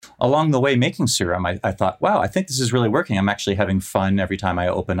along the way making serum, I thought, wow, I think this is really working. I'm actually having fun every time I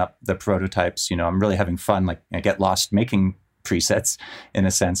open up the prototypes. I'm really having fun. Like I get lost making presets in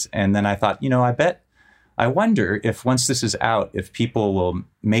a sense. And then I thought, I wonder if once this is out, if people will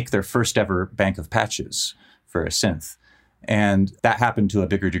make their first ever bank of patches for a synth. And that happened to a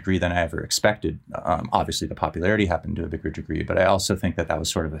bigger degree than I ever expected. Obviously, the popularity happened to a bigger degree, but I also think that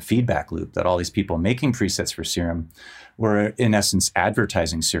was sort of a feedback loop, that all these people making presets for Serum were, in essence,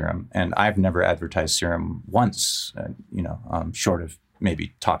 advertising Serum. And I've never advertised Serum once, short of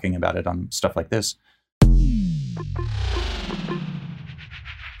maybe talking about it on stuff like this.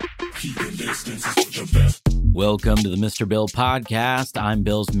 Welcome to the Mr. Bill podcast. I'm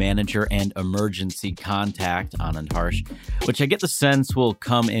Bill's manager and emergency contact, Anand Harsh, which I get the sense will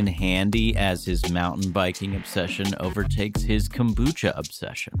come in handy as his mountain biking obsession overtakes his kombucha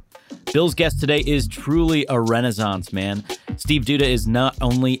obsession. Bill's guest today is truly a renaissance man. Steve Duda is not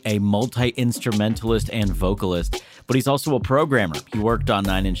only a multi-instrumentalist and vocalist, but he's also a programmer. He worked on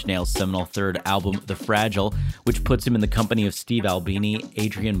Nine Inch Nails' seminal third album, The Fragile, which puts him in the company of Steve Albini,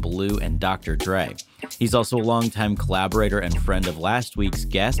 Adrian Belew, and Dr. Dre. He's also a longtime collaborator and friend of last week's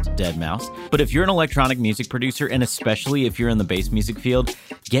guest, deadmau5. But if you're an electronic music producer, and especially if you're in the bass music field,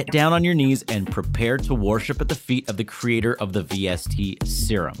 get down on your knees and prepare to worship at the feet of the creator of the VST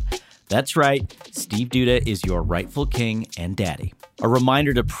Serum. That's right, Steve Duda is your rightful king and daddy. A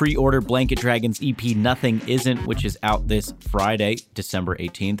reminder to pre-order Blanket Dragon's EP Nothing Isn't, which is out this Friday, December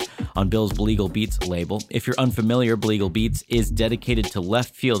 18th, on Bill's Bleagle Beats label. If you're unfamiliar, Bleagle Beats is dedicated to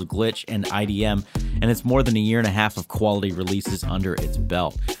left field glitch and IDM, and it's more than a year and a half of quality releases under its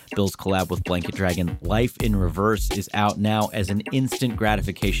belt. Bill's collab with Blanket Dragon, Life in Reverse, is out now as an instant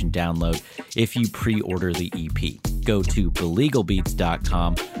gratification download if you pre-order the EP. Go to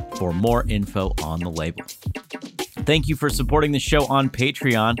BeleagleBeats.com for more info on the label. Thank you for supporting the show on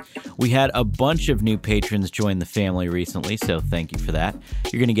Patreon. We had a bunch of new patrons join the family recently, so thank you for that.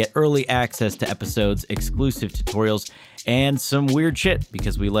 You're going to get early access to episodes, exclusive tutorials, and some weird shit,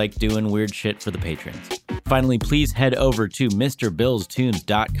 because we like doing weird shit for the patrons. Finally, please head over to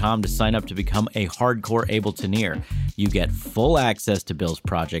MrBillsTunes.com to sign up to become a hardcore Ableton-ear. You get full access to Bill's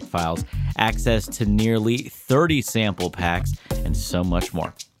project files, access to nearly 30 sample packs, and so much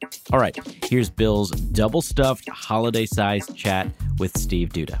more. All right, here's Bill's double-stuffed, holiday-sized chat with Steve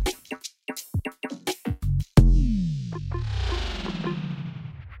Duda.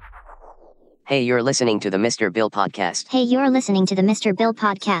 Hey, you're listening to the Mr. Bill podcast. Hey, you're listening to the Mr. Bill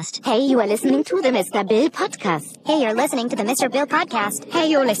podcast. Hey, you are listening to the Mr. Bill podcast. Hey, you're listening to the Mr. Bill podcast. Hey,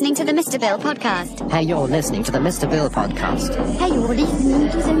 you're listening to the Mr. Bill podcast. Hey, you're listening to the Mr. Bill podcast. Hey, you're listening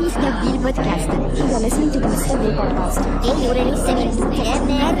to the Mr. Bill podcast. Hey, you're listening to the Mr. Bill podcast. Hey, you're listening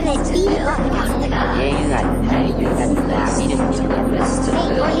to the Mr. Bill podcast.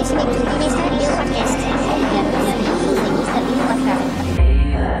 Hey, you're listening to the Mr. Bill podcast. Hey, you're listening to the Mr. Bill podcast.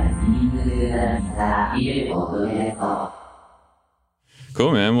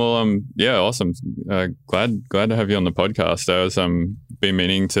 Cool, man. Well, yeah, awesome. Glad to have you on the podcast. I was been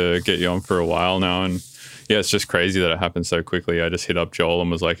meaning to get you on for a while now, and yeah, it's just crazy that it happened so quickly. I just hit up Joel and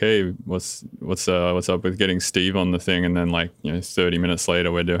was like, "Hey, what's up with getting Steve on the thing?" And then 30 minutes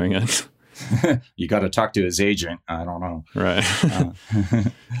later, we're doing it. You got to talk to his agent. I don't know. Right.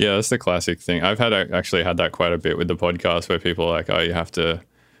 Yeah, that's the classic thing. I've actually had that quite a bit with the podcast, where people are like, "Oh, you have to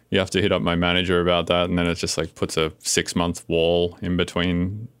hit up my manager about that," and then it just puts a 6-month wall in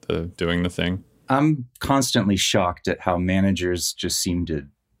between doing the thing. I'm constantly shocked at how managers just seem to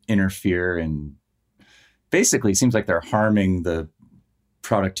interfere, and basically it seems like they're harming the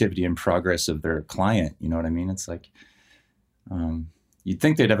productivity and progress of their client. You know what I mean? It's like you'd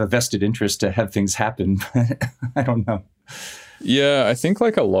think they'd have a vested interest to have things happen, but I don't know. Yeah, I think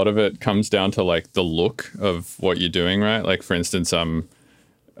a lot of it comes down to the look of what you're doing, right? Like, for instance, they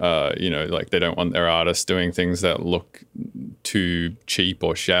don't want their artists doing things that look too cheap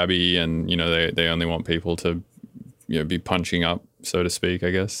or shabby, and they only want people to be punching up, so to speak,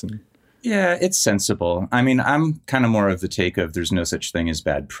 I guess. Yeah, it's sensible. I mean, I'm kind of more of the take of there's no such thing as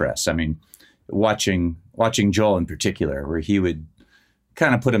bad press. I mean, watching Joel in particular, where he would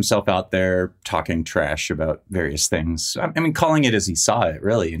kind of put himself out there talking trash about various things. I mean, calling it as he saw it,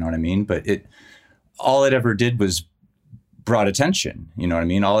 really, you know what I mean? But all it ever did was brought attention, you know what I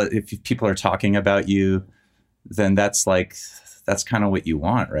mean? If people are talking about you, then that's kind of what you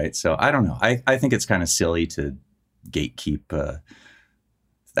want, right? So I don't know. I think it's kind of silly to gatekeep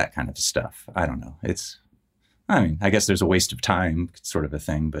that kind of stuff. I don't know. I guess there's a waste of time sort of a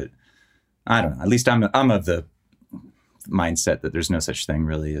thing, but I don't know. At least I'm of the mindset that there's no such thing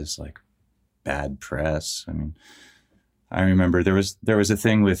really as bad press. I mean, I remember there was a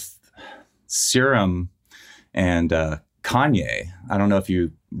thing with Serum and Kanye. I don't know if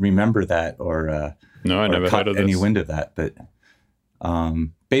you remember that or No, I never caught heard of any this. wind of that, but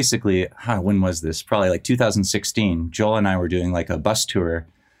basically, when was this? Probably like 2016. Joel and I were doing like a bus tour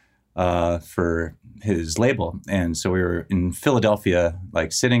for his label, and so we were in Philadelphia,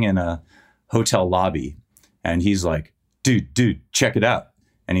 like sitting in a hotel lobby, and he's like, dude, check it out.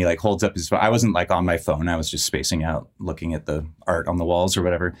 And he like holds up his phone. I wasn't like on my phone. I was just spacing out, looking at the art on the walls or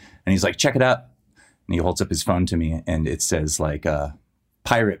whatever. And he's like, check it out. And he holds up his phone to me, and it says like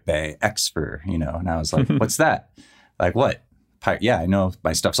Pirate Bay Xfer, you know. And I was like, what's that? Like, what? Yeah, I know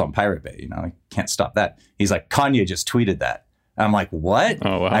my stuff's on Pirate Bay, you know. I can't stop that. He's like, Kanye just tweeted that. And I'm like, what?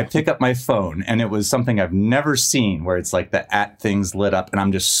 Oh, wow. I pick up my phone, and it was something I've never seen, where it's like the @ thing's lit up, and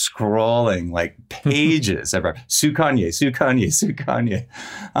I'm just scrolling like pages everywhere. Sue Kanye, Sue Kanye, Sue Kanye.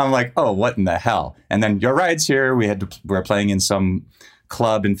 I'm like, oh, what in the hell? And then Your Ride's Here. We were playing in some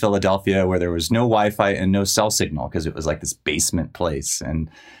club in Philadelphia where there was no Wi-Fi and no cell signal, because it was like this basement place. And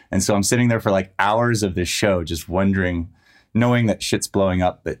so I'm sitting there for like hours of this show, just wondering, knowing that shit's blowing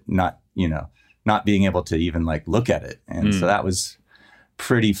up, but not being able to even like look at it. And so that was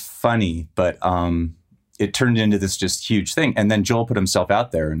pretty funny, but it turned into this just huge thing. And then Joel put himself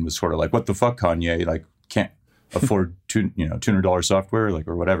out there and was sort of like, what the fuck, Kanye? Like, can't afford $200 software, like,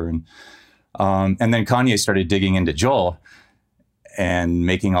 or whatever. And then Kanye started digging into Joel and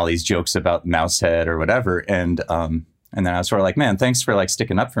making all these jokes about Mousehead or whatever. And then I was sort of like, man, thanks for like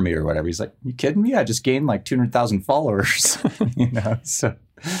sticking up for me or whatever. He's like, you kidding me? I just gained like 200,000 followers, so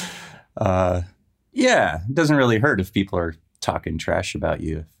yeah, it doesn't really hurt if people are talking trash about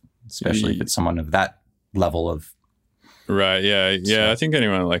you, especially if it's someone of that level of. Right. Yeah. I think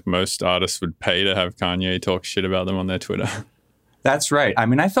anyone, like most artists, would pay to have Kanye talk shit about them on their Twitter. That's right. I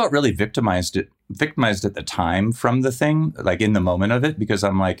mean, I felt really victimized at the time from the thing, like in the moment of it, because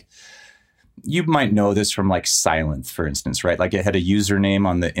I'm like, you might know this from like Silent, for instance, right? Like it had a username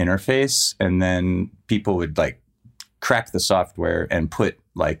on the interface, and then people would like crack the software and put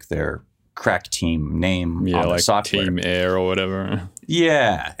like their crack team name on like the software. Team Air or whatever.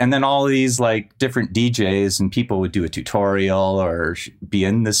 Yeah. And then all these like different DJs and people would do a tutorial or be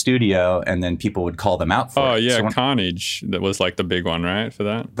in the studio, and then people would call them out for it. Oh, yeah. So Carnage. That was like the big one, right? For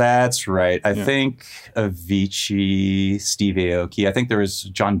that? That's right. I think Avicii, Steve Aoki. I think there was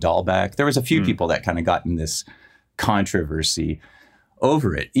John Dahlback. There was a few people that kind of got in this controversy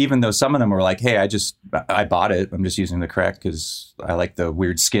over it, even though some of them were like, hey, I bought it. I'm just using the crack because I like the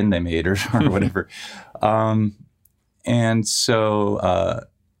weird skin they made or whatever. And so,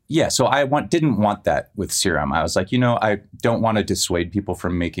 so I didn't want that with Serum. I was like, I don't want to dissuade people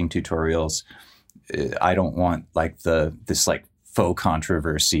from making tutorials. I don't want like this like faux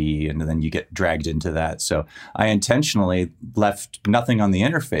controversy, and then you get dragged into that. So I intentionally left nothing on the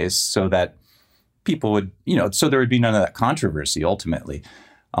interface so that people would, so there would be none of that controversy ultimately.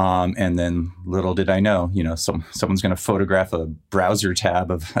 And then little did I know, someone's going to photograph a browser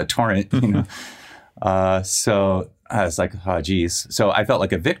tab of a torrent, So I was like, oh, geez. So I felt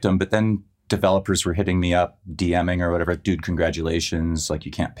like a victim, but then developers were hitting me up, DMing or whatever, dude, congratulations. Like,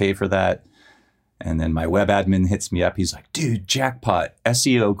 you can't pay for that. And then my web admin hits me up. He's like, dude, jackpot,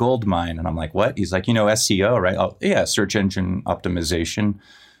 SEO goldmine. And I'm like, what? He's like, SEO, right? Oh, yeah, search engine optimization.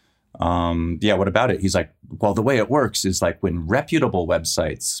 What about it? He's like, well, the way it works is like when reputable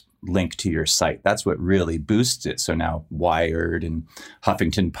websites link to your site, that's what really boosts it. So now Wired and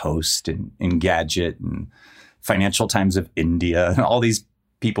Huffington Post and Engadget and Financial Times of India and all these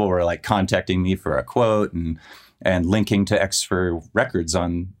people were like contacting me for a quote and linking to Xfer records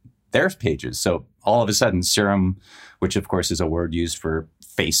on their pages. So all of a sudden Serum, which of course is a word used for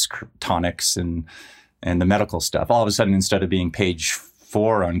face tonics and the medical stuff, all of a sudden, instead of being page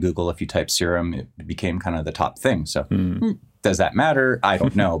 4 on Google, if you type Serum, it became kind of the top thing. So does that matter? I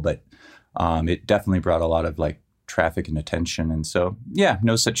don't know, but it definitely brought a lot of like traffic and attention. And so, yeah,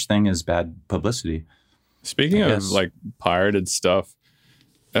 no such thing as bad publicity. Speaking of like pirated stuff,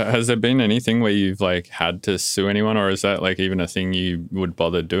 has there been anything where you've like had to sue anyone, or is that like even a thing you would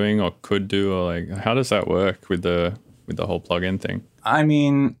bother doing or could do, or like how does that work with the whole plugin thing? I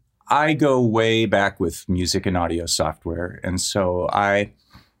mean, I go way back with music and audio software. And so I,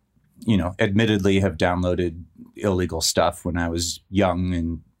 admittedly have downloaded illegal stuff when I was young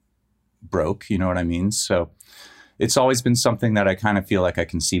and broke, you know what I mean? So it's always been something that I kind of feel like I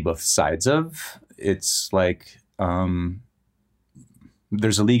can see both sides of. It's like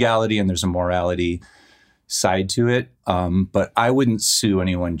there's a legality and there's a morality side to it. But I wouldn't sue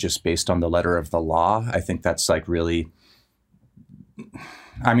anyone just based on the letter of the law. I think that's like really...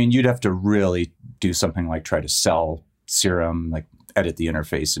 I mean, you'd have to really do something like try to sell Serum, like edit the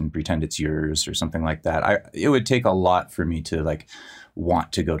interface and pretend it's yours or something like that. It would take a lot for me to like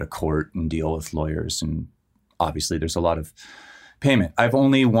want to go to court and deal with lawyers. And obviously there's a lot of payment. I've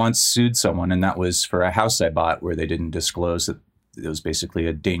only once sued someone, and that was for a house I bought where they didn't disclose that it was basically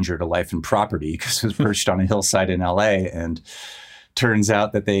a danger to life and property because it was perched on a hillside in LA. And turns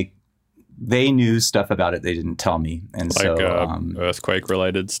out that they knew stuff about it they didn't tell me. And like so earthquake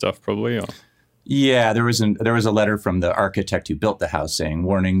related stuff probably, or? Yeah, there was a letter from the architect who built the house saying,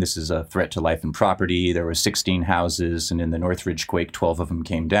 warning, this is a threat to life and property. There were 16 houses, and in the Northridge quake, 12 of them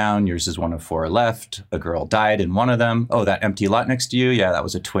came down. Yours is one of 4 left. A girl died in one of them. Oh, that empty lot next to you? Yeah, that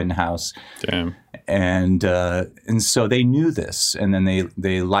was a twin house. Damn. And so they knew this, and then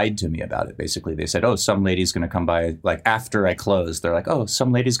they lied to me about it. Basically, they said, oh, some lady's going to come by. Like after I closed, they're like, oh,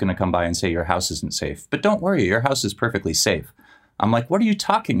 some lady's going to come by and say your house isn't safe. But don't worry, your house is perfectly safe. I'm like, what are you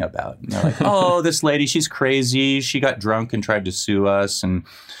talking about? And they're like, oh, this lady, she's crazy. She got drunk and tried to sue us.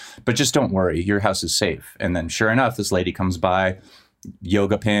 But just don't worry, your house is safe. And then sure enough, this lady comes by,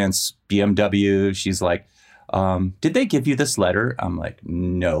 yoga pants, BMW. She's like, did they give you this letter? I'm like,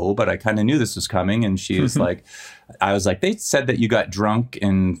 no, but I kind of knew this was coming. And she was like, I was like, they said that you got drunk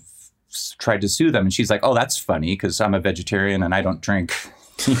and tried to sue them. And she's like, oh, that's funny because I'm a vegetarian and I don't drink.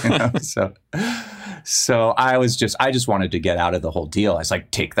 So I just wanted to get out of the whole deal. I was like,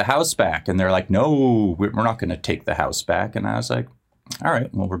 take the house back. And they're like, no, we're not going to take the house back. And I was like, all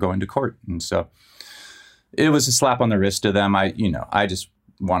right, well, we're going to court. And so it was a slap on the wrist to them. I just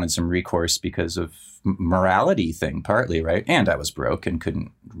wanted some recourse because of morality thing, partly, right? And I was broke and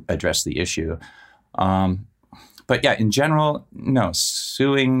couldn't address the issue. But yeah, in general, no,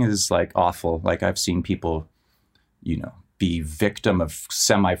 suing is like awful. Like I've seen people, be victim of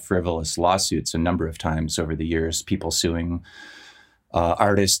semi-frivolous lawsuits a number of times over the years. People suing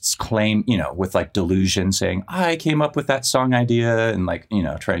artists claim, with like delusion, saying, I came up with that song idea, and like,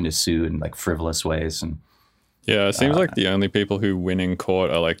 trying to sue in like frivolous ways. And yeah, it seems like the only people who win in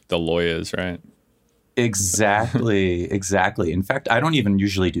court are like the lawyers, right? Exactly. In fact, I don't even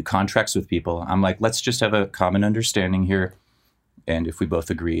usually do contracts with people. I'm like, let's just have a common understanding here. And if we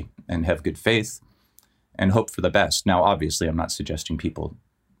both agree and have good faith, and hope for the best. Now, obviously, I'm not suggesting people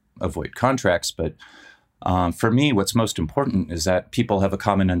avoid contracts, but for me, what's most important is that people have a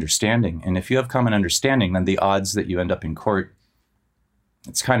common understanding. And if you have common understanding, then the odds that you end up in court,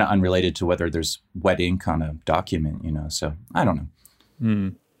 it's kind of unrelated to whether there's wet ink on a document, So I don't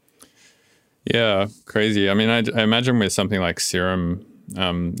know. Yeah, crazy. I mean, I imagine with something like Serum,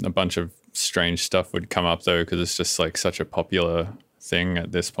 a bunch of strange stuff would come up, though, because it's just like such a popular thing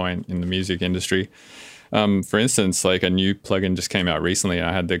at this point in the music industry. For instance, like a new plugin just came out recently.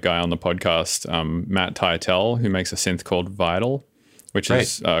 I had the guy on the podcast, Matt Tytel, who makes a synth called Vital, which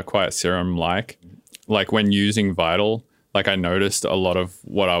is quite Serum-like. Like when using Vital, like I noticed a lot of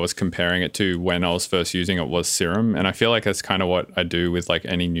what I was comparing it to when I was first using it was Serum. And I feel like that's kind of what I do with like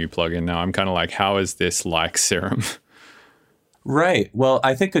any new plugin now. I'm kind of like, how is this like Serum? Right. Well,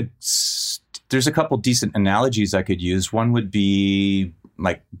 I think there's a couple decent analogies I could use. One would be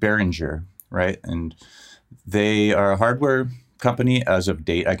like Behringer, right? And they are a hardware company as of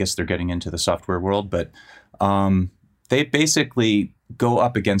date. I guess they're getting into the software world, but they basically go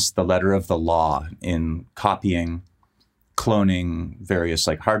up against the letter of the law in copying, cloning various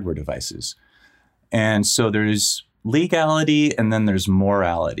like hardware devices. And so there's legality and then there's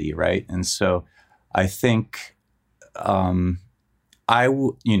morality, right? And so I think I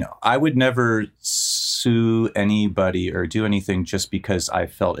would never sue anybody or do anything just because I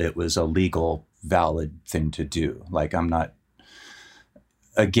felt it was a legal, valid thing to do. Like I'm not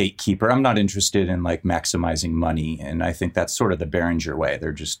a gatekeeper. I'm not interested in like maximizing money. And I think that's sort of the Behringer way.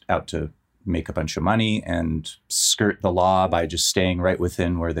 They're just out to make a bunch of money and skirt the law by just staying right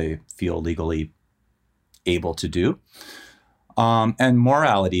within where they feel legally able to do. And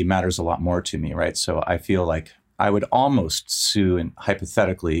morality matters a lot more to me, right? So I feel like I would almost sue, and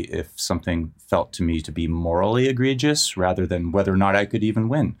hypothetically, if something felt to me to be morally egregious, rather than whether or not I could even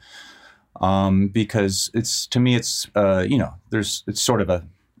win. Because it's sort of a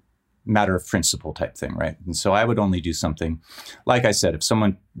matter of principle type thing, right? And so I would only do something, like I said, if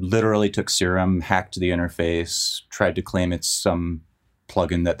someone literally took Serum, hacked the interface, tried to claim it's some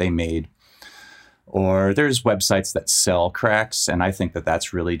plugin that they made, or there's websites that sell cracks, and I think that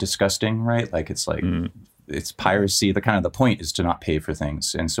that's really disgusting, right? Like it's like it's piracy. The point is to not pay for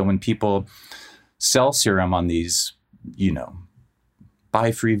things, and so when people sell Serum on these,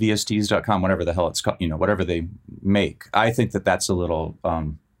 buyfreevsts.com, whatever the hell it's called, whatever they make, I think that that's a little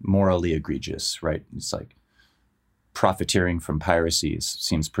morally egregious, right? It's like profiteering from piracy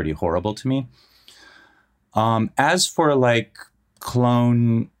seems pretty horrible to me. As for like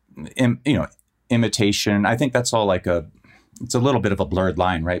clone, imitation, I think that's all like it's a little bit of a blurred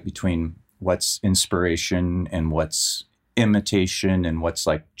line, right? Between what's inspiration and what's imitation and what's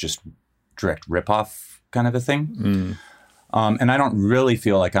like just direct ripoff kind of a thing. And I don't really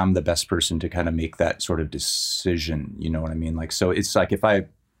feel like I'm the best person to kind of make that sort of decision. You know what I mean? Like, so it's like if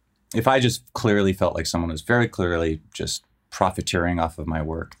I just clearly felt like someone was very clearly just profiteering off of my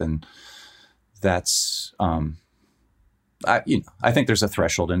work, then that's, I think there's a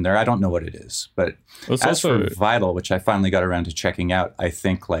threshold in there. I don't know what it is, but as for Vital, which I finally got around to checking out, I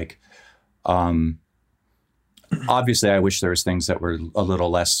think like, obviously I wish there was things that were a little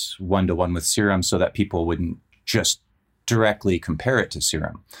less one-to-one with Serum so that people wouldn't just directly compare it to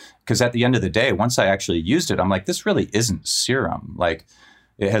Serum. Because at the end of the day, once I actually used it, I'm like, this really isn't Serum. Like,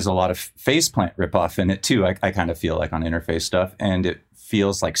 it has a lot of Faceplant ripoff in it too. I kind of feel like on interface stuff, and it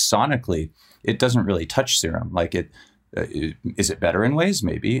feels like sonically, it doesn't really touch Serum. Like is it better in ways?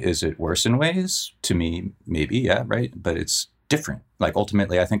 Maybe. Is it worse in ways? To me, maybe, yeah, right. But it's different. Like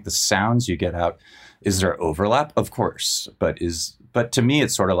ultimately, I think the sounds you get out, is there overlap? Of course, but to me,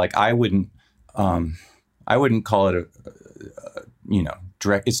 it's sort of like I wouldn't call it a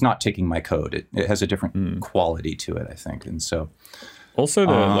direct. It's not taking my code. It has a different quality to it, I think, and so. Also,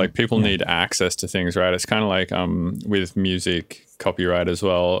 like people need access to things, right? It's kind of like with music copyright as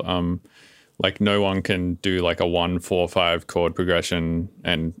well. Like no one can do like a 1-4-5 chord progression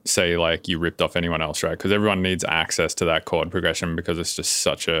and say like you ripped off anyone else, right? Because everyone needs access to that chord progression because it's just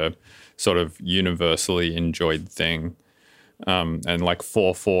such a sort of universally enjoyed thing. And like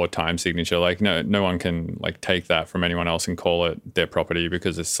 4/4 time signature, like no one can like take that from anyone else and call it their property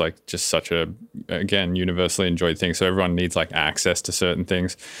because it's like just such a, again, universally enjoyed thing. So everyone needs like access to certain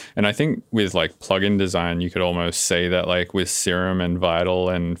things. And I think with like plugin design, you could almost say that like with Serum and Vital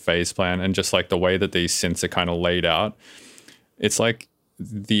and Faceplant and just like the way that these synths are kind of laid out, it's like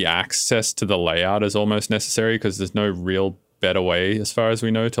the access to the layout is almost necessary because there's no real better way as far as we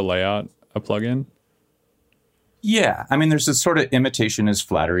know to lay out a plugin. Yeah. I mean, there's this sort of imitation is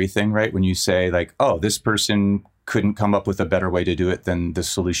flattery thing, right? When you say like, oh, this person couldn't come up with a better way to do it than the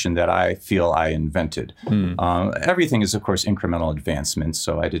solution that I feel I invented. Everything is, of course, incremental advancements.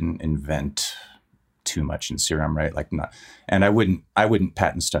 So I didn't invent too much in Serum, right? Like not, and I wouldn't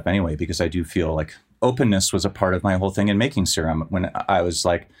patent stuff anyway, because I do feel like openness was a part of my whole thing in making Serum. When I was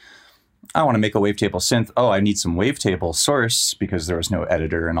like, I want to make a wavetable synth. Oh, I need some wavetable source because there was no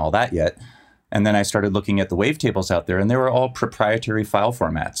editor and all that yet. And then I started looking at the wavetables out there, and they were all proprietary file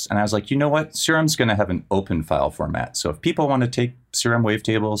formats. And I was like, you know what? Serum's going to have an open file format. So if people want to take Serum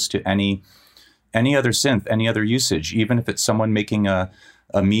wavetables to any other synth, any other usage, even if it's someone making a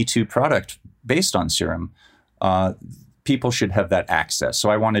Me Too product based on Serum, people should have that access. So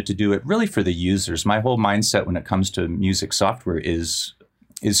I wanted to do it really for the users. My whole mindset when it comes to music software is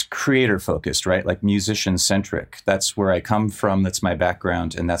creator focused, right? Like musician centric. That's where I come from. That's my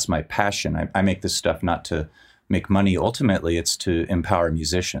background. And that's my passion. I make this stuff not to make money. Ultimately, it's to empower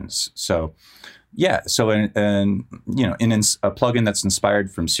musicians. So yeah. So, in a plugin that's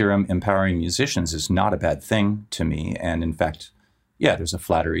inspired from Serum empowering musicians is not a bad thing to me. And in fact, yeah, there's a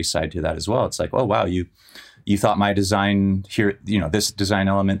flattery side to that as well. It's like, oh, wow, you thought my design here, this design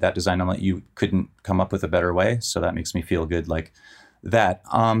element, that design element, you couldn't come up with a better way. So that makes me feel good. Like, that.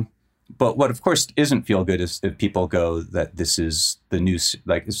 But what, of course, isn't feel good is if people go that this is the new,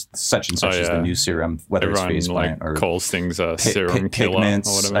 like such and such is the new Serum, whether everyone, it's Faceplant or calls things a Serum killer Pigments,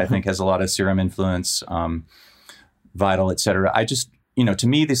 or whatever. I think has a lot of Serum influence, Vital, etc. I just, to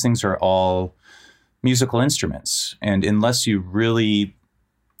me, these things are all musical instruments. And unless you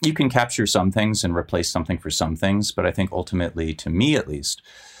can capture some things and replace something for some things. But I think ultimately, to me at least,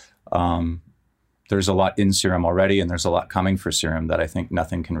 there's a lot in Serum already, and there's a lot coming for Serum that I think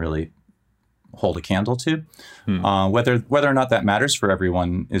nothing can really hold a candle to. Whether or not that matters for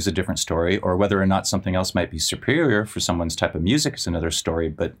everyone is a different story, or whether or not something else might be superior for someone's type of music is another story.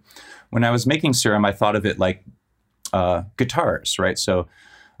 But when I was making Serum, I thought of it like guitars, right? So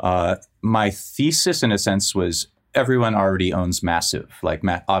my thesis, in a sense, was everyone already owns Massive. Like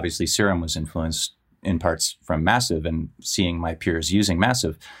obviously, Serum was influenced in parts from Massive, and seeing my peers using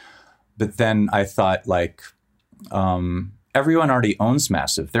Massive. But then I thought, like, everyone already owns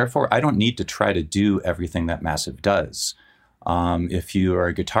Massive. Therefore, I don't need to try to do everything that Massive does. If you are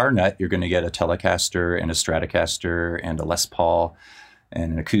a guitar nut, you're going to get a Telecaster and a Stratocaster and a Les Paul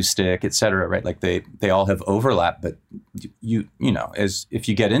and an acoustic, et cetera, right? Like they all have overlap, but as if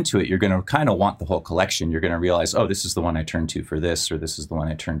you get into it, you're going to kind of want the whole collection. You're going to realize, oh, this is the one I turn to for this, or this is the one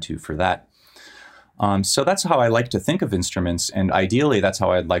I turn to for that. So that's how I like to think of instruments. And ideally, that's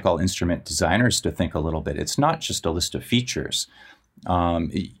how I'd like all instrument designers to think a little bit. It's not just a list of features.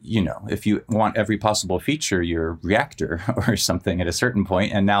 If you want every possible feature, you're a reactor or something at a certain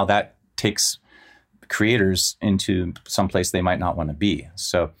point. And now that takes creators into some place they might not want to be.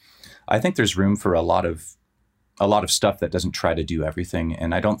 So I think there's room for a lot of stuff that doesn't try to do everything.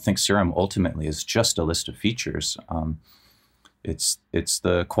 And I don't think Serum ultimately is just a list of features. It's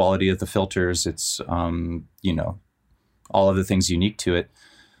the quality of the filters. It's, all of the things unique to it.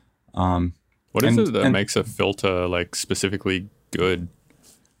 What is it that makes a filter like specifically good?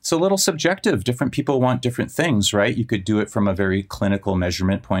 It's a little subjective. Different people want different things, right? You could do it from a very clinical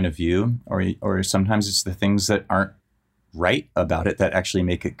measurement point of view, or sometimes it's the things that aren't right about it that actually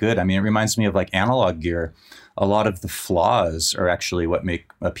make it good. I mean, it reminds me of like analog gear. A lot of the flaws are actually what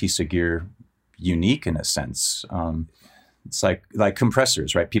make a piece of gear unique in a sense. It's like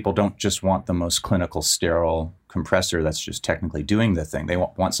compressors, right? People don't just want the most clinical, sterile compressor that's just technically doing the thing. They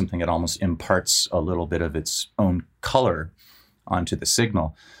want something that almost imparts a little bit of its own color onto the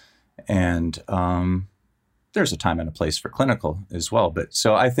signal. And there's a time and a place for clinical as well. But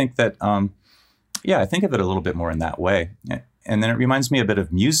so I think that, I think of it a little bit more in that way. And then it reminds me a bit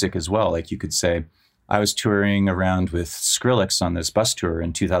of music as well. Like you could say, I was touring around with Skrillex on this bus tour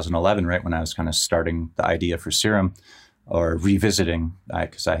in 2011, right when I was kind of starting the idea for Serum, or revisiting,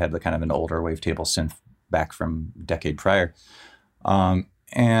 because I had the kind of an older wavetable synth back from a decade prior. And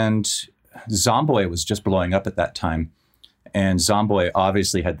Zomboy was just blowing up at that time. And Zomboy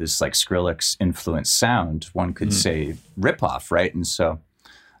obviously had this like Skrillex influenced sound, one could say ripoff, right? And so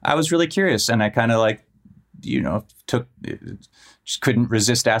I was really curious, and I kind of like, just couldn't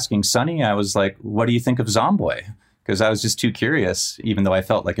resist asking Sonny. I was like, what do you think of Zomboy? Because I was just too curious, even though I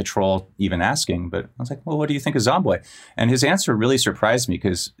felt like a troll even asking. But I was like, well, what do you think of Zomboy? And his answer really surprised me,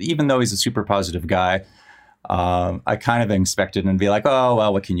 because even though he's a super positive guy, I kind of expected him to be like, oh,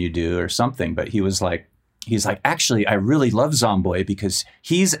 well, what can you do or something? But he's like, actually, I really love Zomboy because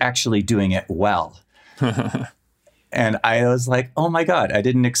he's actually doing it well. And I was like, oh my God, I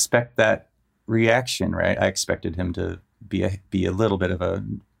didn't expect that reaction, right? I expected him to be a little bit of a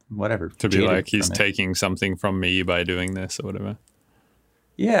whatever. To be like, he's taking something from me by doing this or whatever.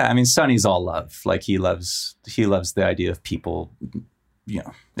 Yeah, I mean, Sonny's all love. Like he loves the idea of people,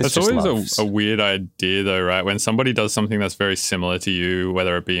 That's always a weird idea though, right? When somebody does something that's very similar to you,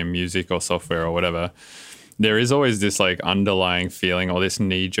 whether it be in music or software or whatever, there is always this like underlying feeling or this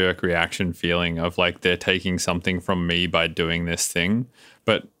knee-jerk reaction feeling of like they're taking something from me by doing this thing.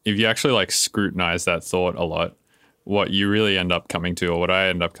 But if you actually like scrutinize that thought a lot, what you really end up coming to, or what I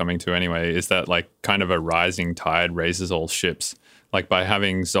end up coming to anyway, is that like kind of a rising tide raises all ships. Like by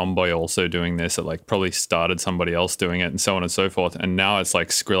having Zomboy also doing this, it like probably started somebody else doing it and so on and so forth. And now it's like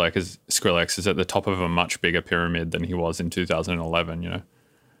Skrillex is at the top of a much bigger pyramid than he was in 2011,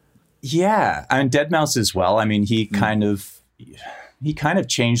 Yeah, and Deadmau5 as well. I mean, he kind of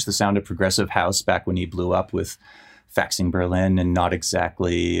changed the sound of progressive house back when he blew up with Faxing Berlin and Not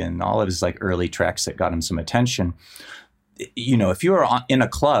Exactly and all of his like early tracks that got him some attention. If you were in a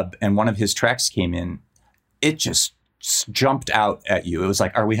club and one of his tracks came in, it just jumped out at you. It was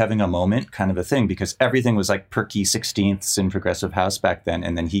like, are we having a moment kind of a thing? Because everything was like perky 16ths in progressive house back then.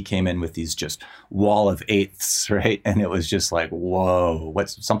 And then he came in with these just wall of eighths, right? And it was just like, whoa,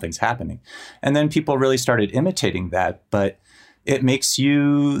 something's happening. And then people really started imitating that, but it makes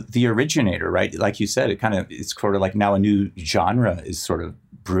you the originator, right? Like you said, it's sort of like now a new genre is sort of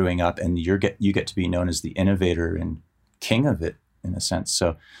brewing up, and you get to be known as the innovator and king of it in a sense.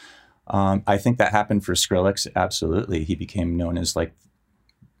 So I think that happened for Skrillex. Absolutely. He became known as like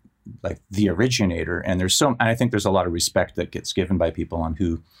the originator. And I think there's a lot of respect that gets given by people on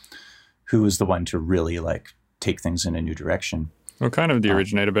who is the one to really like take things in a new direction. Well, kind of the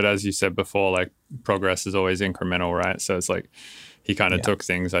originator, but as you said before, like progress is always incremental, right? So it's like he kind of took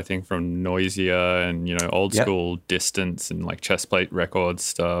things, I think, from Noisier and, old school Distance and like chest plate records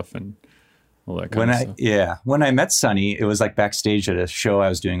stuff and all that kind of stuff. Yeah. When I met Sonny, it was like backstage at a show I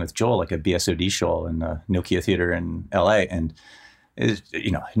was doing with Joel, like a BSOD show in the Nokia Theater in LA. And,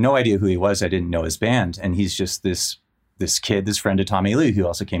 no idea who he was. I didn't know his band. And he's just this kid, this friend of Tommy Lee, who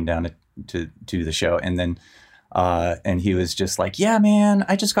also came down to the show. And then, and he was just like, yeah, man,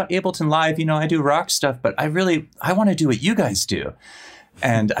 I just got Ableton Live. I do rock stuff, but I want to do what you guys do.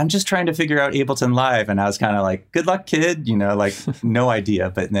 And I'm just trying to figure out Ableton Live. And I was kind of like, good luck, kid, like no idea.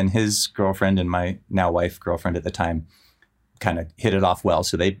 But then his girlfriend and my now wife girlfriend at the time kind of hit it off well.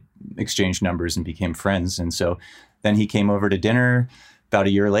 So they exchanged numbers and became friends. And so then he came over to dinner about a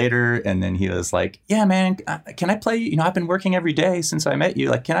year later, and then he was like, yeah, man, can I play? You know, I've been working every day since I met you.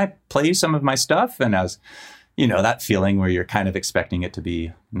 Like, can I play you some of my stuff? And I was, you know, that feeling where you're kind of expecting it to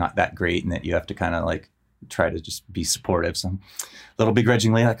be not that great and that you have to kind of like try to just be supportive. So I'm a little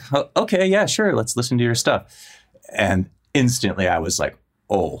begrudgingly like, oh, okay, yeah, sure, let's listen to your stuff. And instantly I was like,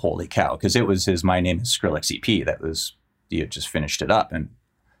 oh, holy cow, because it was his My Name is Skrillex EP that was, he had just finished it up. And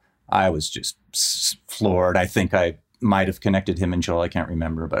I was just floored. I think I might have connected him and Joel. I can't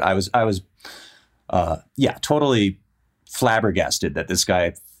remember, but I was, totally flabbergasted that this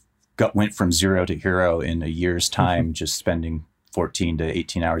guy went from zero to hero in a year's time, just spending 14 to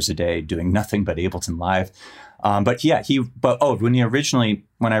 18 hours a day doing nothing but Ableton Live. When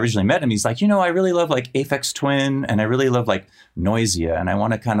I originally met him, he's like, you know, I really love like Aphex Twin and I really love like Noisia, and I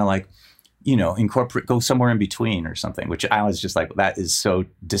want to kind of like, you know, go somewhere in between or something, which I was just like, that is so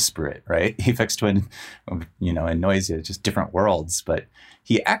disparate, right? Aphex Twin, you know, and Noisia, just different worlds. But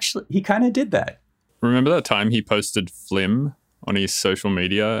he kind of did that. Remember that time he posted Flim on his social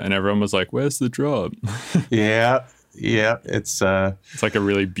media and everyone was like, where's the drop? Yeah, it's like a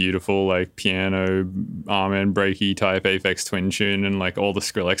really beautiful like piano arm and breaky type Aphex Twin tune, and like all the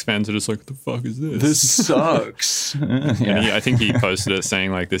Skrillex fans are just like, what the fuck is this? This sucks. And I think he posted it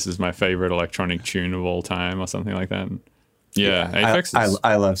saying like, this is my favorite electronic tune of all time or something like that. And Aphex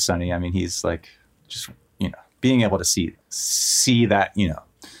I love Sonny. I mean, he's like, just, you know, being able to see that, you know,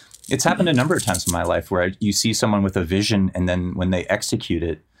 it's happened a number of times in my life where you see someone with a vision and then when they execute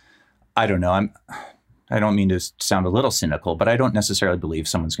it, I don't know, I don't mean to sound a little cynical, but I don't necessarily believe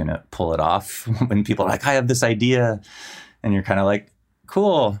someone's going to pull it off when people are like, I have this idea. And you're kind of like,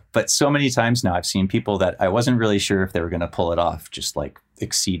 cool. But so many times now I've seen people that I wasn't really sure if they were going to pull it off, just like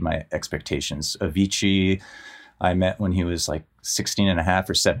exceed my expectations. Avicii, I met when he was like 16 and a half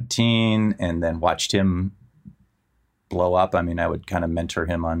or 17 and then watched him blow up. I mean, I would kind of mentor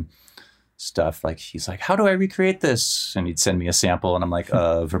him on stuff. Like, he's like, how do I recreate this? And he'd send me a sample and I'm like,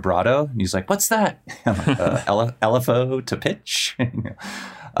 vibrato. And he's like, what's that? I'm like, LFO to pitch.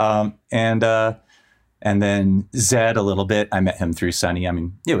 And then Zed a little bit. I met him through Sonny. I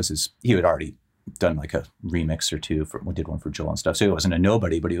mean, he had already done like a remix or two. We did one for Joel and stuff. So it wasn't a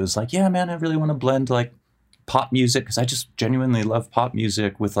nobody, but he was like, yeah, man, I really want to blend like pop music, because I just genuinely love pop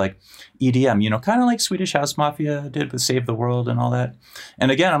music with like EDM, you know, kind of like Swedish House Mafia did with Save the World and all that. And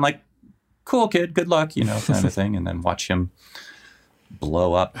again, I'm like, cool, kid, good luck, you know, kind of thing. And then watch him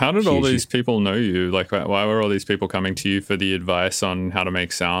blow up. How did all these people know you? Like, why were all these people coming to you for the advice on how to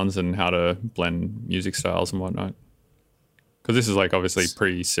make sounds and how to blend music styles and whatnot? Because this is like obviously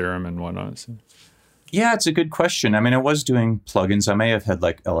pre-Serum and whatnot. So. Yeah, it's a good question. I mean, I was doing plugins. I may have had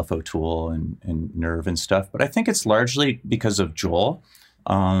like LFO Tool and Nerve and stuff, but I think it's largely because of Joel.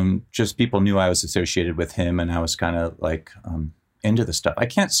 Just people knew I was associated with him and I was kind of like into the stuff. I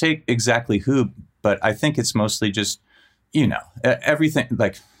can't say exactly who, but I think it's mostly just, you know, everything,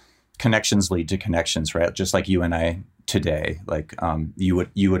 like connections lead to connections, right? Just like you and I today, like you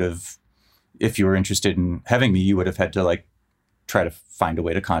would have, if you were interested in having me, you would have had to like try to find a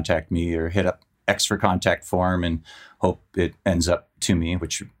way to contact me or hit up X for contact form and hope it ends up to me,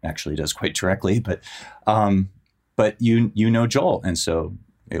 which actually does quite directly. But you know Joel, and so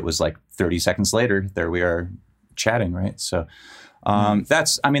it was like 30 seconds later, there we are chatting, right? So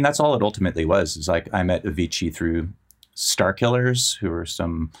that's all it ultimately was. Is like I met Avicii through Starkillers, who were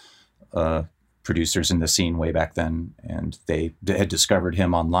some producers in the scene way back then, and they had discovered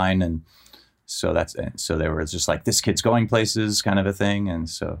him online, and so they were just like, this kid's going places kind of a thing. And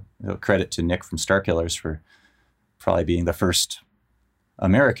so, you know, credit to Nick from Starkillers for probably being the first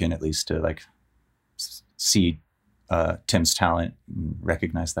American, at least, to like see Tim's talent and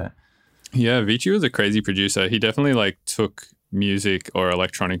recognize that. Yeah, Avicii was a crazy producer. He definitely like took music or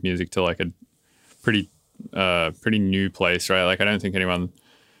electronic music to like a pretty new place, right? Like I don't think anyone,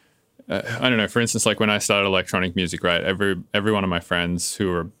 I don't know, for instance, like when I started electronic music, right, every one of my friends who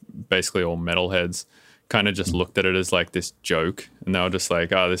were basically all metalheads kind of just looked at it as like this joke, and they were just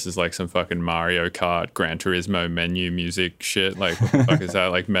like, oh, this is like some fucking Mario Kart, Gran Turismo menu music shit. Like, what the fuck is that?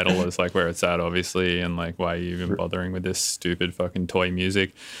 Like, metal is like where it's at, obviously, and like, why are you even bothering with this stupid fucking toy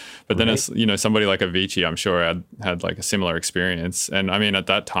music? But then it's, you know, somebody like Avicii, I'm sure had like a similar experience. And I mean, at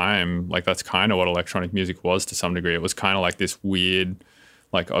that time, like that's kind of what electronic music was to some degree. It was kind of like this weird,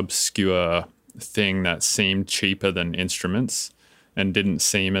 like obscure thing that seemed cheaper than instruments and didn't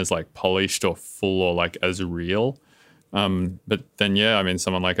seem as like polished or full or like as real. But then, yeah, I mean,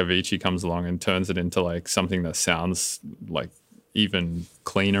 someone like Avicii comes along and turns it into like something that sounds like even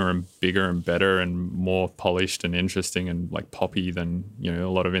cleaner and bigger and better and more polished and interesting and like poppy than, you know,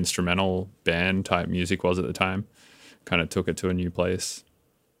 a lot of instrumental band type music was at the time. kind of took it to a new place.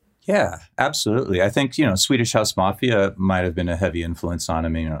 Yeah, absolutely. I think, Swedish House Mafia might have been a heavy influence on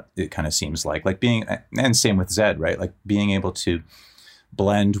him. It kind of seems like being, and same with Zed, right? Like being able to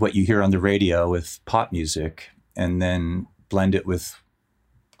blend what you hear on the radio with pop music and then blend it with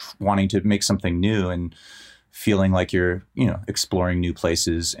wanting to make something new and feeling like you're, exploring new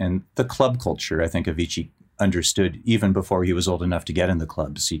places. And the club culture, I think Avicii understood even before he was old enough to get in the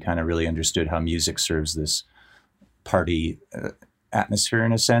clubs. He kind of really understood how music serves this party atmosphere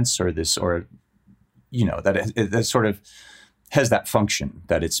in a sense, that it sort of has that function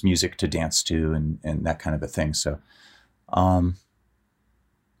that it's music to dance to and that kind of a thing. So,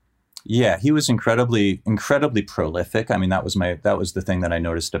 yeah, he was incredibly prolific. I mean, that was the thing that I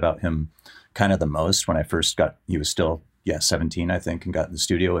noticed about him kind of the most when I first he was still, 17, I think, and got in the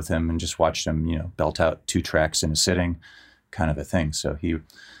studio with him and just watched him, belt out 2 tracks in a sitting kind of a thing. So he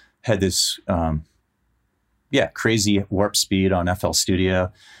had this, crazy warp speed on FL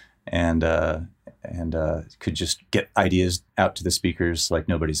Studio and could just get ideas out to the speakers like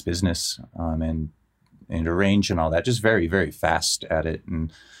nobody's business, and arrange and all that, just very, very fast at it.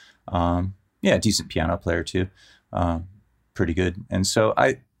 And, decent piano player too. Pretty good. And so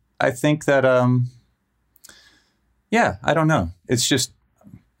I think that, I don't know. It's just,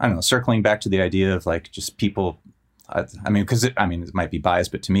 I don't know, circling back to the idea of like just people, because it might be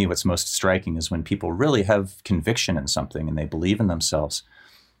biased, but to me, what's most striking is when people really have conviction in something and they believe in themselves.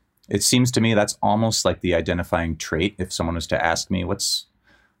 It seems to me that's almost like the identifying trait. If someone was to ask me, what's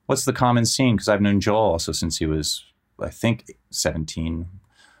the common scene? Because I've known Joel also since he was, I think, 17,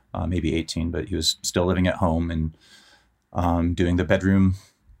 maybe 18, but he was still living at home and doing the bedroom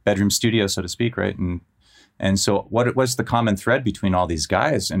studio, so to speak, right? And so what was the common thread between all these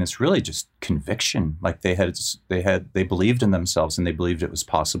guys? And it's really just conviction. Like they believed in themselves and they believed it was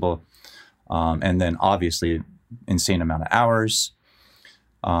possible. And then obviously insane amount of hours.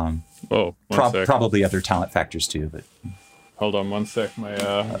 Probably other talent factors too, but. Hold on one sec. My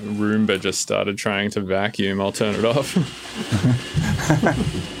Roomba just started trying to vacuum. I'll turn it off.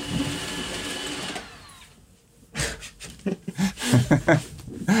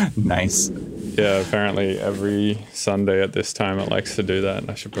 Nice. Yeah, apparently every Sunday at this time it likes to do that.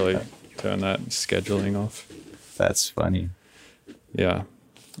 I should probably turn that scheduling off. That's funny. Yeah.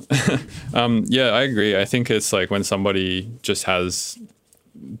 I agree. I think it's like when somebody just has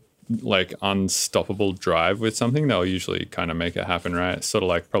like unstoppable drive with something, they'll usually kind of make it happen, right? It's sort of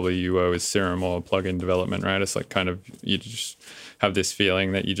like probably you were with Serum or plugin development, right? It's like kind of you just have this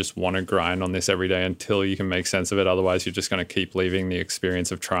feeling that you just want to grind on this every day until you can make sense of it. Otherwise, you're just going to keep leaving the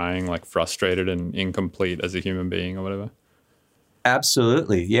experience of trying like frustrated and incomplete as a human being or whatever.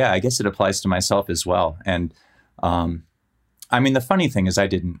 Absolutely. Yeah, I guess it applies to myself as well. And the funny thing is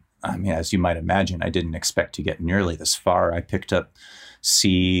as you might imagine, I didn't expect to get nearly this far. I picked up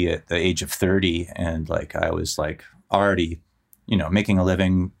C at the age of 30 and like I was like already, making a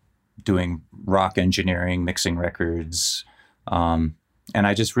living doing rock engineering, mixing records. And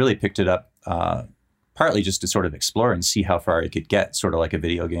I just really picked it up partly just to sort of explore and see how far I could get, sort of like a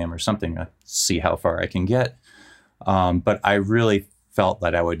video game or something, see how far I can get. But I really felt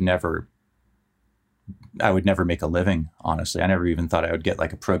that I would never make a living, honestly. I never even thought I would get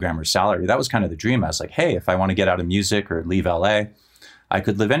like a programmer's salary. That was kind of the dream. I was like, hey, if I want to get out of music or leave LA, I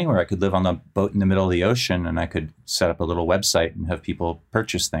could live anywhere. I could live on the boat in the middle of the ocean and I could set up a little website and have people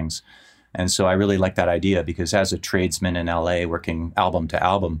purchase things. And so I really like that idea because as a tradesman in LA working album to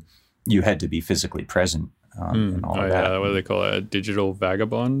album, you had to be physically present and all of that. Yeah, what do they call it? A digital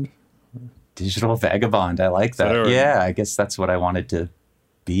vagabond? Digital vagabond. I like that. Yeah, I guess that's what I wanted to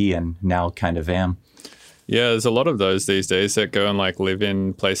be and now kind of am. Yeah, there's a lot of those these days that go and like live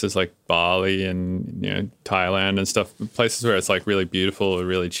in places like Bali and Thailand and stuff, places where it's like really beautiful or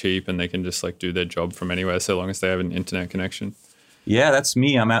really cheap and they can just like do their job from anywhere so long as they have an internet connection. Yeah, that's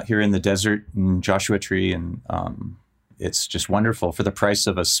me. I'm out here in the desert in Joshua Tree and it's just wonderful. For the price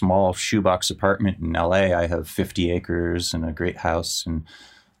of a small shoebox apartment in LA, I have 50 acres and a great house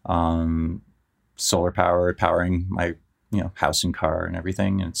and solar power powering my house and car and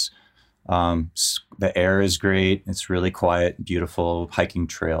everything. It's the air is great. It's really quiet, beautiful hiking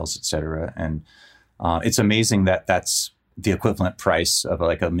trails, etc. And it's amazing that that's the equivalent price of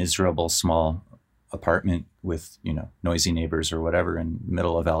like a miserable small apartment with noisy neighbors or whatever in the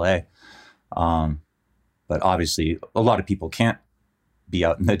middle of LA. But obviously, a lot of people can't be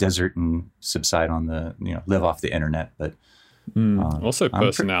out in the desert and subside on the live off the internet. But also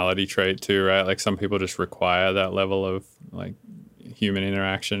personality trait too, right? Like some people just require that level of like human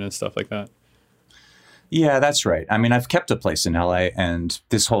interaction and stuff like that. Yeah, that's right. I mean, I've kept a place in LA, and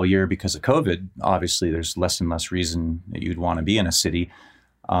this whole year, because of COVID, obviously there's less and less reason that you'd want to be in a city.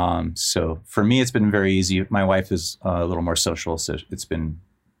 So for me, it's been very easy. My wife is a little more social, so it's been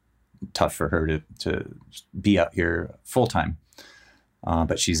tough for her to be out here full time.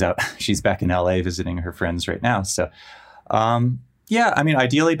 But she's back in LA visiting her friends right now. So, yeah, I mean,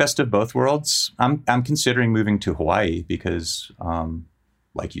 ideally, best of both worlds. I'm considering moving to Hawaii because,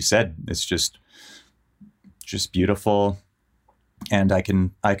 like you said, it's just beautiful, and I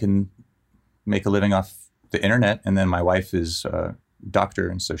can make a living off the internet. And then my wife is a doctor,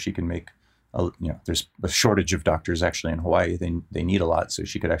 and so she can make there's a shortage of doctors actually in Hawaii. They need a lot, so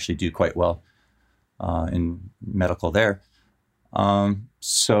she could actually do quite well in medical there.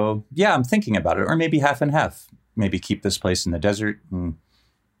 So yeah, I'm thinking about it, or maybe half and half. Maybe keep this place in the desert and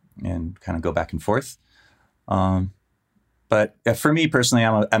kind of go back and forth. But for me personally,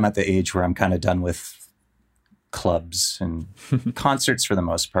 I'm at the age where I'm kind of done with clubs and concerts for the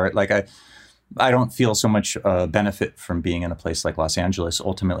most part. Like I don't feel so much benefit from being in a place like Los Angeles.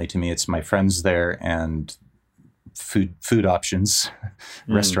 Ultimately, to me, it's my friends there and food options,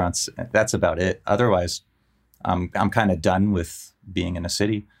 restaurants. That's about it. Otherwise, I'm kind of done with being in a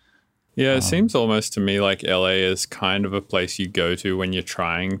city. Yeah, it seems almost to me like LA is kind of a place you go to when you're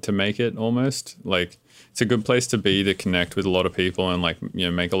trying to make it almost. Like it's a good place to be, to connect with a lot of people and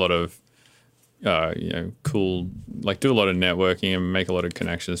make a lot of cool, like do a lot of networking and make a lot of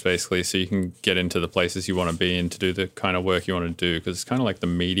connections basically, so you can get into the places you want to be in to do the kind of work you want to do, because it's kind of like the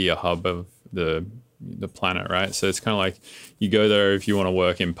media hub of the planet, right? So it's kind of like you go there if you want to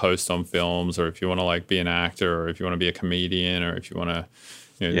work in post on films, or if you want to like be an actor, or if you want to be a comedian, or if you want to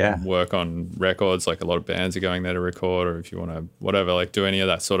work on records, like a lot of bands are going there to record, or if you want to whatever, like do any of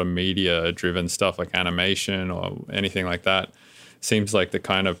that sort of media driven stuff like animation or anything like that. Seems like the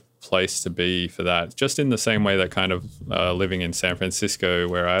kind of place to be for that, just in the same way that kind of living in San Francisco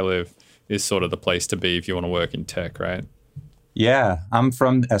where I live is sort of the place to be if you want to work in tech, right? Yeah, I'm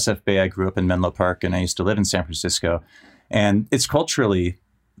from SF Bay. I grew up in Menlo Park, and I used to live in San Francisco, and it's culturally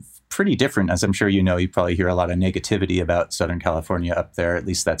pretty different. As I'm sure you know, you probably hear a lot of negativity about Southern California up there. At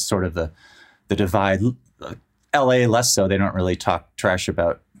least that's sort of the divide. LA less so. They don't really talk trash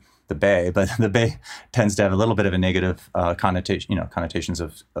about the Bay, but the Bay tends to have a little bit of a negative connotations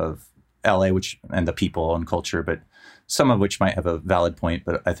of LA, and the people and culture, but some of which might have a valid point,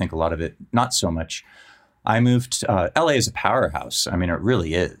 but I think a lot of it not so much. I moved. LA is a powerhouse. I mean, it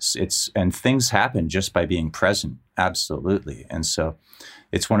really is. And things happen just by being present. Absolutely. And so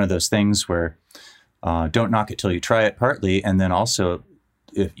it's one of those things where don't knock it till you try it, partly, and then also,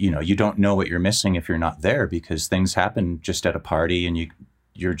 if you don't know what you're missing if you're not there, because things happen just at a party, and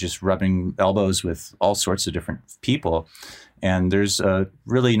you're just rubbing elbows with all sorts of different people. And there's a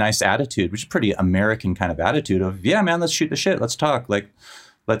really nice attitude, which is pretty American kind of attitude of, yeah, man, let's shoot the shit. Let's talk.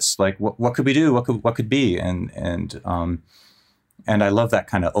 What could we do? What could be? And I love that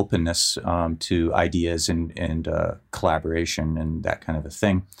kind of openness to ideas and collaboration and that kind of a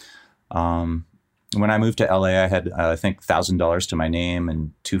thing. When I moved to LA, I had, I think, $1,000 to my name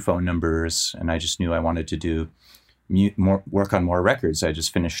and 2 phone numbers. And I just knew I wanted to do work on more records. I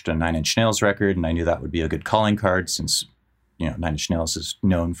just finished a 9 Inch Nails record, and I knew that would be a good calling card, since 9 Inch Nails is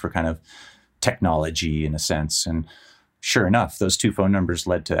known for kind of technology in a sense. And sure enough, those 2 phone numbers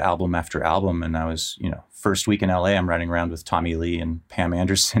led to album after album. And I was, first week in LA, I'm riding around with Tommy Lee and Pam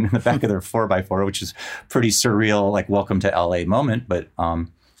Anderson in the back of their 4x4, which is pretty surreal, like welcome to LA moment. But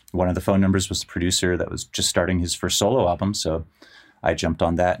one of the phone numbers was the producer that was just starting his first solo album, so I jumped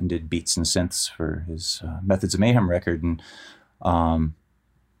on that and did beats and synths for his Methods of Mayhem record. And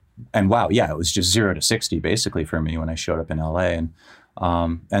wow, yeah, it was just 0 to 60 basically for me when I showed up in LA.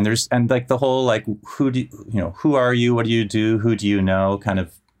 And like the whole, like, who are you? What do you do? Who do you know? Kind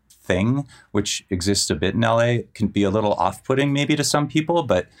of thing, which exists a bit in LA, can be a little off-putting maybe to some people.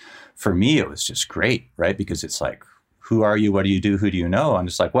 But for me, it was just great, right? Because it's like, who are you? What do you do? Who do you know? I'm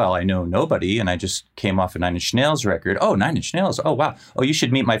just like, well, I know nobody. And I just came off a 9 Inch Nails record. Oh, 9 Inch Nails. Oh, wow. Oh, you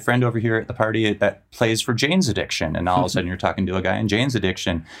should meet my friend over here at the party that plays for Jane's Addiction. And all of a sudden you're talking to a guy in Jane's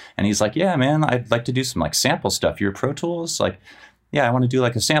Addiction. And he's like, yeah, man, I'd like to do some like sample stuff. Your Pro Tools? Like, yeah, I want to do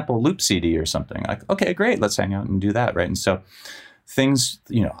like a sample loop CD or something. Like, okay, great. Let's hang out and do that. Right. And so things,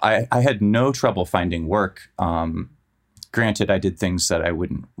 I had no trouble finding work. Granted, I did things that I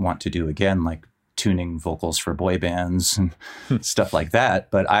wouldn't want to do again, like tuning vocals for boy bands and stuff like that.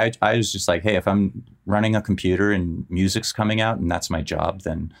 But I was just like, hey, if I'm running a computer and music's coming out and that's my job,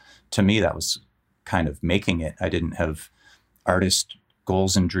 then to me, that was kind of making it. I didn't have artist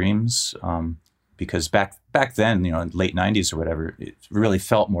goals and dreams because back then, in late 90s or whatever, it really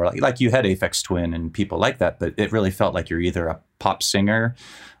felt more like you had Aphex Twin and people like that, but it really felt like you're either a pop singer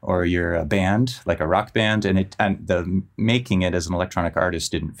or you're a band, like a rock band, and the making it as an electronic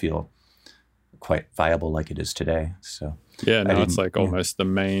artist didn't feel quite viable like it is today. So yeah, now it's like almost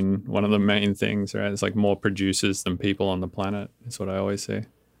one of the main things, right? It's like more producers than people on the planet is what I always say.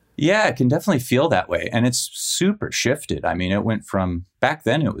 Yeah, it can definitely feel that way. And it's super shifted. I mean, it went from back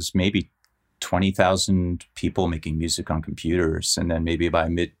then, it was maybe 20,000 people making music on computers. And then maybe by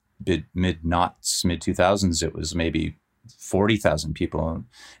mid 2000s, it was maybe 40,000 people.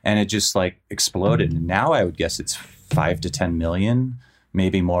 And it just like exploded. And now I would guess it's 5 to 10 million,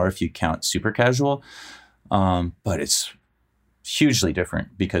 maybe more if you count super casual. But it's hugely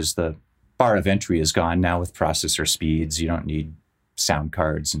different because the bar of entry is gone now with processor speeds. You don't need sound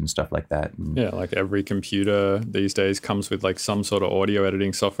cards and stuff like that. And yeah, like every computer these days comes with like some sort of audio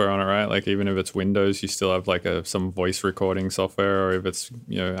editing software on it, right? Like even if it's Windows, you still have like some voice recording software, or if it's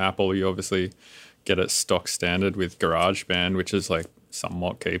Apple, you obviously get it stock standard with GarageBand, which is like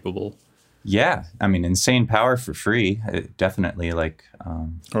somewhat capable. Yeah, I mean, insane power for free. Definitely like.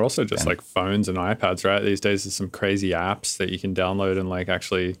 Or also just like phones and iPads, right? These days there's some crazy apps that you can download and like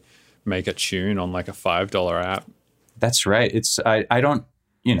actually make a tune on like a $5 app. That's right. It's I don't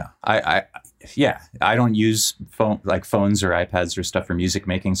I don't use phones or iPads or stuff for music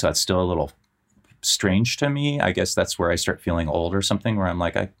making, so that's still a little strange to me. I guess that's where I start feeling old or something, where I'm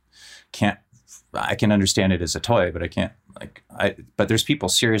like I can understand it as a toy, but I can't but there's people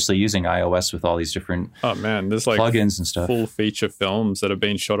seriously using iOS with all these different there's like plugins and stuff. Full feature films that have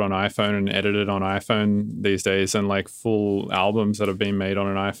been shot on iPhone and edited on iPhone these days, and like full albums that have been made on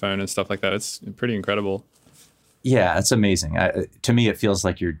an iPhone and stuff like that. It's pretty incredible. Yeah, it's amazing. To me, it feels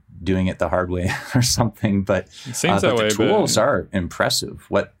like you're doing it the hard way or something. But it seems that way. The tools are impressive.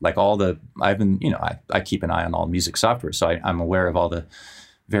 I keep an eye on all music software, so I'm aware of all the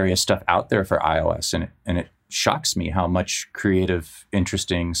various stuff out there for iOS, and it shocks me how much creative,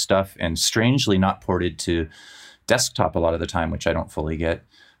 interesting stuff, and strangely not ported to desktop a lot of the time, which I don't fully get.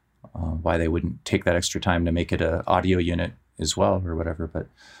 Why they wouldn't take that extra time to make it an audio unit as well, or whatever.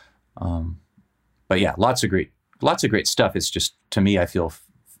 But yeah, lots of great stuff. It's just, to me, it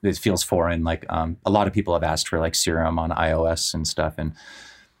feels foreign. Like a lot of people have asked for like Serum on iOS and stuff, and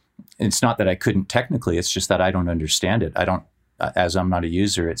it's not that I couldn't technically. It's just that I don't understand it. As I'm not a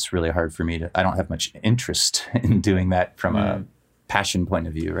user, it's really hard for me I don't have much interest in doing that from a passion point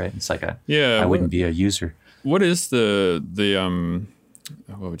of view, right? It's like I wouldn't be a user. What is the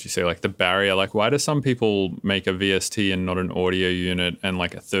what would you say, like the barrier? Like, why do some people make a VST and not an audio unit, and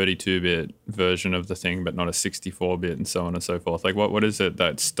like a 32-bit version of the thing, but not a 64-bit, and so on and so forth? Like, what is it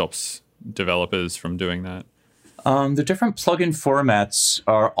that stops developers from doing that? The different plugin formats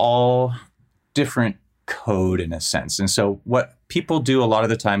are all different code in a sense. And so what people do a lot of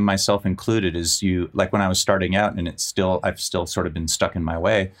the time, myself included, is like when I was starting out, and I've still sort of been stuck in my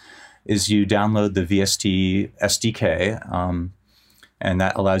way, is you download the VST SDK, and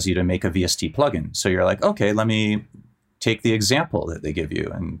that allows you to make a VST plugin. So you're like, okay, let me take the example that they give you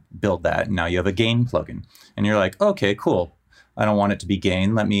and build that. And now you have a gain plugin. And you're like, okay, cool. I don't want it to be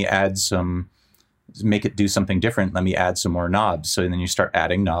gain. Let me make it do something different. Let me add some more knobs. So then you start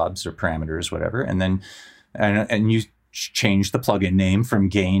adding knobs or parameters, whatever. And then, and you change the plugin name from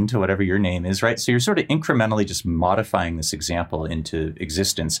gain to whatever your name is, right? So you're sort of incrementally just modifying this example into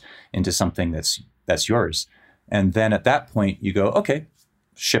existence, into something that's yours. And then at that point you go, okay,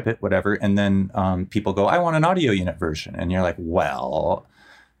 ship it, whatever. And then people go, I want an audio unit version. And you're like, well,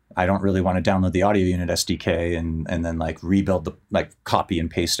 I don't really want to download the audio unit SDK and then like rebuild copy and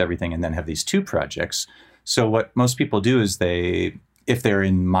paste everything and then have these two projects. So what most people do is if they're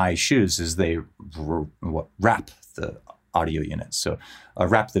in my shoes, is they wrap the audio unit. So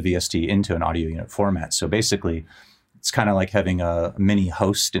wrap the VST into an audio unit format. So basically it's kind of like having a mini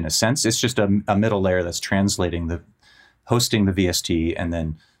host in a sense. It's just a middle layer that's hosting the VST and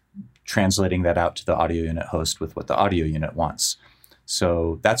then translating that out to the audio unit host with what the audio unit wants.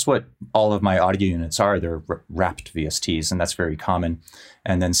 So that's what all of my audio units are. They're wrapped VSTs, and that's very common.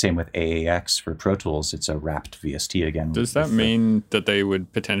 And then same with AAX for Pro Tools, it's a wrapped VST again. Does that mean that they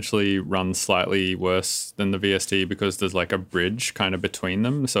would potentially run slightly worse than the VST because there's like a bridge kind of between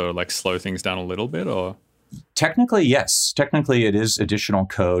them, so like slow things down a little bit, or? Technically, yes. Technically, it is additional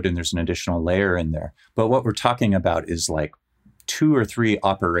code and there's an additional layer in there. But what we're talking about is like 2 or 3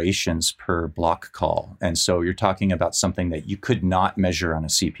 operations per block call. And so you're talking about something that you could not measure on a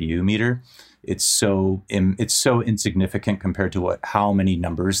CPU meter. It's so insignificant compared to how many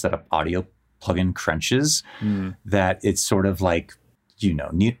numbers that an audio plugin crunches that it's sort of like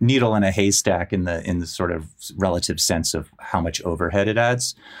needle in a haystack in the sort of relative sense of how much overhead it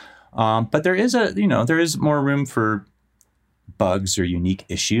adds. But there is more room for bugs or unique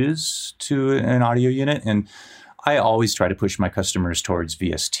issues to an audio unit. And I always try to push my customers towards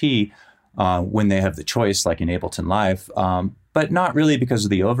VST when they have the choice, like in Ableton Live, but not really because of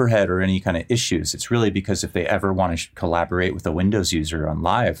the overhead or any kind of issues. It's really because if they ever want to collaborate with a Windows user on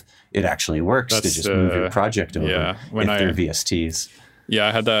Live, it actually works to just move your project over if they're VSTs. Yeah,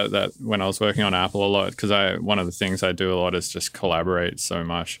 I had that when I was working on Apple a lot, because one of the things I do a lot is just collaborate so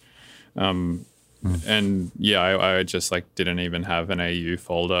much. And yeah, I just like didn't even have an AU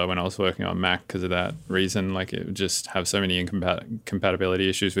folder when I was working on Mac because of that reason. Like it would just have so many incompatibility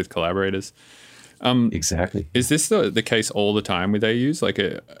issues with collaborators. Exactly. Is this the case all the time with AUs? Like,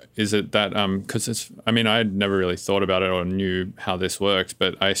 is it that, because I had never really thought about it or knew how this worked,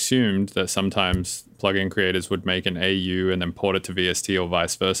 but I assumed that sometimes plugin creators would make an AU and then port it to VST or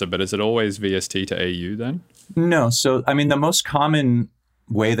vice versa. But is it always VST to AU then? No. So, the most common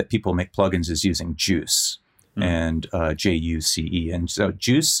way that people make plugins is using Juice and JUCE. And so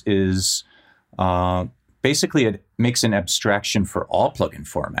Juice is basically it makes an abstraction for all plugin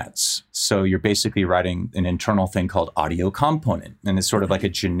formats. So you're basically writing an internal thing called audio component, and it's sort of like a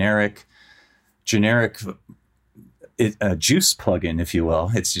generic Juice plugin, if you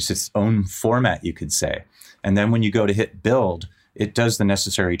will. It's just its own format, you could say. And then when you go to hit build, it does the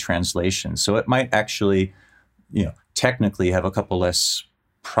necessary translation. So it might actually, technically have a couple less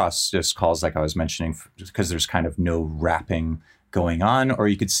process calls, like I was mentioning, because there's kind of no wrapping going on. Or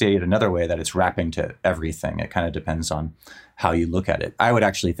you could say it another way, that it's wrapping to everything. It kind of depends on how you look at it. I would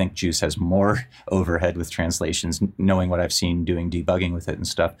actually think Juice has more overhead with translations, knowing what I've seen doing debugging with it and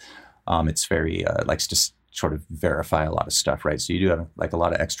stuff. It's very, likes to sort of verify a lot of stuff, right? So you do have like a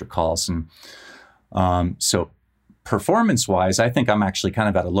lot of extra calls. And so performance-wise, I think I'm actually kind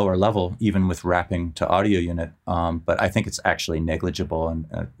of at a lower level, even with wrapping to audio unit. But I think it's actually negligible, and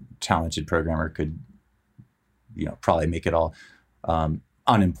a talented programmer could, probably make it all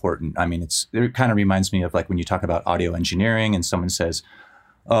unimportant. It kind of reminds me of like when you talk about audio engineering and someone says,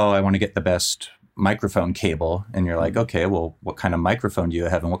 "Oh, I want to get the best microphone cable," and you're like, "Okay, well, what kind of microphone do you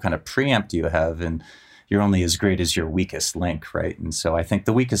have, and what kind of preamp do you have?" And you're only as great as your weakest link, right? And so I think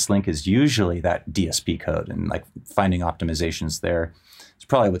the weakest link is usually that DSP code, and like finding optimizations there is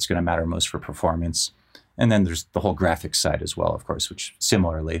probably what's going to matter most for performance. And then there's the whole graphics side as well, of course, which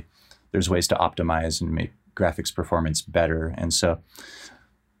similarly, there's ways to optimize and make graphics performance better. And so,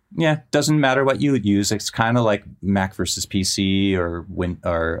 yeah, doesn't matter what you would use. It's kind of like Mac versus PC or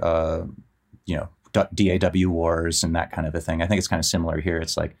DAW wars and that kind of a thing. I think it's kind of similar here.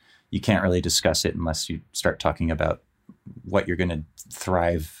 It's like, you can't really discuss it unless you start talking about what you're going to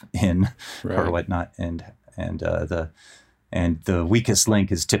thrive in or whatnot. And the weakest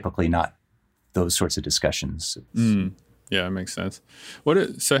link is typically not those sorts of discussions. Yeah, it makes sense.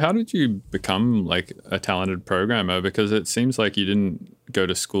 So how did you become like a talented programmer? Because it seems like you didn't go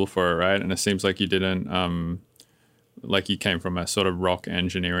to school for it, right? And it seems like you didn't, like you came from a sort of rock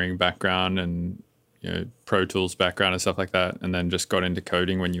engineering background and Pro Tools background and stuff like that, and then just got into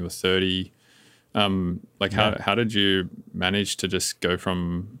coding when you were 30. How did you manage to just go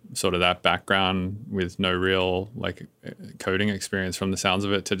from sort of that background with no real like coding experience from the sounds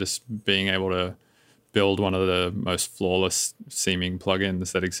of it to just being able to build one of the most flawless seeming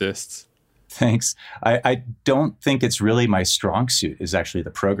plugins that exists? Thanks. I don't think it's really my strong suit is actually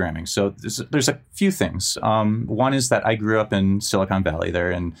the programming. So there's a few things. One is that I grew up in Silicon Valley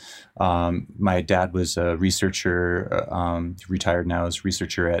there, and my dad was a researcher, retired now as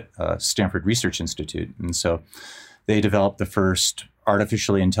researcher at Stanford Research Institute. And so they developed the first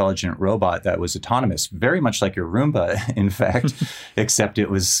artificially intelligent robot that was autonomous, very much like your Roomba, in fact, except it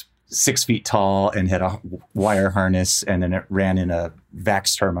was 6 feet tall and had a wire harness, and then it ran in a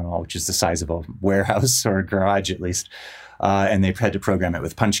VAX terminal, which is the size of a warehouse or a garage at least. And they had to program it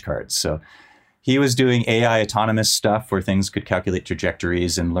with punch cards. So he was doing AI autonomous stuff where things could calculate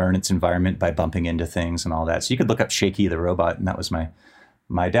trajectories and learn its environment by bumping into things and all that. So you could look up Shaky the robot, and that was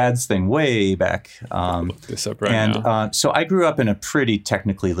my dad's thing way back. Look this up right now. So I grew up in a pretty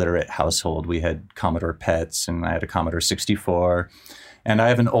technically literate household. We had Commodore PETs, and I had a Commodore 64. And I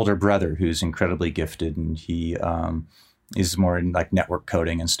have an older brother who's incredibly gifted, and he is more in like network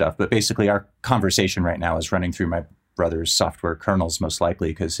coding and stuff. But basically our conversation right now is running through my brother's software kernels, most likely,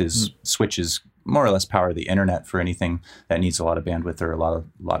 because his switches more or less power the internet for anything that needs a lot of bandwidth or a lot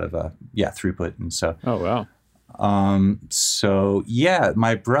of throughput. And so, oh, wow. So yeah,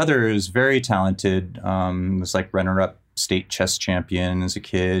 my brother is very talented. Was like runner-up state chess champion as a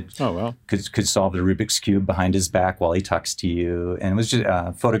kid. Oh, wow. Could solve the Rubik's Cube behind his back while he talks to you. And it was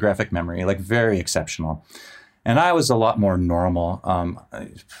just photographic memory, like very exceptional. And I was a lot more normal,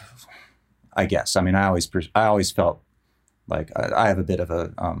 I guess. I mean, I always felt like I have a bit of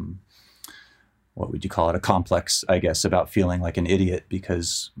a, what would you call it? A complex, I guess, about feeling like an idiot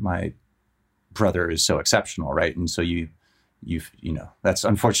because my brother is so exceptional, right? And so you know, that's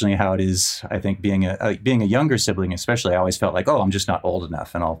unfortunately how it is. I think being a younger sibling, especially, I always felt like, oh, I'm just not old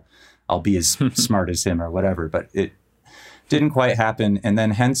enough, and I'll be as smart as him or whatever. But it didn't quite happen, and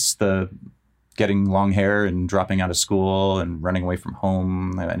then hence the getting long hair and dropping out of school and running away from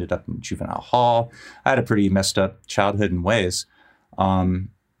home. I ended up in juvenile hall. I had a pretty messed up childhood in ways,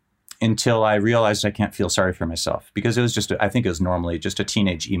 until I realized I can't feel sorry for myself, because it was just, I think it was normally just a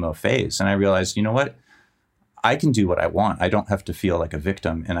teenage emo phase. And I realized, you know what? I can do what I want. I don't have to feel like a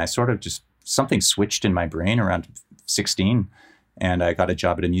victim. And I sort of just, something switched in my brain around 16. And I got a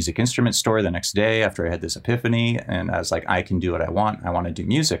job at a music instrument store the next day after I had this epiphany. And I was like, I can do what I want. I want to do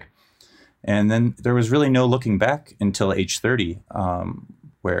music. And then there was really no looking back until age 30,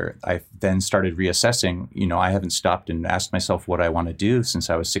 where I then started reassessing. You know, I haven't stopped and asked myself what I want to do since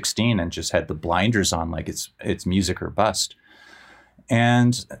I was 16, and just had the blinders on, like it's music or bust.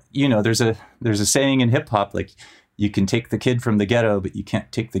 And, you know, there's a saying in hip hop, like, you can take the kid from the ghetto, but you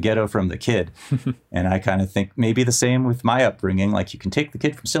can't take the ghetto from the kid. And I kind of think maybe the same with my upbringing. Like, you can take the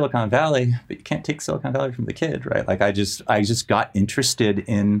kid from Silicon Valley, but you can't take Silicon Valley from the kid, right? Like, I just got interested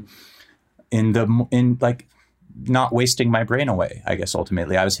in like not wasting my brain away, I guess.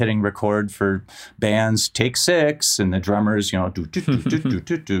 Ultimately, I was hitting record for bands, Take 6, and the drummers, you know, do, do, do, do, do,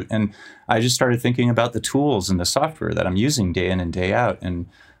 do, do. And I just started thinking about the tools and the software that I'm using day in and day out. And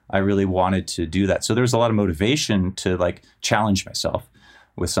I really wanted to do that. So there was a lot of motivation to like challenge myself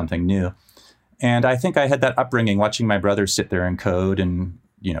with something new. And I think I had that upbringing, watching my brother sit there and code, and,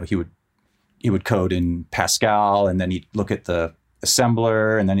 you know, he would code in Pascal, and then he'd look at the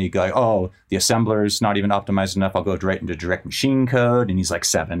assembler, and then he'd go like, oh, the assembler's not even optimized enough. I'll go right into direct machine code. And he's like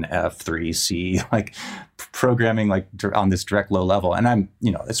 7F3C, like programming like on this direct low level. And I'm,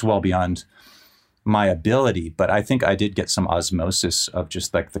 you know, it's well beyond my ability, but I think I did get some osmosis of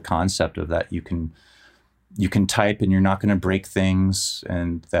just like the concept of that you can type and you're not going to break things,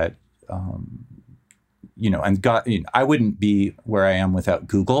 and that, you know, and God, you know, I wouldn't be where I am without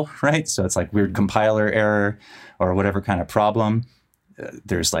Google, right? So it's like weird compiler error or whatever kind of problem.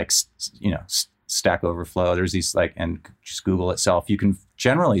 There's like, you know, Stack Overflow. There's these like, and just Google itself. You can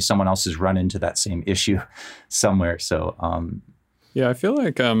generally, someone else has run into that same issue somewhere. So, yeah, I feel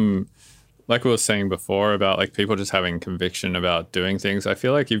like we were saying before about like people just having conviction about doing things. I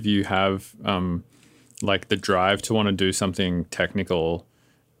feel like if you have like the drive to want to do something technical,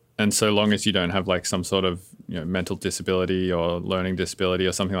 and so long as you don't have like some sort of, you know, mental disability or learning disability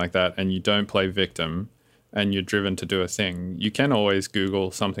or something like that, and you don't play victim and you're driven to do a thing, you can always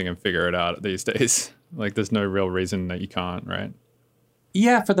Google something and figure it out these days. Like there's no real reason that you can't, right?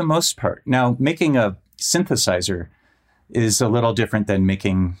 Yeah, for the most part. Now, making a synthesizer is a little different than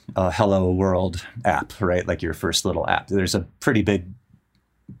making a Hello World app, right? Like your first little app. There's a pretty big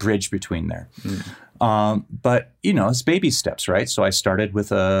bridge between there. But, you know, it's baby steps, right? So I started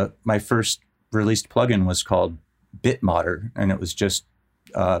with my first released plugin was called Bitmodder, and it was just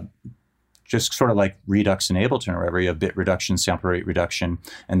sort of like Redux and Ableton, or whatever. You have bit reduction, sample rate reduction,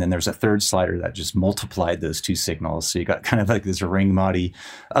 and then there's a third slider that just multiplied those two signals. So you got kind of like this ring-moddy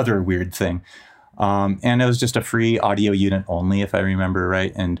other weird thing. And it was just a free audio unit only, if I remember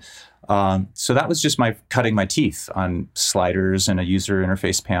right. And so that was just cutting my teeth on sliders and a user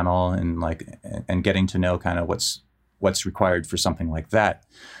interface panel, and getting to know kind of what's required for something like that.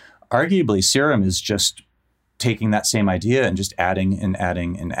 Arguably, Serum is just taking that same idea and just adding and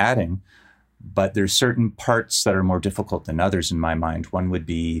adding and adding. But there's certain parts that are more difficult than others in my mind. One would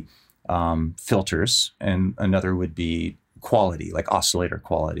be filters, and another would be quality, like oscillator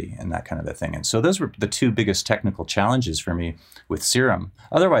quality and that kind of a thing. And so those were the two biggest technical challenges for me with Serum.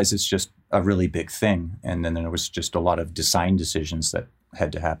 Otherwise, it's just a really big thing. And then there was just a lot of design decisions that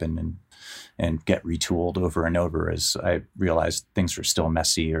had to happen and get retooled over and over as I realized things were still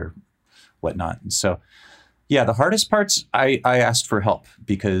messy or whatnot. And so, yeah, the hardest parts, I asked for help,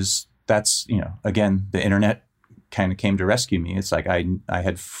 because that's, you know, again, the internet kind of came to rescue me. It's like I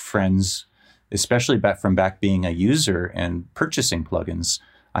had friends, especially back being a user and purchasing plugins.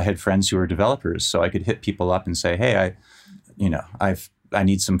 I had friends who were developers, so I could hit people up and say, hey, I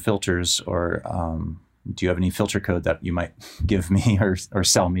need some filters, or do you have any filter code that you might give me or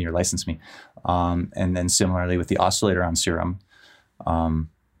sell me or license me? And then similarly with the oscillator on Serum,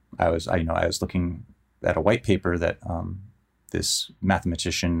 I was looking at a white paper that this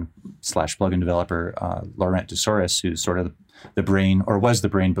mathematician / plugin developer, Laurent Desoris, who's sort of the brain, or was the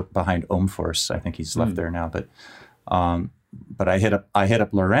brain behind OhmForce. I think he's left there now, but I hit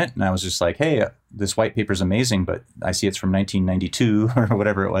up Laurent, and I was just like, hey, this white paper is amazing, but I see it's from 1992 or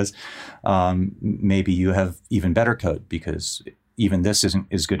whatever it was. Maybe you have even better code, because even this isn't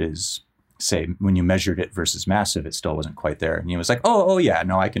as good as, say, when you measured it versus massive, it still wasn't quite there. And he was like, oh yeah,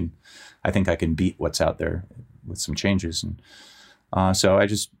 no, I think I can beat what's out there with some changes. And so I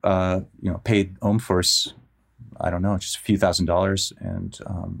just paid OhmForce, I don't know, just a few $1,000s, and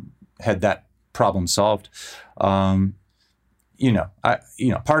had that problem solved. Part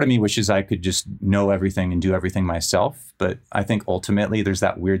of me wishes I could just know everything and do everything myself. But I think ultimately there's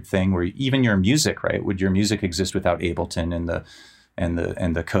that weird thing where even your music, right? Would your music exist without Ableton and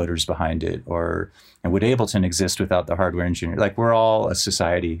the coders behind it? And would Ableton exist without the hardware engineer? Like, we're all a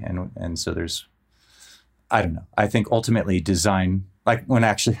society. And so there's, I don't know. I think ultimately design, like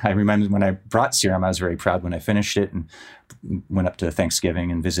I remember when I brought Serum, I was very proud when I finished it and went up to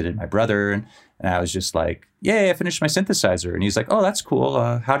Thanksgiving and visited my brother. And I was just like, yay, I finished my synthesizer. And he's like, oh, that's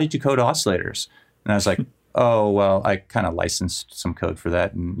cool. How did you code oscillators? And I was like, oh, well, I kind of licensed some code for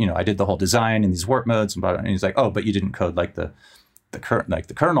that. And, I did the whole design and these warp modes and blah, blah. And he's like, oh, but you didn't code like the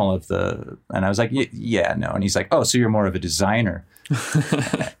kernel of the, and I was like, yeah, no. And he's like, oh, so you're more of a designer.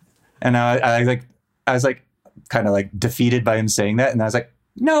 And I was like kind of like defeated by him saying that. And I was like,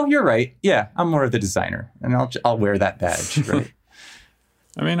 no, you're right. Yeah, I'm more of the designer, and I'll wear that badge, right?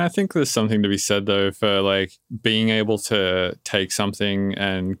 I mean, I think there's something to be said, though, for like being able to take something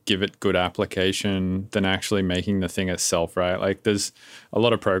and give it good application than actually making the thing itself, right? Like, there's a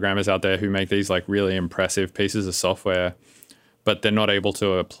lot of programmers out there who make these like really impressive pieces of software, but they're not able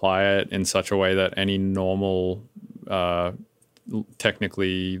to apply it in such a way that any normal,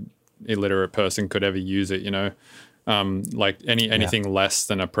 technically illiterate person could ever use it, like anything less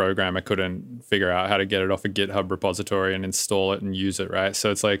than a programmer couldn't figure out how to get it off a GitHub repository and install it and use it, right? So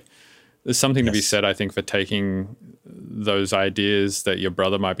it's like there's something to be said, I think, for taking those ideas that your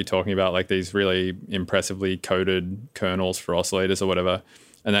brother might be talking about, like these really impressively coded kernels for oscillators or whatever,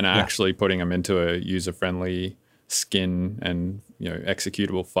 and then actually putting them into a user-friendly skin and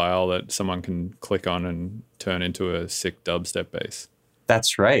executable file that someone can click on and turn into a sick dubstep bass.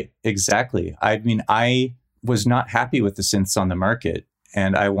 That's right. Exactly. I mean, I was not happy with the synths on the market,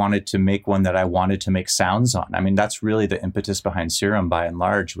 and I wanted to make one that I wanted to make sounds on. I mean, that's really the impetus behind Serum by and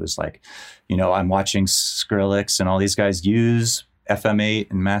large, was like, I'm watching Skrillex and all these guys use FM8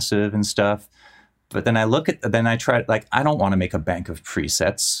 and Massive and stuff. But then I tried, like, I don't want to make a bank of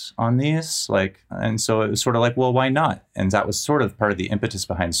presets on these. Like, and so it was sort of like, well, why not? And that was sort of part of the impetus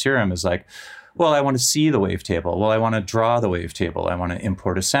behind Serum, is like, well, I want to see the wavetable. Well, I want to draw the wavetable. I want to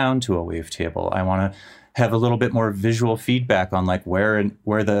import a sound to a wavetable. I want to have a little bit more visual feedback on like where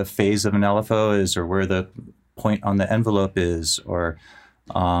the phase of an LFO is, or where the point on the envelope is, or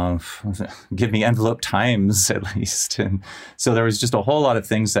give me envelope times at least. And so there was just a whole lot of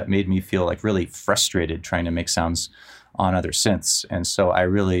things that made me feel like really frustrated trying to make sounds on other synths. And so I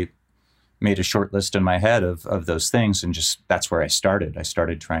really made a short list in my head of those things, and just that's where I started. I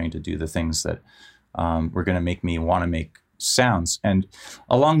started trying to do the things that were going to make me want to make sounds. And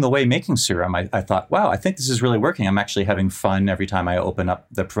along the way making Serum, I thought, wow, I think this is really working. I'm actually having fun every time I open up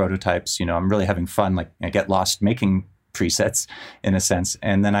the prototypes. I'm really having fun. Like, I get lost making presets in a sense.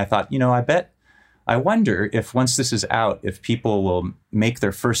 And then I thought, I wonder if once this is out, if people will make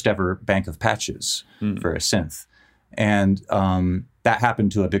their first ever bank of patches for a synth. And that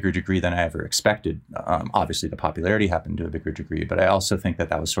happened to a bigger degree than I ever expected. Obviously, the popularity happened to a bigger degree, but I also think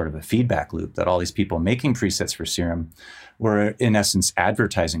that was sort of a feedback loop, that all these people making presets for Serum were, in essence,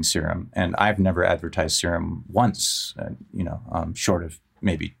 advertising Serum. And I've never advertised Serum once, short of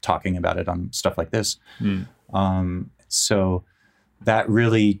maybe talking about it on stuff like this. So that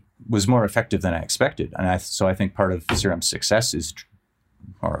really was more effective than I expected. And so I think part of Serum's success is,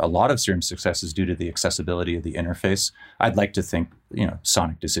 or a lot of Serum's success is due to the accessibility of the interface. I'd like to think,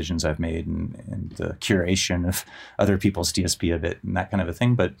 sonic decisions I've made and the curation of other people's DSP a bit and that kind of a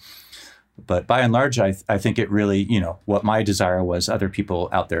thing. But by and large, I think it really, what my desire was, other people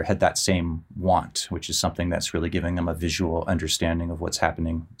out there had that same want, which is something that's really giving them a visual understanding of what's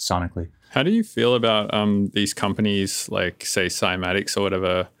happening sonically. How do you feel about these companies like, say, Cymatics or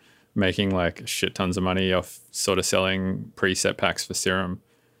whatever, making like shit tons of money off sort of selling preset packs for Serum?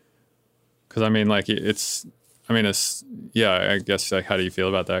 Because I mean, like, I guess, like, how do you feel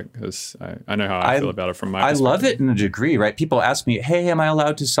about that? Because I know how I feel about it from my perspective. I love it in a degree, right? People ask me, hey, am I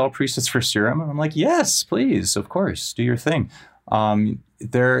allowed to sell presets for Serum? And I'm like, yes, please, of course, do your thing.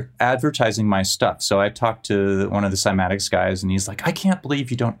 they're advertising my stuff. So I talked to one of the Cymatics guys, and he's like, I can't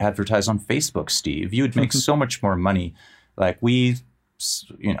believe you don't advertise on Facebook, Steve. You would make so much more money. Like we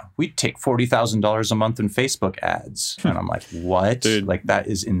take $40,000 a month in Facebook ads. And I'm like, what? Dude. Like, that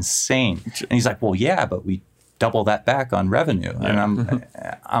is insane. And he's like, well, yeah, but we double that back on revenue. Yeah. And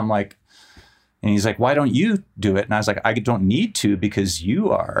I'm like, and he's like, why don't you do it? And I was like, I don't need to, because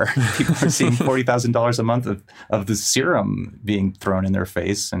you are. People are seeing $40,000 a month of the serum being thrown in their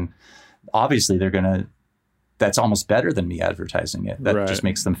face. And obviously that's almost better than me advertising it. That just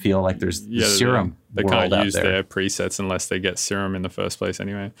makes them feel like there's the serum They world can't out use there. their presets unless they get serum in the first place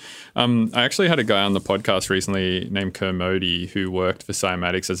anyway. I actually had a guy on the podcast recently named Kermode who worked for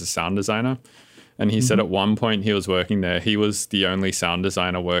Cymatics as a sound designer. And he said at one point he was working there, he was the only sound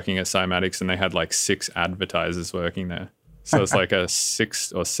designer working at Cymatics, and they had like 6 advertisers working there. So it's like a 6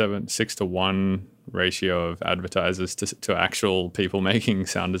 to 1 ratio of advertisers to actual people making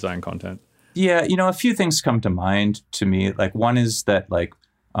sound design content. Yeah, a few things come to mind to me. Like, one is that like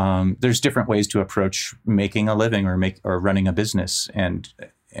there's different ways to approach making a living or running a business, and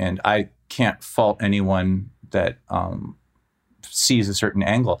I can't fault anyone that sees a certain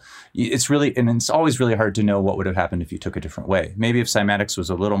angle. It's always really hard to know what would have happened if you took a different way. Maybe if Cymatics was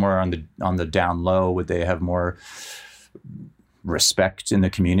a little more on the down low, would they have more respect in the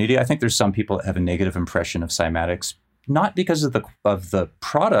community? I think there's some people that have a negative impression of Cymatics, not because of the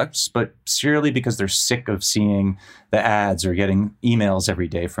products, but purely because they're sick of seeing the ads or getting emails every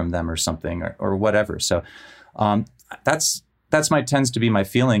day from them or something or whatever. So that's tends to be my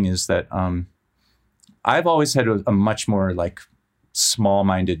feeling, is that I've always had a much more like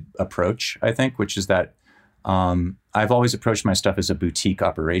small-minded approach, I think, which is that I've always approached my stuff as a boutique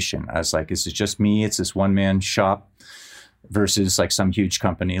operation. I was like, this is just me. It's this one-man shop versus like some huge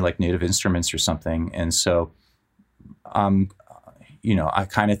company like Native Instruments or something. And so, I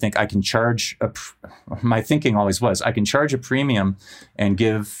kind of think I can charge my thinking always was I can charge a premium and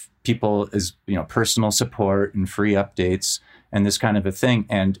give people personal support and free updates and this kind of a thing.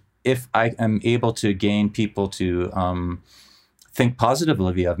 And if I am able to gain people to think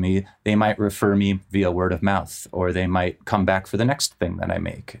positively of me, they might refer me via word of mouth, or they might come back for the next thing that I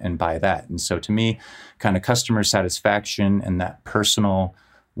make and buy that. And so to me, kind of customer satisfaction and that personal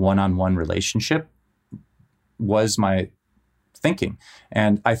one-on-one relationship was my thinking.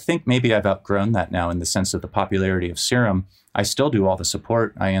 And I think maybe I've outgrown that now in the sense of the popularity of Serum. I still do all the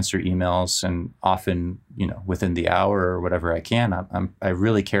support. I answer emails, and often, within the hour or whatever I can. I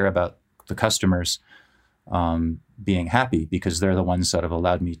really care about the customers being happy, because they're the ones that have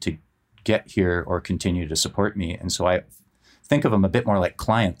allowed me to get here or continue to support me. And so I think of them a bit more like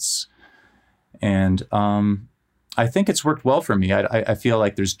clients. And I think it's worked well for me. I feel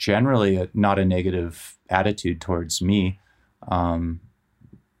like there's generally not a negative attitude towards me.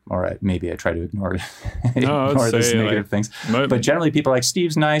 Or maybe I try to ignore those negative things. But generally, people are like,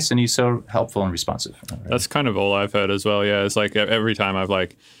 Steve's nice and he's so helpful and responsive. Right? That's kind of all I've heard as well. Yeah, it's like every time I've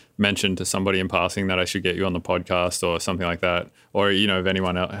like mentioned to somebody in passing that I should get you on the podcast or something like that, or if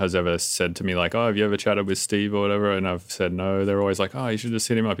anyone has ever said to me like, oh, have you ever chatted with Steve or whatever, and I've said no, they're always like, oh, you should just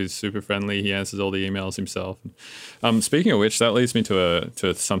hit him up, he's super friendly, he answers all the emails himself. Speaking of which, that leads me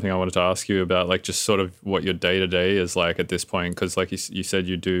to something I wanted to ask you about, like just sort of what your day-to-day is like at this point, because like you said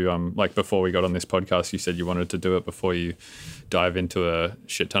you do like before we got on this podcast, you said you wanted to do it before you dive into a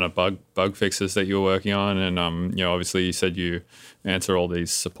shit ton of bug fixes that you were working on, and obviously you said you answer all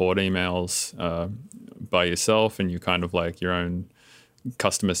these support emails by yourself, and you kind of like your own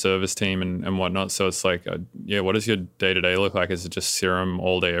customer service team and whatnot. So it's like, what does your day-to-day look like? Is it just Serum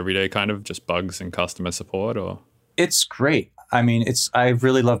all day, every day, kind of just bugs and customer support? Or it's great. I mean, I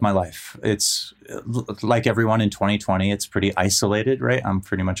really love my life. It's like everyone in 2020, it's pretty isolated, right? I'm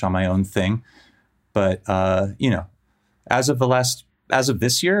pretty much on my own thing. But, as of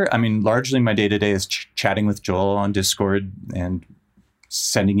this year, I mean, largely my day-to-day is chatting with Joel on Discord and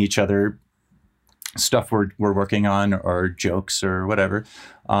sending each other stuff we're working on or jokes or whatever,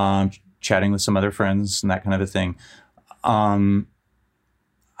 chatting with some other friends and that kind of a thing.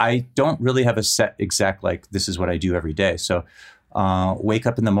 I don't really have a set exact, like, this is what I do every day. So wake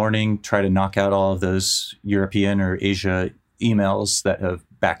up in the morning, try to knock out all of those European or Asia emails that have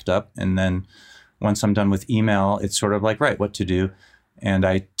backed up. And then once I'm done with email, it's sort of like, right, what to do. And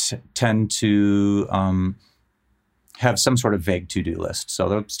I tend to have some sort of vague to-do list. So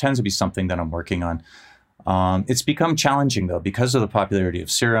there tends to be something that I'm working on. It's become challenging, though, because of the popularity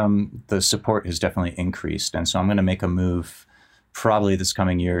of Serum. The support has definitely increased. And so I'm going to make a move probably this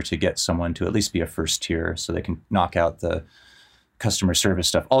coming year to get someone to at least be a first tier so they can knock out the customer service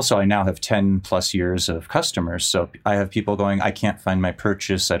stuff. Also, I now have 10 plus years of customers. So I have people going, I can't find my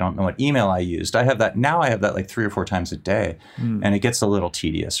purchase. I don't know what email I used. I have that like 3 or 4 times a day. And it gets a little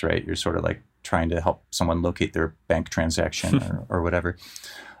tedious, right? You're sort of like trying to help someone locate their bank transaction or whatever.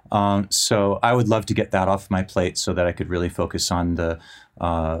 So I would love to get that off my plate so that I could really focus on the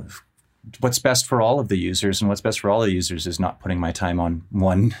what's best for all of the users. And what's best for all the users is not putting my time on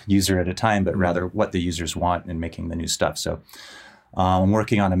one user at a time, but rather what the users want and making the new stuff. So I'm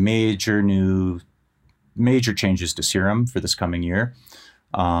working on major changes to Serum for this coming year.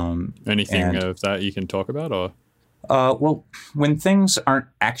 Anything of that you can talk about? Or well, when things aren't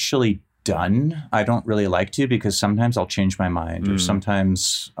actually done, I don't really like to, because sometimes I'll change my mind or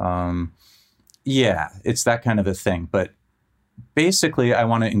sometimes, it's that kind of a thing. But basically, I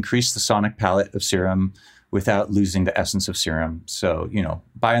want to increase the sonic palette of Serum without losing the essence of Serum. So,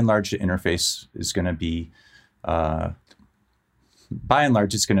 by and large, the interface is going to be, it's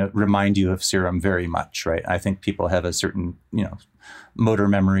going to remind you of Serum very much, right? I think people have a certain, motor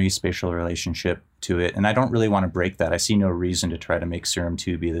memory, spatial relationship to it. And I don't really want to break that. I see no reason to try to make Serum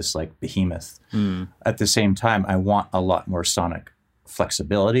 2 be this like behemoth. At the same time, I want a lot more sonic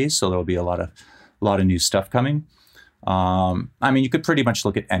flexibility. So there'll be a lot of new stuff coming. You could pretty much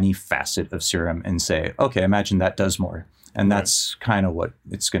look at any facet of Serum and say, okay, imagine that does more. And that's kind of what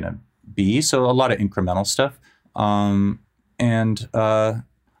it's going to be. So a lot of incremental stuff.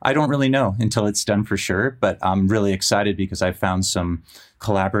 I don't really know until it's done for sure, but I'm really excited because I found some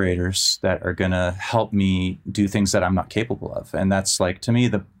collaborators that are going to help me do things that I'm not capable of. And that's like, to me,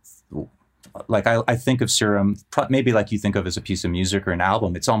 I think of Serum maybe like you think of as a piece of music or an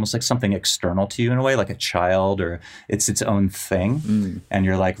album. It's almost like something external to you in a way, like a child, or it's its own thing. And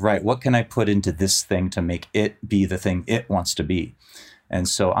you're like, right, what can I put into this thing to make it be the thing it wants to be? And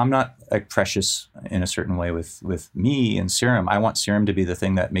so I'm not like precious in a certain way with me and Serum. I want Serum to be the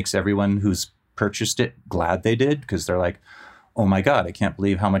thing that makes everyone who's purchased it glad they did, because they're like, oh my God, I can't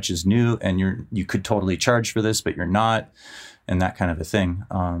believe how much is new, and you could totally charge for this, but you're not. And that kind of a thing.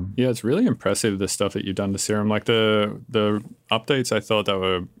 It's really impressive, the stuff that you've done to Serum. Like the updates, I thought that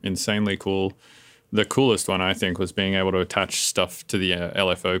were insanely cool. The coolest one, I think, was being able to attach stuff to the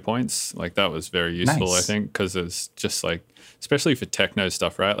LFO points. Like that was very useful, nice. I think, because it's just like, especially for techno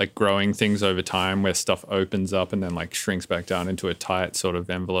stuff, right? Like growing things over time where stuff opens up and then like shrinks back down into a tight sort of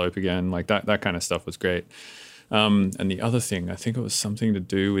envelope again. Like that kind of stuff was great. And the other thing, I think it was something to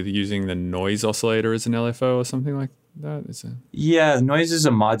do with using the noise oscillator as an LFO or something like that. Yeah, noise is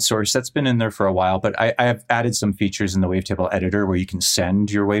a mod source that's been in there for a while, but I have added some features in the wavetable editor where you can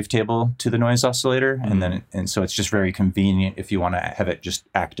send your wavetable to the noise oscillator, and so it's just very convenient if you want to have it just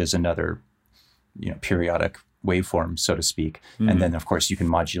act as another, periodic waveform, so to speak. And then of course you can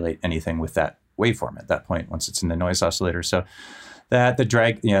modulate anything with that waveform at that point once it's in the noise oscillator. So that the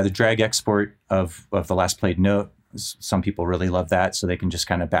drag export of the last played note, some people really love that, so they can just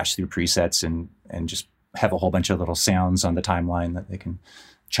kind of bash through presets and just have a whole bunch of little sounds on the timeline that they can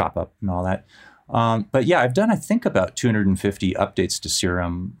chop up and all that. But yeah, I've done, I think, about 250 updates to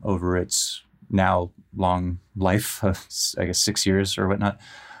Serum over its now long life, I guess 6 years or whatnot.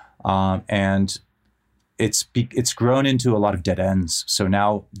 And it's grown into a lot of dead ends. So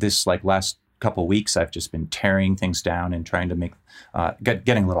now this last couple weeks, I've just been tearing things down and trying to make,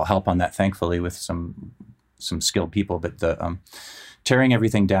 getting a little help on that, thankfully, with some skilled people. But the tearing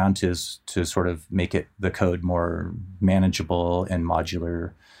everything down to sort of make the code more manageable and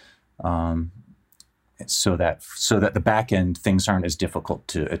modular, so that the back end things aren't as difficult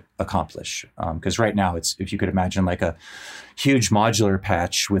to accomplish. Because right now if you could imagine like a huge modular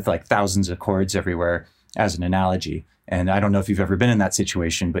patch with like thousands of chords everywhere as an analogy. And I don't know if you've ever been in that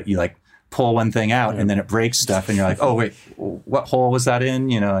situation, but you like pull one thing out and then it breaks stuff and you're like, oh wait, what hole was that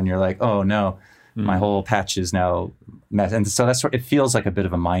in? And you're like, oh no. My whole patch is now met. And so it feels like a bit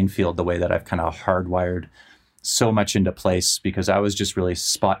of a minefield, the way that I've kind of hardwired so much into place, because I was just really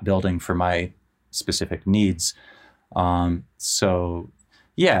spot building for my specific needs. So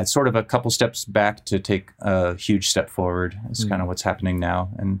yeah, it's sort of a couple steps back to take a huge step forward. It's kind of what's happening now.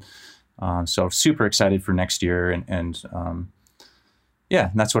 And so super excited for next year. And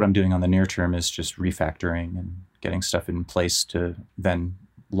that's what I'm doing on the near term, is just refactoring and getting stuff in place to then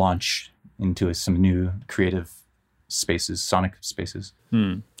launch into some new creative spaces, sonic spaces.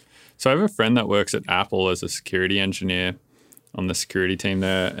 So I have a friend that works at Apple as a security engineer on the security team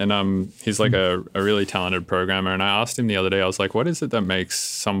there. And he's like a really talented programmer. And I asked him the other day, I was like, what is it that makes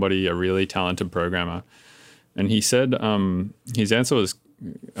somebody a really talented programmer? And he said his answer was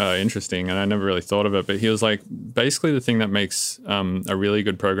interesting, and I never really thought of it. But he was like, basically the thing that makes a really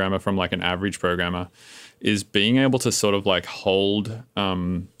good programmer from like an average programmer is being able to sort of like hold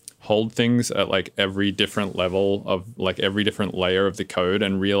things at like every different level of like every different layer of the code,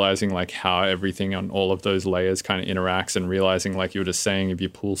 and realizing like how everything on all of those layers kind of interacts, and realizing, like you were just saying, if you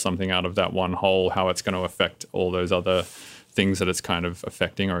pull something out of that one hole, how it's going to affect all those other things that it's kind of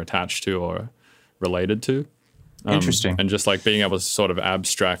affecting or attached to or related to. Interesting. And just like being able to sort of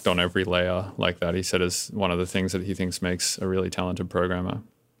abstract on every layer like that, he said, is one of the things that he thinks makes a really talented programmer.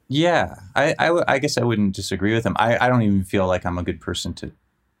 Yeah, I guess I wouldn't disagree with him. I don't even feel like I'm a good person to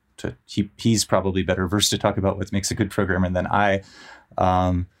he's probably better versed to talk about what makes a good programmer than I.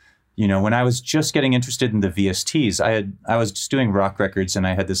 When I was just getting interested in the VSTs, I was just doing rock records, and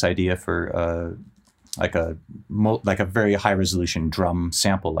I had this idea for like a very high resolution drum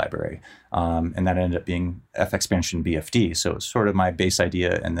sample library, and that ended up being FXpansion BFD. So it was sort of my base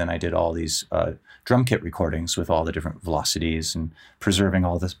idea, and then I did all these drum kit recordings with all the different velocities and preserving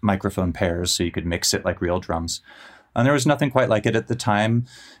all the microphone pairs so you could mix it like real drums. And there was nothing quite like it at the time,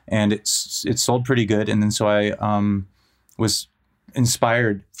 and it sold pretty good. And then so I was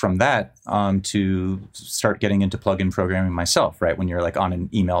inspired from that to start getting into plugin programming myself. Right, when you're like on an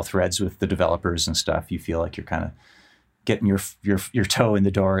email threads with the developers and stuff, you feel like you're kind of getting your toe in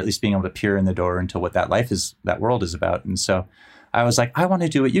the door, at least being able to peer in the door into what that world is about. And so I was like, I want to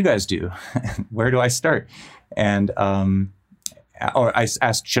do what you guys do. Where do I start? And or I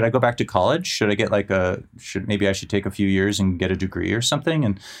asked, should I go back to college? Should I get maybe I should take a few years and get a degree or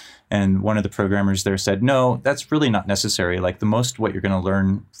something? And one of the programmers there said, no, that's really not necessary. Like the most what you're going to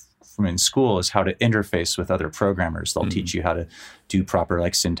learn from in school is how to interface with other programmers. They'll teach you how to do proper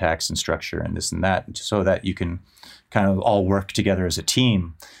like syntax and structure and this and that, so that you can kind of all work together as a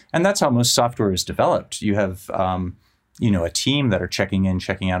team. And that's how most software is developed. You have a team that are checking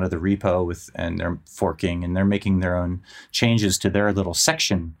out of the repo and they're forking and they're making their own changes to their little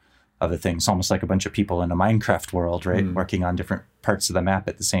section of a thing. It's almost like a bunch of people in a Minecraft world, right? Working on different parts of the map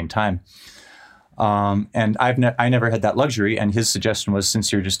at the same time. And I never had that luxury. And his suggestion was,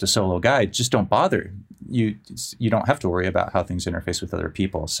 since you're just a solo guy, just don't bother. You don't have to worry about how things interface with other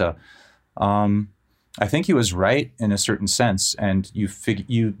people. So I think he was right in a certain sense. And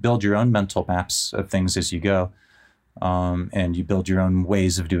you build your own mental maps of things as you go. And you build your own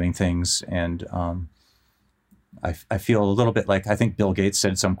ways of doing things. And I feel a little bit like, I think Bill Gates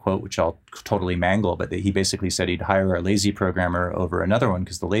said some quote, which I'll totally mangle, but he basically said he'd hire a lazy programmer over another one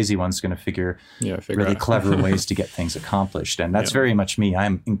because the lazy one's going to figure really clever ways to get things accomplished. And that's very much me.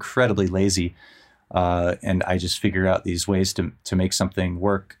 I'm incredibly lazy. And I just figure out these ways to make something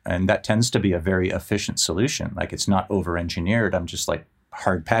work. And that tends to be a very efficient solution. Like it's not over-engineered. I'm just like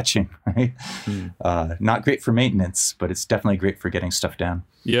hard patching, right? Not great for maintenance, but it's definitely great for getting stuff down.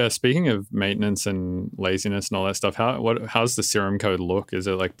 Yeah, speaking of maintenance and laziness and all that stuff, how's the Serum code look? Is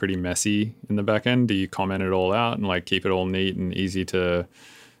it like pretty messy in the back end? Do you comment it all out and like keep it all neat and easy to,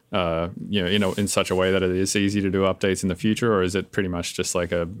 in such a way that it is easy to do updates in the future? Or is it pretty much just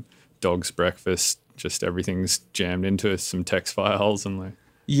like a dog's breakfast, just everything's jammed into some text files and like...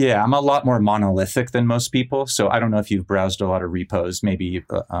 Yeah, I'm a lot more monolithic than most people. So I don't know if you've browsed a lot of repos, maybe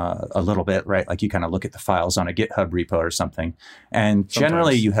a little bit, right? Like you kind of look at the files on a GitHub repo or something. And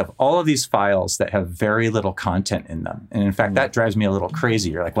generally you have all of these files that have very little content in them. And in fact, that drives me a little crazy.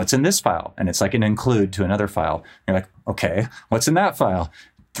 You're like, what's in this file? And it's like an include to another file. You're like, okay, what's in that file?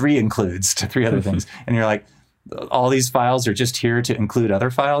 3 includes to 3 other things. And you're like, all these files are just here to include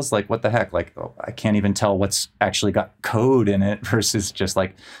other files. Like, what the heck? Like, I can't even tell what's actually got code in it versus just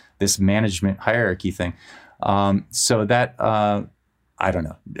like this management hierarchy thing. So that, I don't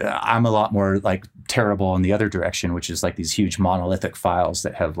know. I'm a lot more like terrible in the other direction, which is like these huge monolithic files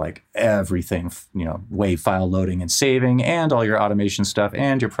that have like everything, WAV file loading and saving and all your automation stuff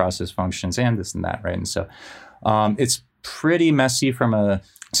and your process functions and this and that, right? And so it's pretty messy from a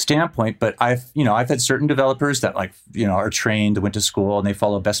standpoint, but I've had certain developers that are trained, went to school, and they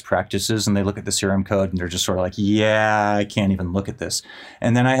follow best practices, and they look at the Serum code, and they're just sort of like, yeah, I can't even look at this.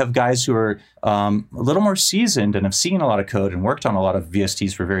 And then I have guys who are a little more seasoned and have seen a lot of code and worked on a lot of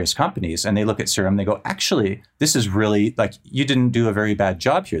VSTs for various companies, and they look at Serum, they go, actually, this is really, like, you didn't do a very bad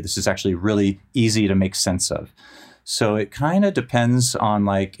job here. This is actually really easy to make sense of. So it kind of depends on,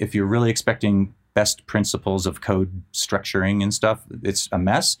 like, if you're really expecting best principles of code structuring and stuff, it's a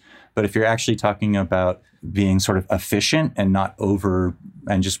mess. But if you're actually talking about being sort of efficient and not over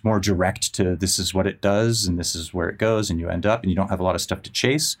and just more direct to this is what it does and this is where it goes and you end up and you don't have a lot of stuff to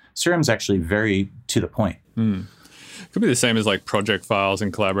chase, Serum's actually very to the point. Could be the same as like project files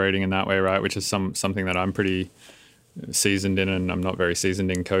and collaborating in that way, right? Which is something that I'm pretty seasoned in, and I'm not very seasoned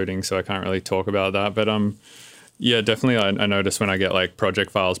in coding, so I can't really talk about that. But Yeah, definitely. I notice when I get like project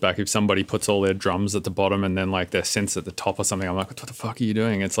files back, if somebody puts all their drums at the bottom and then like their synths at the top or something, I'm like, what the fuck are you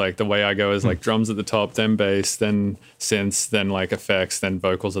doing? It's like the way I go is like drums at the top, then bass, then synths, then like effects, then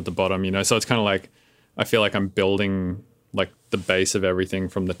vocals at the bottom, you know? So it's kind of like, I feel like I'm building like the base of everything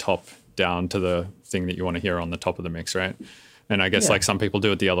from the top down to the thing that you want to hear on the top of the mix, right? And I guess like some people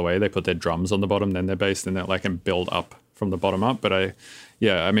do it the other way. They put their drums on the bottom, then their bass, then they like and build up from the bottom up. But I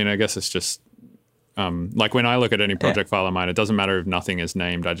guess it's just, like when I look at any project file of mine, it doesn't matter if nothing is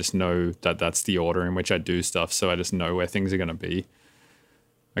named. I just know that that's the order in which I do stuff. So I just know where things are going to be.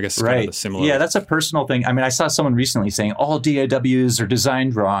 I guess it's kind of similar. Yeah, that's a personal thing. I mean, I saw someone recently saying all DAWs are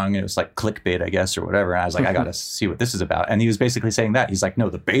designed wrong. It was like clickbait, I guess, or whatever. And I was like, I got to see what this is about. And he was basically saying that. He's like, no,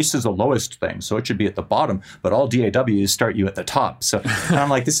 the bass is the lowest thing, so it should be at the bottom. But all DAWs start you at the top. So and I'm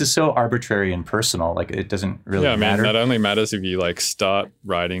like, this is so arbitrary and personal. Like, it doesn't really matter. Yeah, I mean, that only matters if you like start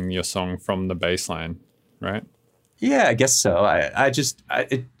writing your song from the bass line, right? Yeah, I guess so.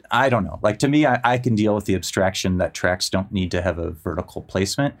 I don't know. Like, to me, I can deal with the abstraction that tracks don't need to have a vertical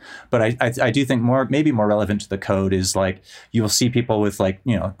placement. But I do think maybe more relevant to the code is like you will see people with like,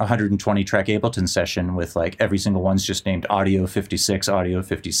 120 track Ableton session with like every single one's just named audio 56, audio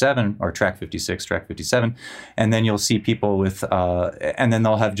 57, or track 56, track 57. And then you'll see people with, and then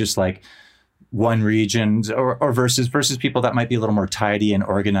they'll have just like one region or versus people that might be a little more tidy and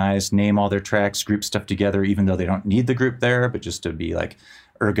organized, name all their tracks, group stuff together, even though they don't need the group there, but just to be like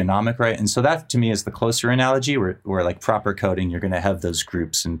ergonomic, right? And so that to me is the closer analogy where like proper coding, you're going to have those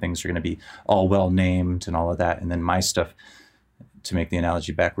groups and things are going to be all well named and all of that. And then my stuff, to make the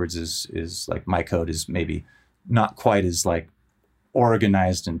analogy backwards, is like my code is maybe not quite as like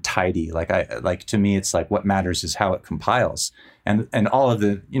organized and tidy. Like to me, it's like what matters is how it compiles and all of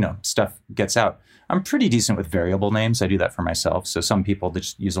the, stuff gets out. I'm pretty decent with variable names. I do that for myself. So some people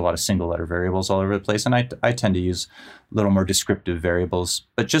just use a lot of single letter variables all over the place. And I tend to use a little more descriptive variables,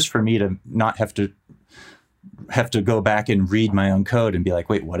 but just for me to not have to go back and read my own code and be like,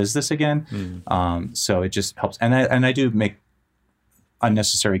 wait, what is this again? So it just helps. And I do make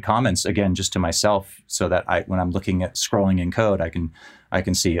unnecessary comments again, just to myself, so that when I'm looking at scrolling in code, I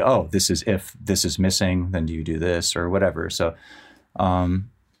can see, oh, this is if this is missing, then do you do this or whatever. So,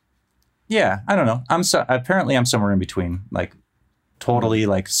 yeah, I don't know. Apparently I'm somewhere in between, like totally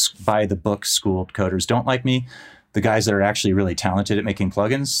like by the book schooled coders don't like me. The guys that are actually really talented at making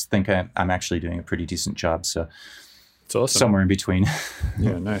plugins think I'm actually doing a pretty decent job. So it's awesome. Somewhere in between.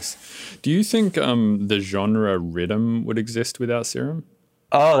 Yeah, nice. Do you think the genre rhythm would exist without Serum?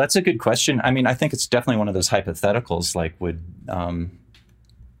 Oh, that's a good question. I mean, I think it's definitely one of those hypotheticals. Like, would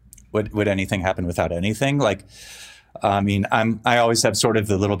anything happen without anything? Like, I mean, I always have sort of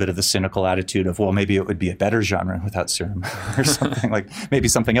the little bit of the cynical attitude of, well, maybe it would be a better genre without Serum or something. Like maybe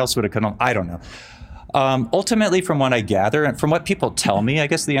something else would have come. I don't know. Ultimately, from what I gather and from what people tell me, I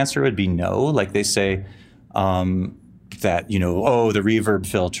guess the answer would be no. Like they say that, the reverb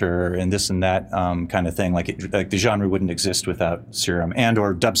filter and this and that kind of thing. Like the genre wouldn't exist without Serum and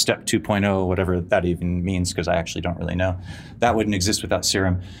or dubstep 2.0, whatever that even means, because I actually don't really know. That wouldn't exist without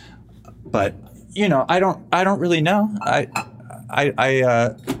Serum. But I don't really know.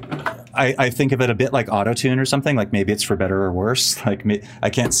 I think of it a bit like autotune or something. Like maybe it's for better or worse. Like I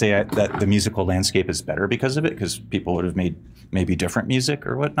can't say that the musical landscape is better because of it, because people would have made maybe different music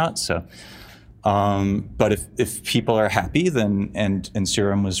or whatnot. So, but if people are happy, then and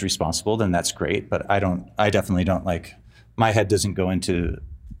Serum was responsible, then that's great. But I definitely don't like. My head doesn't go into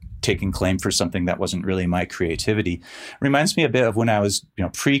taking claim for something that wasn't really my creativity. It reminds me a bit of when I was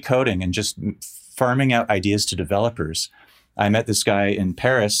pre-coding and just farming out ideas to developers. I met this guy in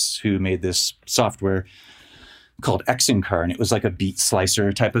Paris who made this software called Xincar, and it was like a beat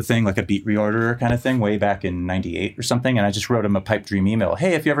slicer type of thing, like a beat reorderer kind of thing, way back in 98 or something. And I just wrote him a pipe dream email.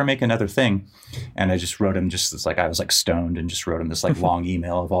 Hey, if you ever make another thing. And I just wrote him I was like stoned and just wrote him this like long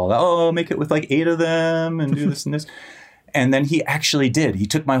email of all that. Oh, make it with like 8 of them and do this and this. And then he actually did. He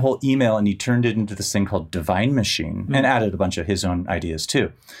took my whole email and he turned it into this thing called Divine Machine and added a bunch of his own ideas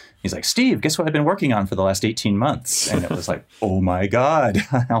too. He's like, Steve, guess what I've been working on for the last 18 months? And it was like, oh my God.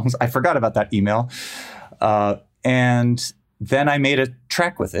 I forgot about that email. And then I made a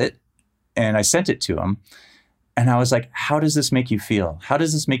track with it and I sent it to him. And I was like, how does this make you feel? How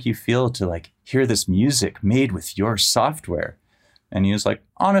does this make you feel to like hear this music made with your software? And he was like,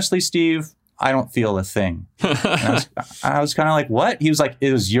 honestly, Steve, I don't feel a thing. And I was kind of like, what? He was like,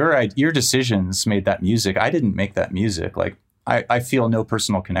 it was your decisions made that music. I didn't make that music. Like, I feel no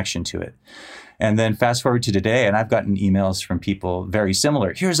personal connection to it. And then fast forward to today, and I've gotten emails from people very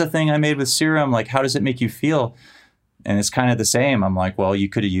similar. Here's a thing I made with Serum. Like, how does it make you feel? And it's kind of the same. I'm like, well, you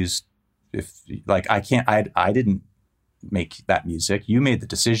could have used if like I didn't make that music. You made the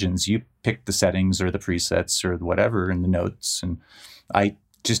decisions. You picked the settings or the presets or whatever and the notes. And I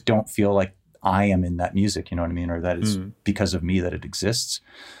just don't feel like I am in that music, you know what I mean? Or that it's because of me that it exists.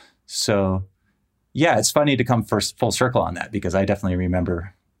 So yeah, it's funny to come full circle on that, because I definitely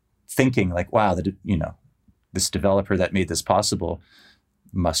remember thinking like, wow, this developer that made this possible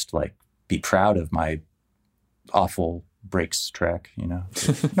must like be proud of my awful breaks track,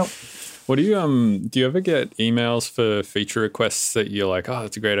 Nope. What do you ever get emails for feature requests that you're like, oh,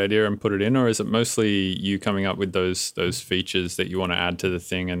 that's a great idea and put it in? Or is it mostly you coming up with those features that you want to add to the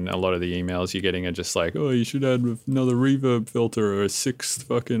thing, and a lot of the emails you're getting are just like, oh, you should add another reverb filter or a sixth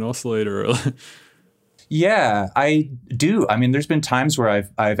fucking oscillator? Yeah, I do. I mean, there's been times where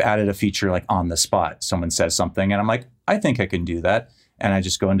I've added a feature like on the spot. Someone says something and I'm like, I think I can do that. And I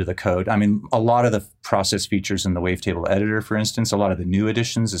just go into the code. I mean, a lot of the process features in the wavetable editor, for instance, a lot of the new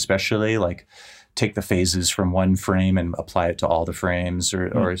additions, especially like take the phases from one frame and apply it to all the frames,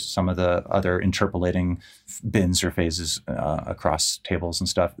 or some of the other interpolating bins or phases across tables and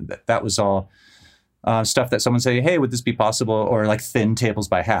stuff. That was all stuff that someone say, hey, would this be possible? Or like thin tables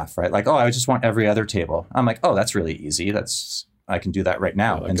by half, right? Like, oh, I just want every other table. I'm like, oh, that's really easy. I can do that right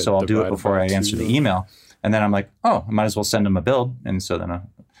now. Yeah, like, and so I'll do it before I answer the email. And then I'm like, oh, I might as well send them a build. And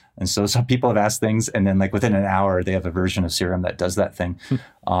so some people have asked things, and then like within an hour, they have a version of Serum that does that thing.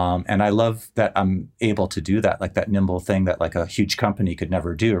 And I love that I'm able to do that, like that nimble thing that like a huge company could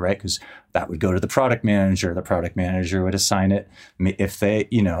never do, right? Because that would go to the product manager. The product manager would assign it if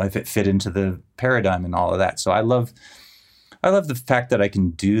it fit into the paradigm and all of that. So I love the fact that I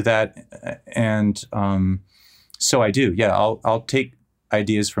can do that. And so I do. Yeah, I'll take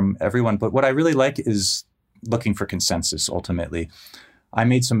ideas from everyone. But what I really like is looking for consensus ultimately. I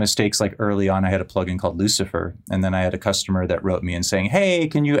made some mistakes like early on. I had a plugin called Lucifer, and then I had a customer that wrote me and saying, hey,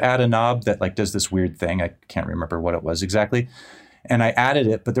 can you add a knob that like does this weird thing? I can't remember what it was exactly. And I added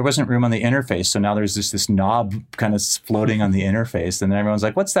it, but there wasn't room on the interface. So now there's this knob kind of floating on the interface. And then everyone's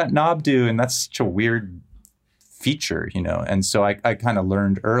like, what's that knob do? And that's such a weird feature, And so I kind of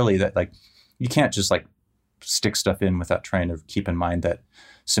learned early that like, you can't just like stick stuff in without trying to keep in mind that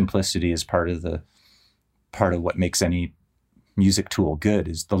simplicity is part of what makes any music tool good.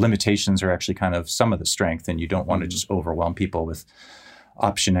 Is the limitations are actually kind of some of the strength, and you don't want to just overwhelm people with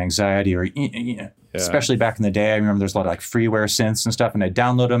option anxiety, or especially back in the day. I remember there's a lot of like freeware synths and stuff, and I'd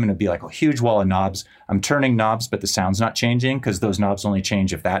download them and it'd be like a huge wall of knobs. I'm turning knobs, but the sound's not changing because those knobs only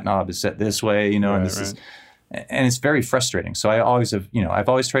change if that knob is set this way, and this is, and it's very frustrating. So I always have, I've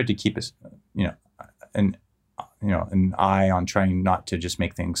always tried to keep it, an eye on trying not to just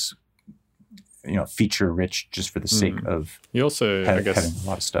make things feature rich just for the sake of you also I guess having a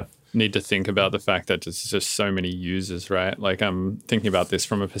lot of stuff. Need to think about the fact that there's just so many users, right? Like I'm thinking about this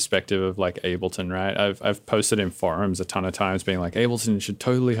from a perspective of like Ableton, right? I've posted in forums a ton of times being like, Ableton should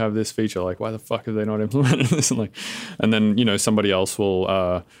totally have this feature. Like, why the fuck have they not implemented this? And then somebody else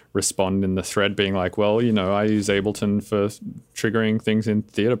will respond in the thread being like, well, I use Ableton for triggering things in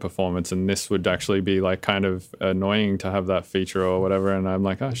theater performance, and this would actually be like kind of annoying to have that feature or whatever. And I'm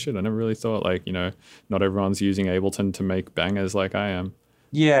like, oh shit, I never really thought like, not everyone's using Ableton to make bangers like I am.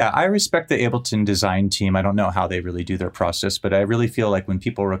 Yeah, I respect the Ableton design team. I don't know how they really do their process, but I really feel like when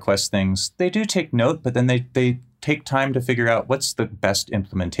people request things, they do take note, but then they take time to figure out what's the best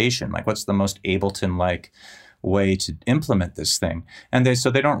implementation, like what's the most Ableton-like way to implement this thing. And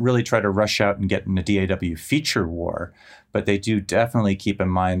so they don't really try to rush out and get in a DAW feature war, but they do definitely keep in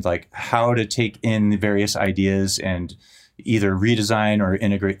mind like how to take in the various ideas and either redesign or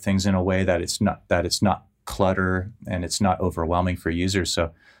integrate things in a way that it's not clutter and it's not overwhelming for users.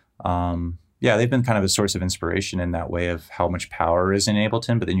 So they've been kind of a source of inspiration in that way of how much power is in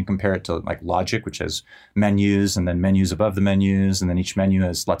Ableton. But then you compare it to like Logic, which has menus and then menus above the menus, and then each menu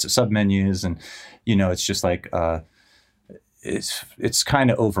has lots of submenus, and it's just like it's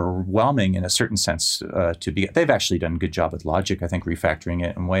kind of overwhelming in a certain sense they've actually done a good job with Logic, I think, refactoring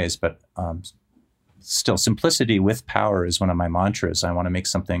it in ways, but still simplicity with power is one of my mantras. I want to make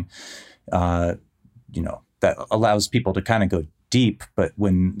something that allows people to kind of go deep, but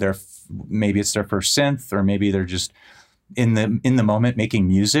when maybe it's their first synth, or maybe they're just in the moment making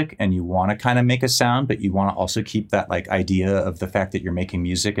music, and you want to kind of make a sound, but you want to also keep that like idea of the fact that you're making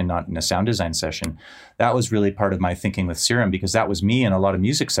music and not in a sound design session. That was really part of my thinking with Serum, because that was me in a lot of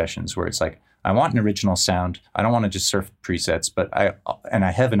music sessions where it's like, I want an original sound. I don't want to just surf presets, but I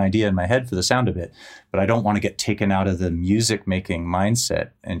have an idea in my head for the sound of it, but I don't want to get taken out of the music making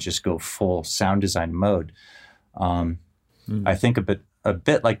mindset and just go full sound design mode. I think a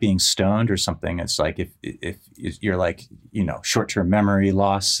bit like being stoned or something. It's like if you're like, short-term memory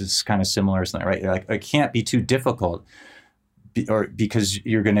loss is kind of similar, isn't it, right? You're like, it can't be too difficult because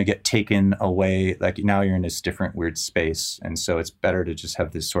you're going to get taken away. Like now you're in this different weird space. And so it's better to just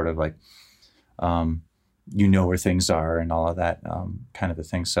have this sort of like, where things are and all of that kind of a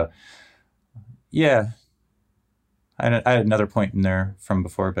thing. So yeah, I had another point in there from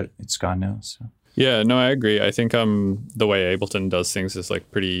before, but it's gone now. So. Yeah, no, I agree. I think the way Ableton does things is like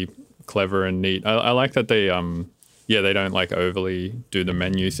pretty clever and neat. I like that they they don't like overly do the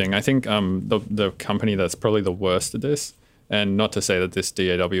menu thing. I think the company that's probably the worst at this, and not to say that this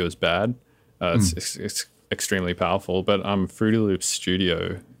DAW is bad, it's extremely powerful, but Fruity Loops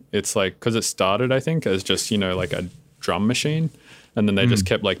Studio, it's like, because it started, I think, as just, like a drum machine, and then they just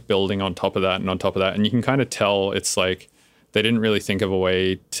kept like building on top of that and on top of that, and you can kind of tell it's like they didn't really think of a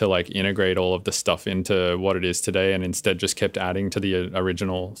way to like integrate all of the stuff into what it is today, and instead just kept adding to the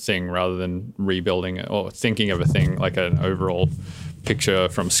original thing rather than rebuilding it or thinking of a thing like an overall picture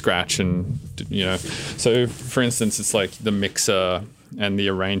from scratch. And so for instance, it's like the mixer and the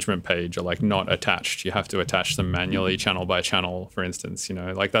arrangement page are like not attached. You have to attach them manually channel by channel, for instance,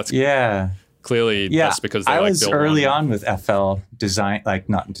 like that's clearly that's because they I like was build early on with FL design, like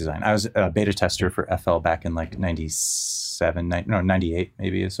not design. I was a beta tester for FL back in like 98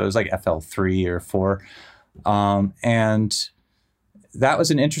 maybe. So it was like FL3 or 4. And that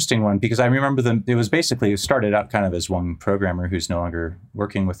was an interesting one because I remember it started out kind of as one programmer who's no longer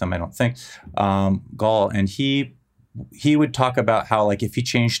working with them, I don't think, Gall. And he would talk about how like if he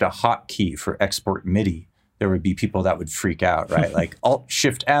changed a hotkey for export MIDI, there would be people that would freak out, right? Like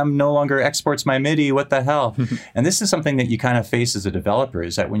Alt-Shift-M no longer exports my MIDI, what the hell? And this is something that you kind of face as a developer,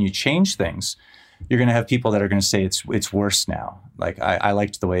 is that when you change things, you're going to have people that are going to say it's worse now. Like I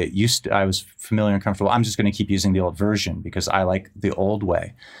liked the way it used to, I was familiar and comfortable. I'm just going to keep using the old version because I like the old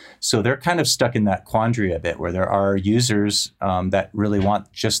way. So they're kind of stuck in that quandary a bit where there are users that really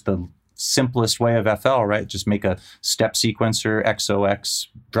want just the simplest way of FL, right? Just make a step sequencer, XOX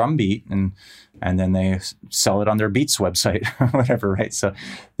drum beat, and then they sell it on their Beats website or whatever, right? So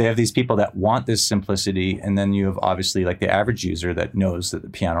they have these people that want this simplicity, and then you have obviously like the average user that knows that the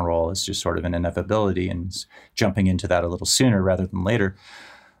piano roll is just sort of an inevitability and is jumping into that a little sooner rather than later.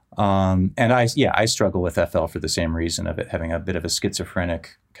 And I struggle with FL for the same reason of it having a bit of a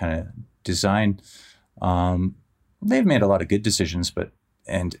schizophrenic kind of design. They've made a lot of good decisions,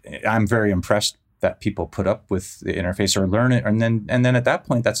 and I'm very impressed that people put up with the interface or learn it, and then at that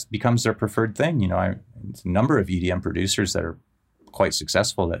point that becomes their preferred thing. A number of EDM producers that are quite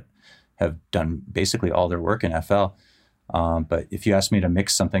successful that have done basically all their work in FL. But if you asked me to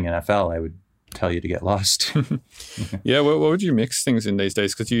mix something in FL, I would tell you to get lost. Yeah, what would you mix things in these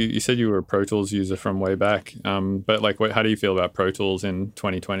days? Because you said you were a Pro Tools user from way back, but like, how do you feel about Pro Tools in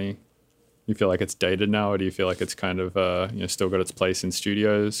 2020? You feel like it's dated now, or do you feel like it's kind of still got its place in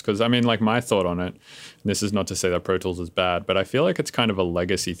studios? Because I mean, like my thought on it, and this is not to say that Pro Tools is bad, but I feel like it's kind of a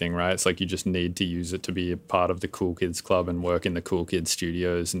legacy thing, right? It's like you just need to use it to be a part of the cool kids club and work in the cool kids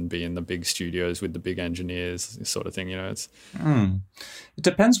studios and be in the big studios with the big engineers, sort of thing. It's it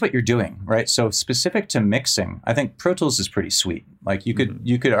depends what you're doing, right? So specific to mixing, I think Pro Tools is pretty sweet. Like you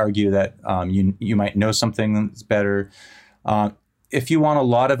could argue that you might know something that's better. If you want a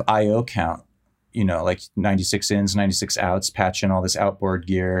lot of I/O count, like 96 ins, 96 outs, patch in all this outboard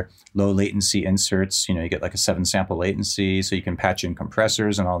gear, low latency inserts, you get like a 7 sample latency, so you can patch in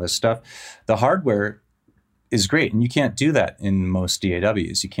compressors and all this stuff. The hardware is great, and you can't do that in most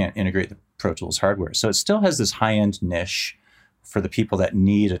DAWs. You can't integrate the Pro Tools hardware. So it still has this high-end niche for the people that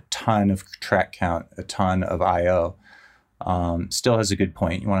need a ton of track count, a ton of I/O. Still has a good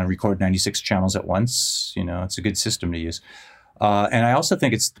point. You want to record 96 channels at once, it's a good system to use. And I also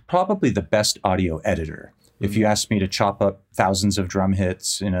think it's probably the best audio editor. If you asked me to chop up thousands of drum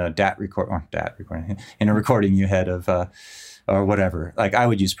hits in a in a recording you had of, or whatever, like I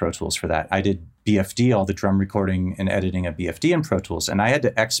would use Pro Tools for that. I did BFD, all the drum recording and editing of BFD in Pro Tools, and I had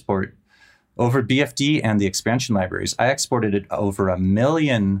to export over BFD and the expansion libraries. I exported it over 1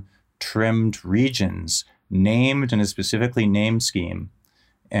 million trimmed regions, named in a specifically named scheme,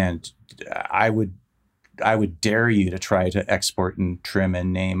 and I would dare you to try to export and trim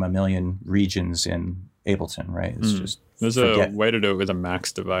and name 1 million regions in Ableton, right? It's just there's a way to do it with a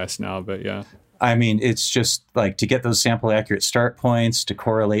Max device now, but yeah. I mean, it's just like to get those sample accurate start points, to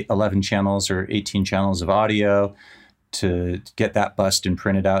correlate 11 channels or 18 channels of audio, to get that bust and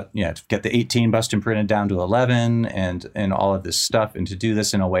printed out, to get the 18 bust and printed down to 11 and all of this stuff, and to do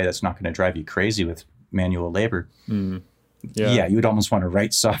this in a way that's not going to drive you crazy with manual labor. yeah, you would almost want to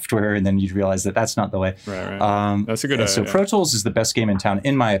write software, and then you'd realize that that's not the way. Right. That's a good idea. So Pro Tools is the best game in town,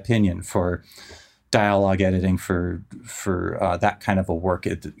 in my opinion, for dialogue editing, for that kind of a work,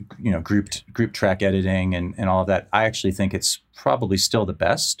 group track editing and all of that. I actually think it's probably still the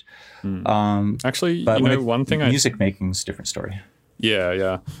best. Actually, but one thing music making is a different story.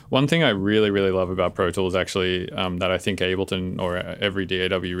 Yeah. One thing I really, really love about Pro Tools, actually, that I think Ableton or every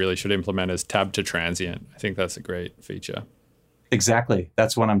DAW really should implement is tab to transient. I think that's a great feature. Exactly.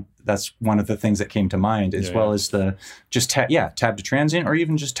 That's one of the things that came to mind, as well as the just tab to transient, or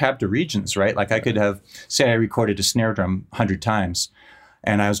even just tab to regions, right? Like I could have, say I recorded a snare drum 100 times,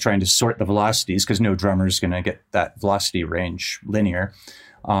 and I was trying to sort the velocities because no drummer is going to get that velocity range linear.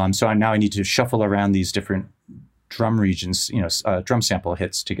 So I need to shuffle around these different drum regions, drum sample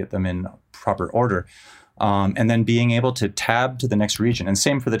hits to get them in proper order. And then being able to tab to the next region. And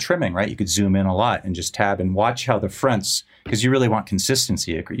same for the trimming, right? You could zoom in a lot and just tab and watch how the fronts, because you really want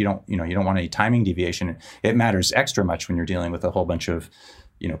consistency. You don't want any timing deviation. It matters extra much when you're dealing with a whole bunch of,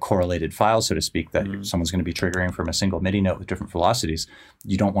 correlated files, so to speak, that someone's going to be triggering from a single MIDI note with different velocities.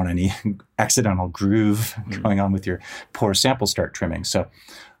 You don't want any accidental groove going on with your poor sample start trimming. So,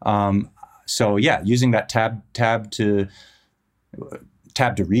 using that tab to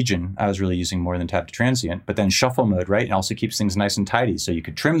region, I was really using more than tab to transient, but then shuffle mode, right? It also keeps things nice and tidy. So you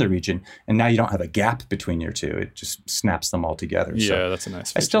could trim the region, and now you don't have a gap between your two. It just snaps them all together. Yeah, so that's a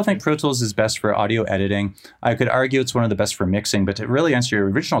nice feature. I still think Pro Tools is best for audio editing. I could argue it's one of the best for mixing, but to really answer your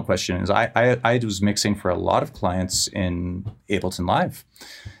original question, is I was mixing for a lot of clients in Ableton Live.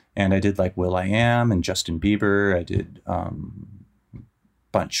 And I did like will.i.am and Justin Bieber. I did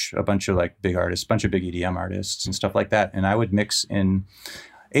a bunch of like big artists, bunch of big EDM artists and stuff like that. And I would mix in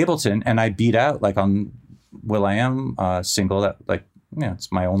Ableton, and I beat out, like on will.i.am single that, like,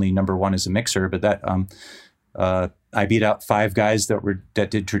 it's my only number one as a mixer, but that I beat out 5 guys that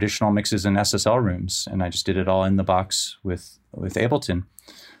did traditional mixes in SSL rooms, and I just did it all in the box with Ableton.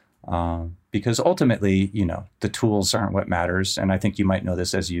 Because ultimately, the tools aren't what matters. And I think you might know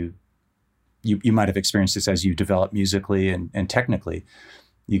this as you might have experienced this as you develop musically and technically.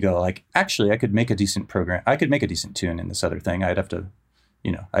 You go like, actually, I could make a decent program. I could make a decent tune in this other thing. I'd have to,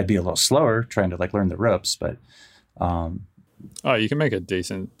 I'd be a little slower trying to like learn the ropes, but. You can make a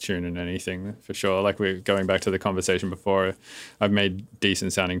decent tune in anything for sure. Like we're going back to the conversation before, I've made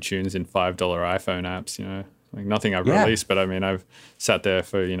decent sounding tunes in $5 iPhone apps, like nothing I've released, but I mean, I've sat there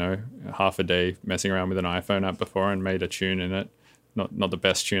for, half a day messing around with an iPhone app before and made a tune in it. Not the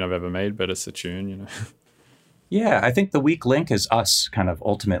best tune I've ever made, but it's a tune, Yeah, I think the weak link is us, kind of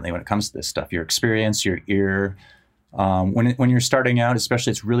ultimately when it comes to this stuff. Your experience, your ear. When you're starting out,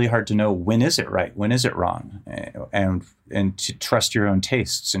 especially, it's really hard to know when is it right, when is it wrong, and to trust your own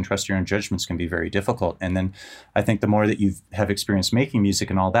tastes and trust your own judgments can be very difficult. And then I think the more that you have experience making music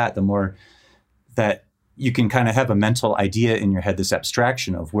and all that, the more that you can kind of have a mental idea in your head, this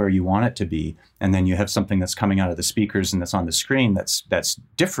abstraction of where you want it to be. And then you have something that's coming out of the speakers and that's on the screen that's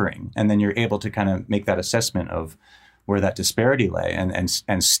differing. And then you're able to kind of make that assessment of where that disparity lay and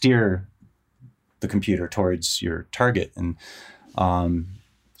steer the computer towards your target. And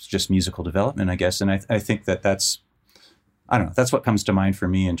it's just musical development, I guess. And I think that's what comes to mind for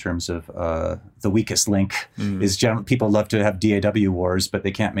me in terms of the weakest link is people love to have DAW wars, but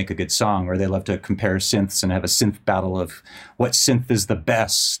they can't make a good song, or they love to compare synths and have a synth battle of what synth is the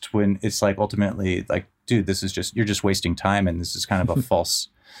best, when it's like ultimately like, dude, this is you're just wasting time. And this is kind of a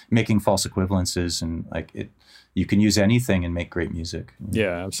making false equivalences, and like you can use anything and make great music.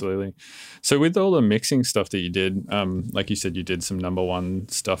 Yeah, absolutely. So with all the mixing stuff that you did, like you said, you did some number one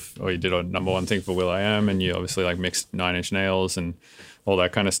stuff, or you did a number one thing for will.i.am, and you obviously like mixed Nine Inch Nails and all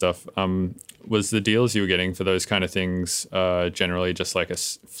that kind of stuff. Was the deals you were getting for those kind of things generally just like a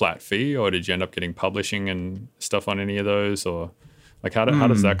flat fee, or did you end up getting publishing and stuff on any of those, or like how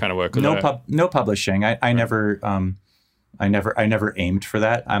does that kind of work? No publishing. I never aimed for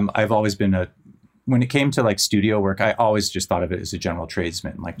that. I've always been when it came to like studio work, I always just thought of it as a general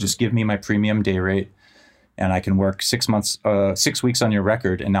tradesman. Like, just give me my premium day rate, and I can work 6 weeks on your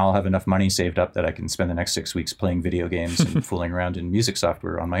record, and now I'll have enough money saved up that I can spend the next 6 weeks playing video games and fooling around in music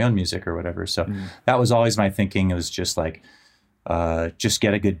software on my own music or whatever. So that was always my thinking. It was just like, just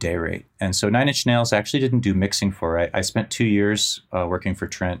get a good day rate. And so Nine Inch Nails I actually didn't do mixing for. I spent 2 years working for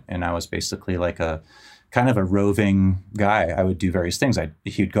Trent, and I was basically like a kind of a roving guy. I would do various things.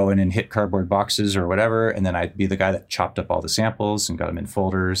 He'd go in and hit cardboard boxes or whatever, and then I'd be the guy that chopped up all the samples and got them in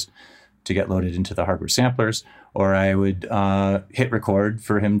folders, to get loaded into the hardware samplers, or I would hit record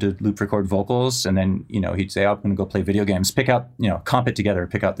for him to loop record vocals, and then he'd say, "I'm going to go play video games, pick out comp it together,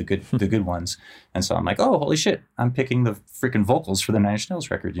 pick out the good ones." And so I'm like, "Oh, holy shit! I'm picking the freaking vocals for the Nine Inch Nails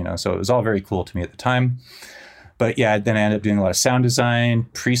record," So it was all very cool to me at the time. But yeah, then I ended up doing a lot of sound design,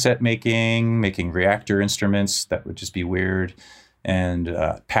 preset making reactor instruments that would just be weird, and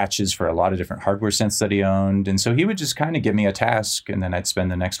patches for a lot of different hardware synths that he owned. And so he would just kind of give me a task, and then I'd spend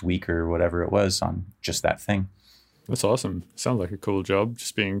the next week or whatever it was on just that thing. That's awesome. Sounds like a cool job,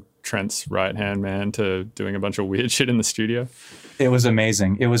 just being Trent's right-hand man to doing a bunch of weird shit in the studio. It was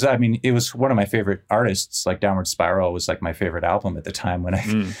amazing. It was one of my favorite artists. Like Downward Spiral was like my favorite album at the time when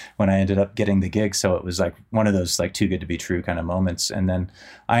I ended up getting the gig. So it was like one of those like too good to be true kind of moments. And then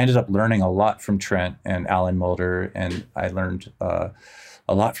I ended up learning a lot from Trent and Alan Mulder, and I learned a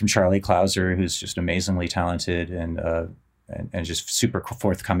lot from Charlie Clouser, who's just amazingly talented and just super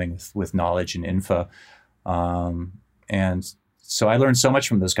forthcoming with knowledge and info. And so I learned so much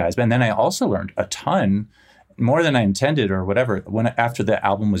from those guys. And then I also learned a ton, more than I intended or whatever. After the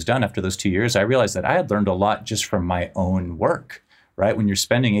album was done, after those 2 years, I realized that I had learned a lot just from my own work, right? When you're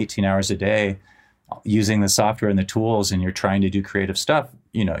spending 18 hours a day using the software and the tools, and you're trying to do creative stuff,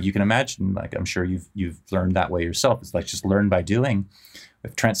 you can imagine, like, I'm sure you've learned that way yourself. It's like, just learn by doing.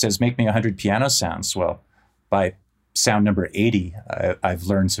 If Trent says, make me 100 piano sounds, well, by sound number 80, I've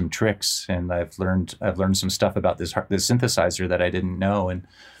learned some tricks, and I've learned some stuff about this synthesizer that I didn't know, and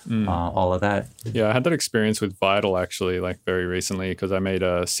all of that. Yeah, I had that experience with Vital actually, like very recently, because I made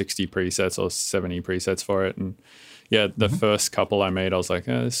 60 presets or 70 presets for it, and yeah, the first couple I made, I was like,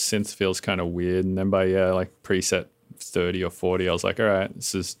 this synth feels kind of weird, and then by like preset 30 or 40, I was like, all right,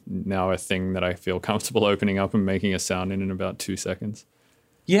 this is now a thing that I feel comfortable opening up and making a sound in about 2 seconds.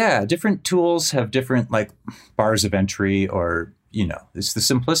 Yeah, different tools have different like bars of entry, or it's the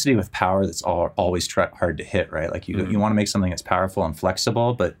simplicity with power that's always hard to hit, right? Like you want to make something that's powerful and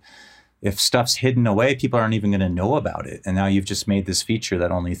flexible, but if stuff's hidden away, people aren't even going to know about it. And now you've just made this feature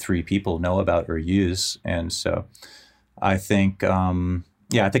that only 3 people know about or use. And so I think,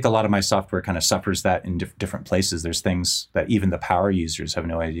 I think a lot of my software kind of suffers that in different places. There's things that even the power users have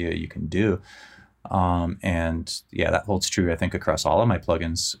no idea you can do. And yeah, that holds true, I think, across all of my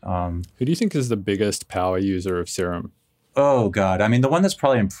plugins. Who do you think is the biggest power user of Serum? Oh, God. I mean, the one that's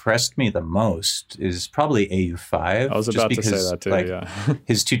probably impressed me the most is probably AU5. I was about to say that too, yeah.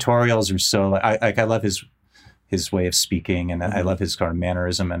 His tutorials are so... I love his way of speaking, and I love his kind of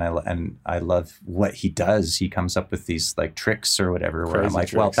mannerism, and I love what he does. He comes up with these like tricks or whatever, where I'm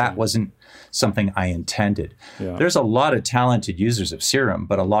like, well, that wasn't something I intended. Yeah. There's a lot of talented users of Serum,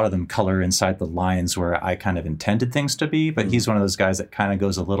 but a lot of them color inside the lines where I kind of intended things to be. But he's one of those guys that kind of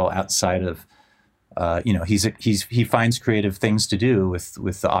goes a little outside of, he finds creative things to do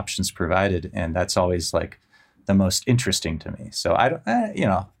with the options provided, and that's always like the most interesting to me. So I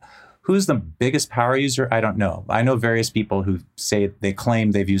don't, who's the biggest power user? I don't know. I know various people who say they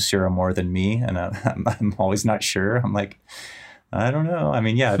claim they've used Serum more than me, and I'm always not sure. I'm like, I don't know. I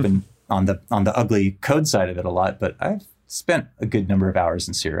mean, yeah, I've been on the ugly code side of it a lot, but I've spent a good number of hours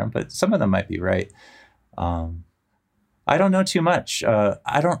in Serum. But some of them might be right. I don't know too much.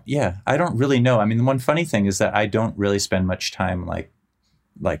 I don't really know. I mean, the one funny thing is that I don't really spend much time like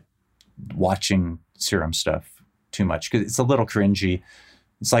watching Serum stuff too much, because it's a little cringy.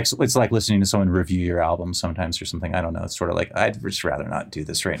 It's like listening to someone review your album sometimes or something. I don't know. It's sort of like, I'd just rather not do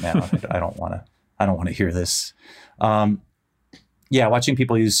this right now. I don't want to hear this. Watching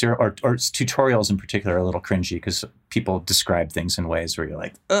people use Serum or tutorials in particular are a little cringy, because people describe things in ways where you're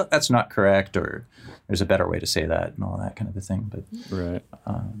like, oh, that's not correct, or there's a better way to say that, and all that kind of a thing. But right.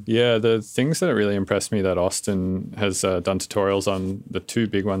 The things that really impressed me that Austin has done tutorials on, the 2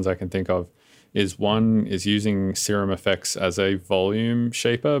 big ones I can think of, is one is using Serum effects as a volume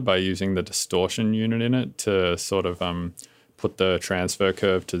shaper by using the distortion unit in it to sort of put the transfer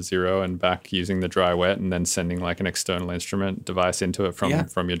curve to 0 and back using the dry wet, and then sending like an external instrument device into it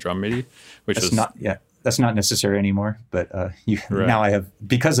from your drum MIDI, that's not necessary anymore. But now I have,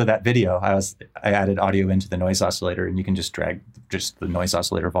 because of that video, I added audio into the noise oscillator, and you can just drag just the noise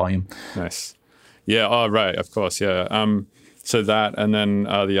oscillator volume. Nice. Yeah. Oh, right. Of course. Yeah. So that, and then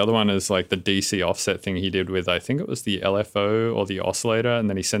the other one is like the DC offset thing he did with, I think it was the LFO or the oscillator, and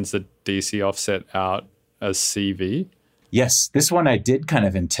then he sends the DC offset out as CV. Yes, this one I did kind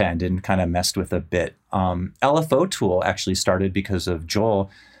of intend and kind of messed with a bit. LFO tool actually started because of Joel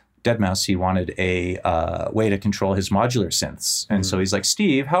Deadmau5. He wanted a way to control his modular synths. And so he's like,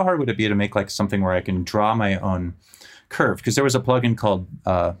 Steve, how hard would it be to make like something where I can draw my own curve? Because there was a plugin called,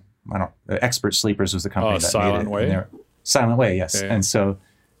 Expert Sleepers was the company that Silent made it. Way? Silent Way, yes. Yeah. And so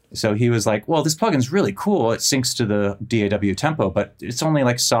So he was like, well, this plugin's really cool. It syncs to the DAW tempo, but it's only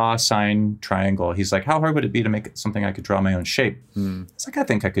like saw, sine, triangle. He's like, how hard would it be to make it something I could draw my own shape? It's like, I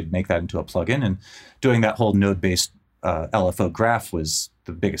think I could make that into a plugin. And doing that whole node-based LFO graph was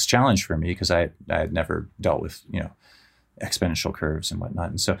the biggest challenge for me because I had never dealt with, exponential curves and whatnot.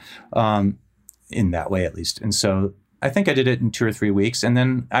 And so in that way, at least. And so I think I did it in 2 or 3 weeks. And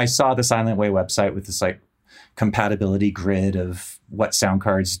then I saw the Silent Way website with this like compatibility grid of what sound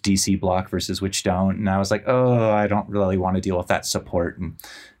cards DC block versus which don't. And I was like, oh, I don't really want to deal with that support and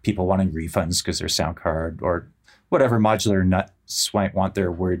people wanting refunds because their sound card or whatever modular nuts might want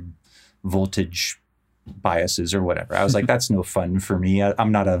their word voltage biases or whatever. I was like, that's no fun for me.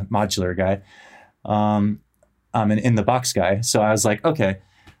 I'm not a modular guy. I'm an in-the-box guy. So I was like, okay,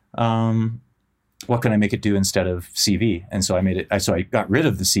 what can I make it do instead of CV? And so I got rid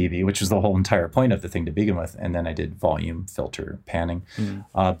of the CV, which was the whole entire point of the thing to begin with. And then I did volume, filter, panning.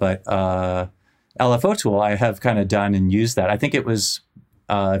 But LFO tool, I have kind of done and used that. I think it was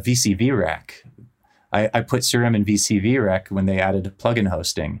VCV Rack. I put Serum in VCV Rack when they added plugin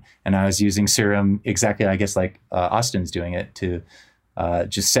hosting. And I was using Serum exactly, I guess, like Austin's doing it to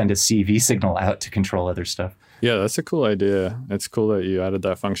just send a CV signal out to control other stuff. Yeah, that's a cool idea. It's cool that you added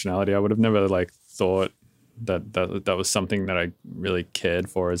that functionality. I would have never thought that was something that I really cared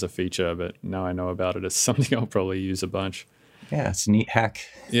for as a feature, but now I know about it. It's something I'll probably use a bunch. Yeah, it's a neat hack.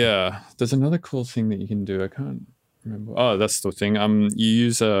 Yeah, there's another cool thing that you can do. I can't remember. Oh, that's the thing. You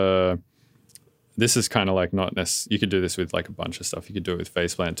use this is kind of like not necessarily, you could do this with like a bunch of stuff. You could do it with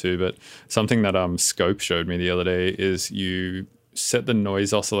Faceplant too, but something that Scope showed me the other day is you set the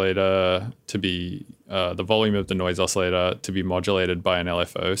noise oscillator to be the volume of the noise oscillator to be modulated by an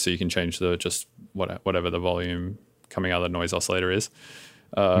LFO, so you can change whatever the volume coming out of the noise oscillator is,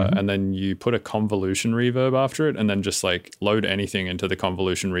 and then you put a convolution reverb after it, and then just like load anything into the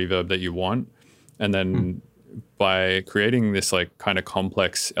convolution reverb that you want, and then by creating this like kind of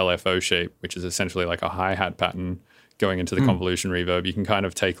complex LFO shape, which is essentially like a hi-hat pattern going into the convolution reverb, you can kind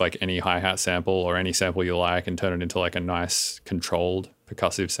of take like any hi-hat sample or any sample you like and turn it into like a nice controlled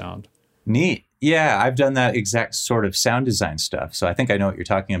percussive sound. Neat. Yeah, I've done that exact sort of sound design stuff. So I think I know what you're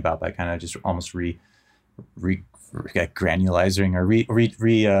talking about by kind of just almost granulizing or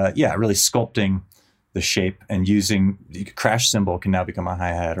really sculpting the shape and using the crash cymbal can now become a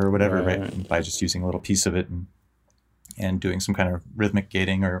hi-hat or whatever, right? By just using a little piece of it and doing some kind of rhythmic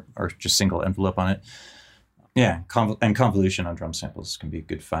gating or just single envelope on it. Yeah, and convolution on drum samples can be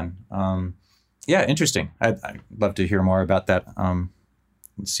good fun. Yeah, interesting. I'd love to hear more about that and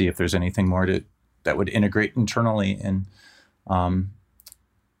see if there's anything more that would integrate internally. And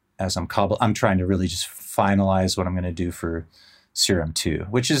as I'm trying to really just finalize what I'm going to do for Serum 2,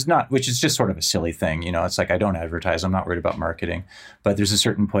 which is just sort of a silly thing. It's like I don't advertise. I'm not worried about marketing. But there's a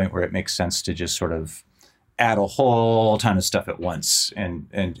certain point where it makes sense to just sort of add a whole ton of stuff at once,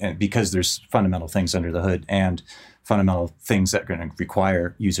 and because there's fundamental things under the hood and fundamental things that are going to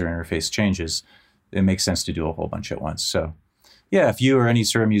require user interface changes, it makes sense to do a whole bunch at once. So yeah, if you or any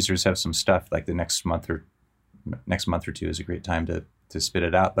Serum users have some stuff, like the next month or two is a great time to spit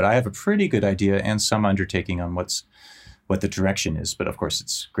it out. But I have a pretty good idea and some undertaking on what the direction is. But of course,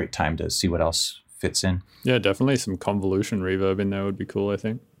 it's a great time to see what else fits in. Yeah, definitely some convolution reverb in there would be cool, I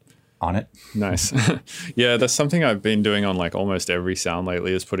think. On it. Nice. Yeah, that's something I've been doing on like almost every sound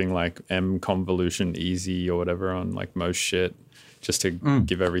lately, is putting like M convolution easy or whatever on like most shit, just to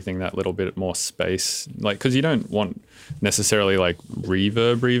give everything that little bit more space. Like, because you don't want necessarily like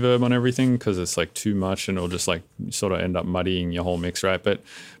reverb on everything, because it's like too much and it'll just like sort of end up muddying your whole mix, right? But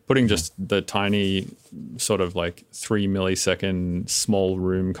putting just the tiny sort of like 3 millisecond small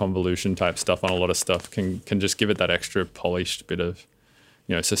room convolution type stuff on a lot of stuff can just give it that extra polished bit of,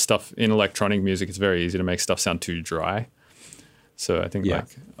 so stuff in electronic music, it's very easy to make stuff sound too dry. So I think that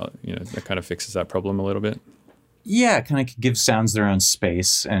kind of fixes that problem a little bit. Yeah, it kind of gives sounds their own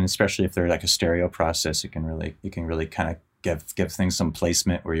space, and especially if they're like a stereo process, it can really kind of give things some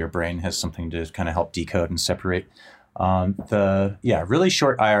placement where your brain has something to kind of help decode and separate. Really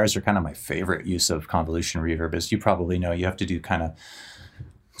short IRs are kind of my favorite use of convolution reverb. As you probably know, you have to do kind of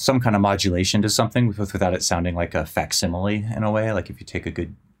some kind of modulation to something without it sounding like a facsimile in a way. Like if you take a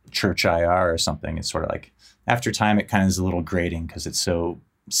good church IR or something, it's sort of like after time it kind of is a little grating because it's so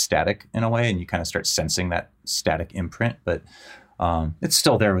static in a way, and you kind of start sensing that static imprint. But it's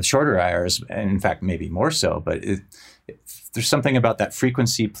still there with shorter IRs, and in fact maybe more so. But there's something about that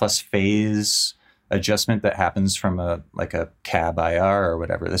frequency plus phase adjustment that happens from a cab IR or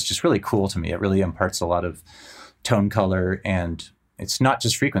whatever that's just really cool to me. It really imparts a lot of tone color, and it's not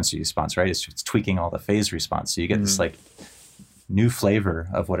just frequency response, right? It's tweaking all the phase response. So you get this like new flavor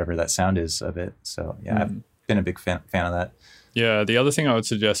of whatever that sound is of it. So yeah, I've been a big fan of that. Yeah, the other thing I would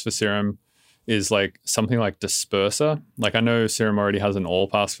suggest for Serum is like something like Disperser. Like I know Serum already has an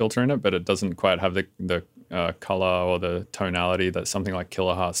all-pass filter in it, but it doesn't quite have the color or the tonality that something like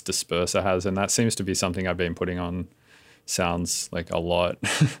Kiloheart's Disperser has, and that seems to be something I've been putting on sounds like a lot.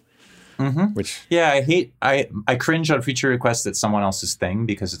 Which I cringe on feature requests that's someone else's thing,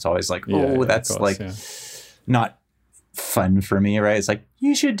 because it's always like, that's not fun for me, right? It's like,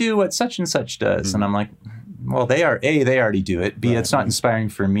 you should do what such and such does, and I'm like, well, they already do it. B, it's not inspiring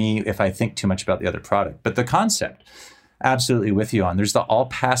for me if I think too much about the other product. But the concept, absolutely with you on. There's the all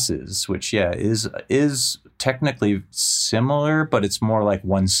passes, which is technically similar, but it's more like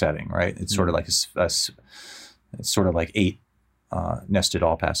one setting, right? It's sort of like it's sort of like 8 nested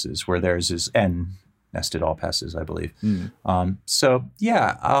all passes, where theirs is N nested all passes, I believe. So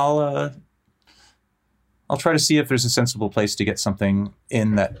yeah, I'll try to see if there's a sensible place to get something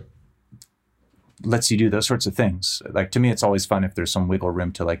in that lets you do those sorts of things. Like, to me, it's always fun if there's some wiggle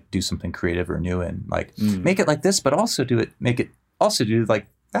room to like do something creative or new, and like make it like this, but also make it also do like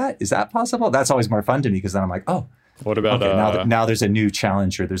that. Is that possible? That's always more fun to me, because then I'm like, oh, what about now there's a new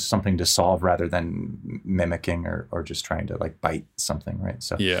challenge, or there's something to solve rather than mimicking or just trying to like bite something, right?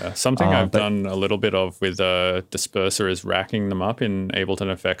 So yeah, something I've done a little bit of with Disperser is racking them up in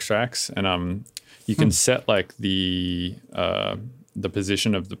Ableton Effects tracks, and you can set like the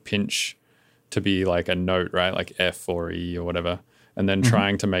position of the pinch to be like a note, right? Like F or E or whatever. And then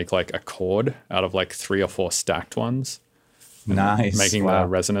trying to make like a chord out of like 3 or 4 stacked ones. Nice. Making the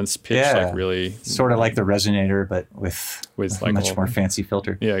resonance pitch like really... Sort of like the resonator, but with like much more fancy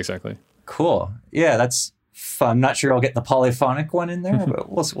filter. Yeah, exactly. Cool. Yeah, that's fun. I'm not sure I'll get the polyphonic one in there, but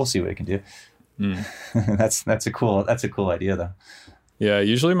we'll see what it can do. That's a cool idea though. Yeah,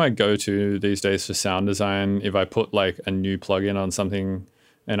 usually my go-to these days for sound design, if I put like a new plugin on something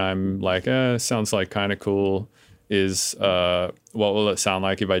and I'm like, sounds like kind of cool, is what will it sound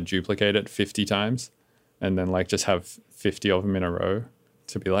like if I duplicate it 50 times and then like just have 50 of them in a row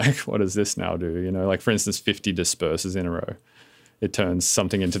to be like, what does this now do? You know, like for instance, 50 dispersers in a row. It turns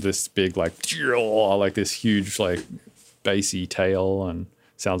something into this big like this huge like bassy tail and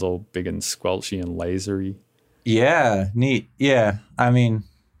sounds all big and squelchy and lasery. Yeah, neat. Yeah, I mean,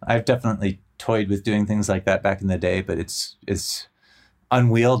 I've definitely toyed with doing things like that back in the day, but it's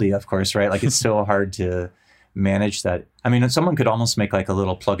unwieldy, of course, right? Like it's so hard to manage that. I mean, someone could almost make like a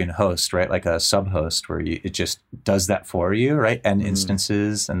little plugin host, right? Like a sub host where it just does that for you, right? And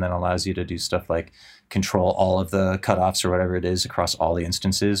instances, and then allows you to do stuff like control all of the cutoffs or whatever it is across all the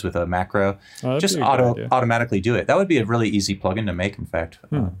instances with a macro. Just automatically do it. That would be a really easy plugin to make, in fact.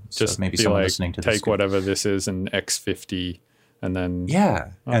 Just so maybe be someone like, listening to this. take whatever this is and X50 and then...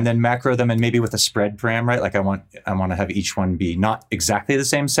 Yeah, and then macro them, and maybe with a spread param, right? Like I want to have each one be not exactly the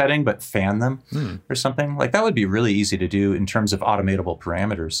same setting, but fan them or something. Like that would be really easy to do in terms of automatable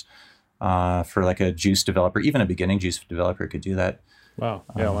parameters for like a Juice developer. Even a beginning Juice developer could do that. Wow.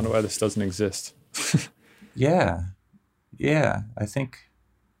 Yeah, I wonder why this doesn't exist. Yeah. I think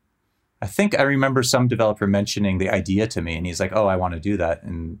I remember some developer mentioning the idea to me, and he's like, "Oh, I want to do that,"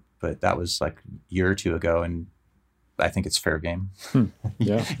 but that was like a year or two ago, and I think it's fair game.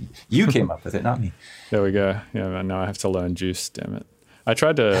 Yeah. You came up with it, not me. There we go. Yeah, now I have to learn Juice, damn it. I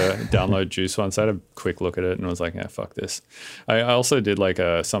tried to download Juice once. I had a quick look at it and was like, fuck this. I also did like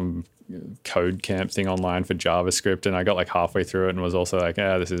some code camp thing online for JavaScript, and I got like halfway through it and was also like,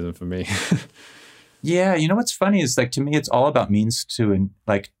 this isn't for me. Yeah, you know what's funny is like to me it's all about means to, and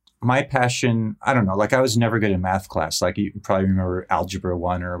like my passion, I don't know, like I was never good in math class. Like you probably remember Algebra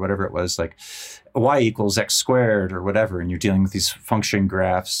 1 or whatever it was, like y equals x squared or whatever, and you're dealing with these function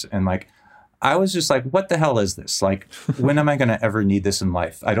graphs, and like I was just like, what the hell is this? Like, when am I going to ever need this in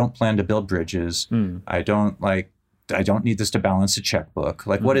life? I don't plan to build bridges. I don't need this to balance a checkbook.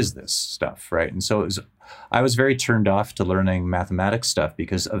 Like, what is this stuff, right? And so I was very turned off to learning mathematics stuff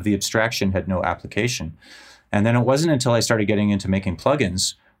because of the abstraction had no application. And then it wasn't until I started getting into making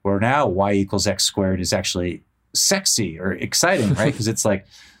plugins where now y equals x squared is actually sexy or exciting, right? Because it's like,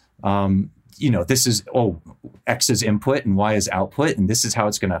 this is, x is input and y is output, and this is how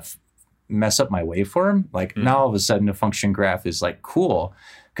it's going to mess up my waveform. Like now all of a sudden a function graph is like cool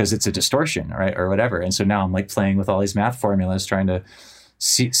because it's a distortion, right? Or whatever. And so now I'm like playing with all these math formulas, trying to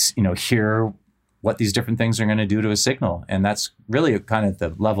see, hear what these different things are going to do to a signal. And that's really kind of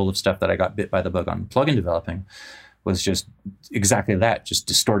the level of stuff that I got bit by the bug on plugin developing, was just exactly that, just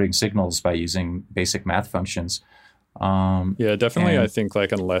distorting signals by using basic math functions. Yeah, definitely. I think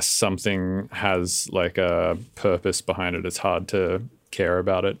like unless something has like a purpose behind it, it's hard to care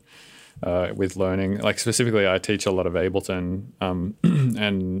about it. with learning. Like specifically, I teach a lot of Ableton,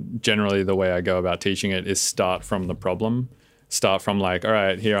 and generally the way I go about teaching it is start from the problem. Start from like, all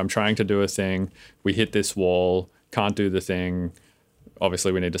right, here I'm trying to do a thing. We hit this wall, can't do the thing.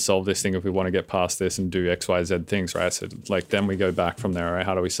 Obviously, we need to solve this thing if we want to get past this and do X, Y, Z things, right? So like then we go back from there, right?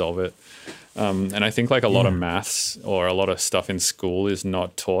 How do we solve it? And I think like a lot of maths or a lot of stuff in school is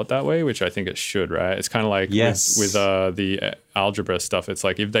not taught that way, which I think it should, right? It's kind of like with the algebra stuff. It's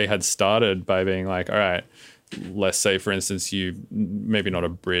like if they had started by being like, all right, let's say, for instance, you maybe not a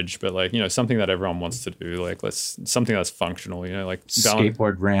bridge, but like, something that everyone wants to do, like something that's functional, like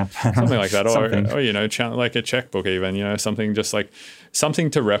skateboard ramp, something like that, or like a checkbook, even, something just like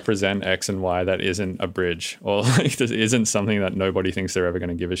something to represent X and Y that isn't a bridge, or like this isn't something that nobody thinks they're ever going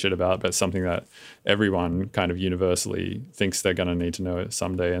to give a shit about, but something that everyone kind of universally thinks they're going to need to know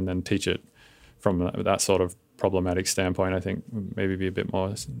someday, and then teach it from that sort of problematic standpoint. I think maybe be a bit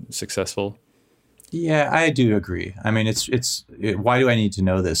more successful. Yeah, I do agree. I mean, why do I need to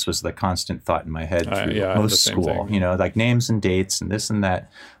know this was the constant thought in my head through most school, like names and dates and this and that.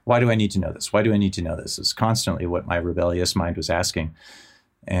 Why do I need to know this? Why do I need to know this? Is constantly what my rebellious mind was asking.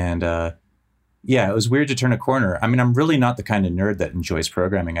 And it was weird to turn a corner. I mean, I'm really not the kind of nerd that enjoys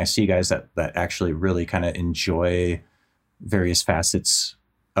programming. I see guys that actually really kind of enjoy various facets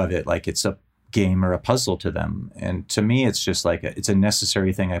of it, like it's a game or a puzzle to them. And to me, it's just like it's a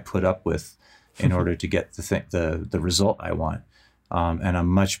necessary thing I put up with in order to get the result I want. And I'm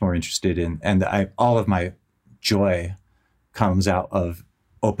much more interested in, and all of my joy comes out of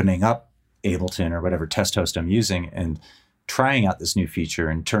opening up Ableton or whatever test host I'm using and trying out this new feature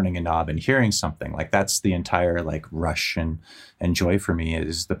and turning a knob and hearing something. Like that's the entire like rush and joy for me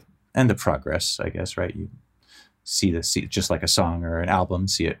is the progress, I guess, right? You see just like a song or an album,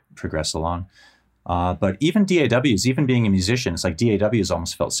 see it progress along. But even DAWs, even being a musician, it's like DAWs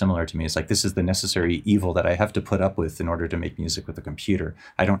almost felt similar to me. It's like, this is the necessary evil that I have to put up with in order to make music with a computer.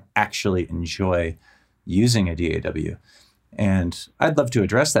 I don't actually enjoy using a DAW. And I'd love to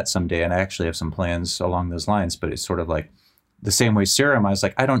address that someday. And I actually have some plans along those lines, but it's sort of like the same way Serum, I was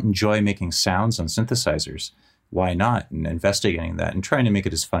like, I don't enjoy making sounds on synthesizers. Why not? And investigating that and trying to make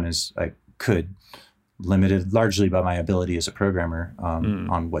it as fun as I could, limited largely by my ability as a programmer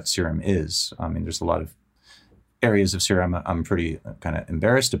on what Serum is. I mean, there's a lot of areas of Serum I'm pretty kind of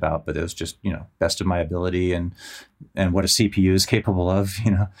embarrassed about, but it was just, best of my ability and what a CPU is capable of,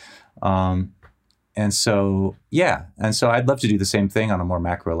 And so I'd love to do the same thing on a more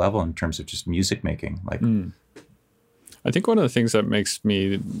macro level in terms of just music making. Like, I think one of the things that makes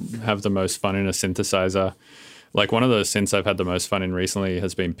me have the most fun in a synthesizer, like one of the synths I've had the most fun in recently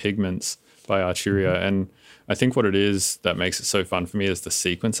has been Pigments by Arturia. Mm-hmm. And I think what it is that makes it so fun for me is the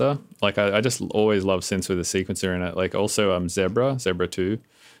sequencer. Like I just always love synths with a sequencer in it. Like also Zebra 2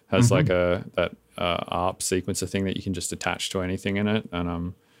 has like that ARP sequencer thing that you can just attach to anything in it.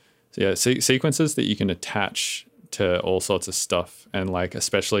 And sequencers that you can attach to all sorts of stuff. And like,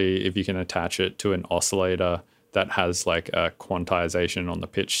 especially if you can attach it to an oscillator that has like a quantization on the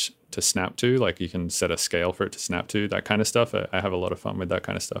pitch to snap to, like you can set a scale for it to snap to, that kind of stuff. I have a lot of fun with that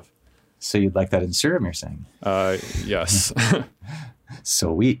kind of stuff. So you'd like that in Serum, you're saying? Yes.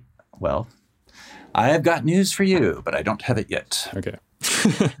 Sweet. Well, I have got news for you, but I don't have it yet. Okay.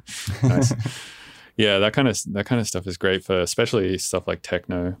 Nice. Yeah, that kind of stuff is great for especially stuff like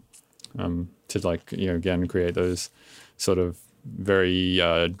techno, to like, again, create those sort of very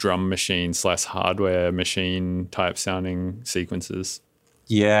drum machine / hardware machine type sounding sequences.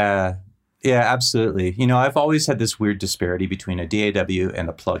 Yeah, absolutely. I've always had this weird disparity between a DAW and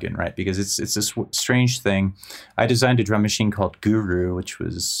a plugin, right? Because it's this strange thing. I designed a drum machine called Guru, which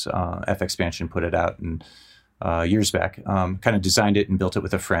was F-Expansion put it out and years back. Kind of designed it and built it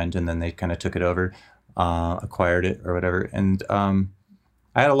with a friend, and then they kind of took it over, acquired it or whatever. And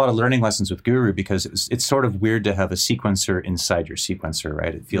I had a lot of learning lessons with Guru because it's sort of weird to have a sequencer inside your sequencer,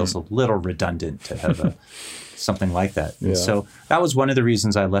 right? It feels a little redundant to have something like that. Yeah. And so that was one of the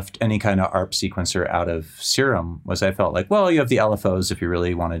reasons I left any kind of ARP sequencer out of Serum, was I felt like, well, you have the LFOs if you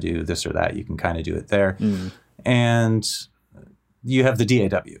really want to do this or that, you can kind of do it there. And you have the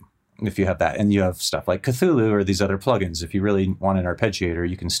DAW if you have that. And you have stuff like Cthulhu or these other plugins. If you really want an arpeggiator,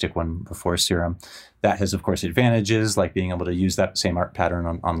 you can stick one before Serum. That has, of course, advantages like being able to use that same ARP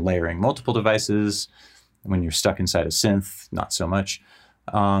pattern on layering multiple devices. When you're stuck inside a synth, not so much.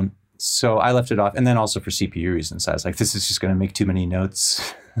 So I left it off. And then also for CPU reasons, I was like, this is just going to make too many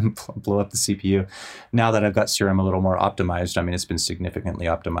notes and blow up the CPU. Now that I've got Serum a little more optimized, I mean, it's been significantly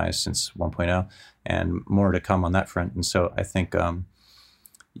optimized since 1.0 and more to come on that front. And so I think,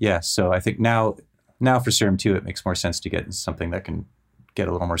 so I think now for Serum 2, it makes more sense to get something that can get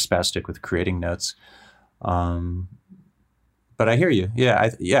a little more spastic with creating notes. But I hear you.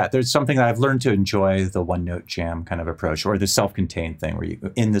 Yeah, there's something that I've learned to enjoy, the one note jam kind of approach, or the self-contained thing where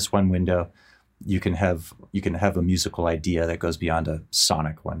you, in this one window, you can have a musical idea that goes beyond a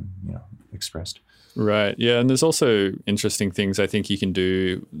sonic one, expressed. Right. Yeah. And there's also interesting things I think you can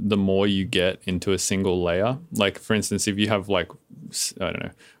do the more you get into a single layer. Like, for instance, if you have I don't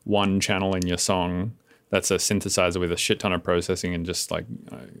know, one channel in your song that's a synthesizer with a shit ton of processing and just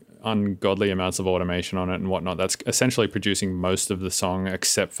ungodly amounts of automation on it and whatnot, that's essentially producing most of the song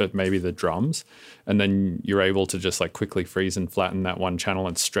except for maybe the drums. And then you're able to just quickly freeze and flatten that one channel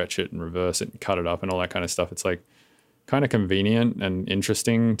and stretch it and reverse it and cut it up and all that kind of stuff. It's kind of convenient and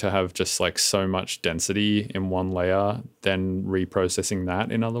interesting to have just so much density in one layer, then reprocessing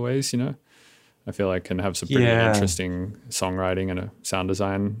that in other ways, I feel can have some pretty interesting songwriting and sound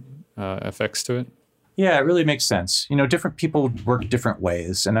design effects to it. Yeah, it really makes sense. Different people work different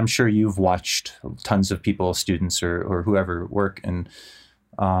ways, and I'm sure you've watched tons of people, students or whoever, work, and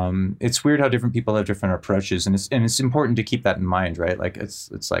it's weird how different people have different approaches, and it's important to keep that in mind, right?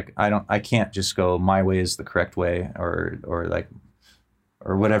 I can't just go my way is the correct way, or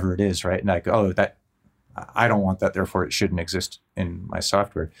whatever it is, right? And that I don't want that, therefore it shouldn't exist in my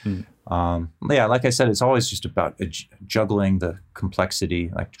software. Like I said, it's always just about juggling the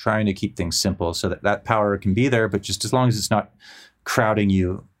complexity, trying to keep things simple so that power can be there, but just as long as it's not crowding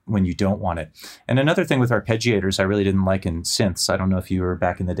you when you don't want it. And another thing with arpeggiators I really didn't like in synths, I don't know if you were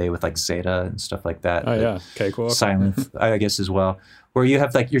back in the day with Zeta and stuff like that. Oh yeah, Cakewalk. Silent, I guess as well, where you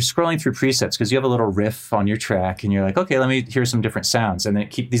have you're scrolling through presets because you have a little riff on your track and you're okay, let me hear some different sounds. And then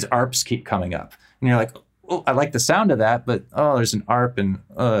these arps keep coming up. And you're oh, I like the sound of that, but there's an ARP and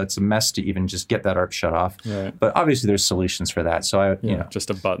it's a mess to even just get that ARP shut off. Right. But obviously there's solutions for that. So just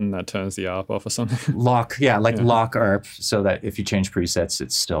a button that turns the ARP off or something. Lock ARP so that if you change presets,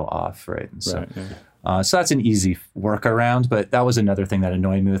 it's still off, right? And so, so that's an easy workaround, but that was another thing that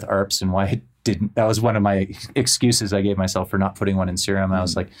annoyed me with ARPs and why I didn't. That was one of my excuses I gave myself for not putting one in Serum. I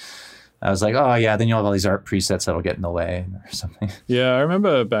was like, oh yeah, then you'll have all these ARP presets that'll get in the way or something. Yeah, I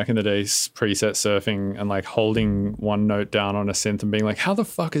remember back in the days preset surfing and holding one note down on a synth and being how the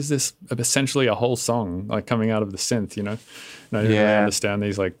fuck is this essentially a whole song coming out of the synth, And I didn't really understand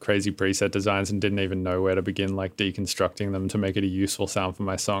these crazy preset designs and didn't even know where to begin deconstructing them to make it a useful sound for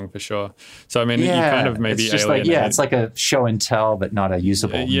my song for sure. So I mean, you kind of maybe it's just alienate. It's like a show and tell, but not a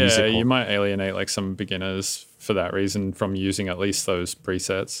usable musical. You might alienate some beginners for that reason from using at least those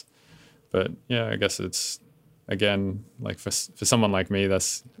presets. But yeah, I guess it's, again, for someone like me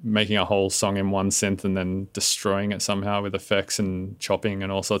that's making a whole song in one synth and then destroying it somehow with effects and chopping and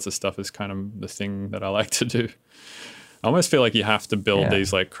all sorts of stuff is kind of the thing that I like to do. I almost feel you have to build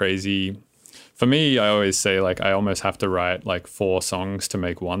these crazy, for me, I always say I almost have to write 4 songs to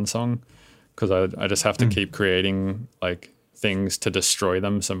make one song because I just have to keep creating things to destroy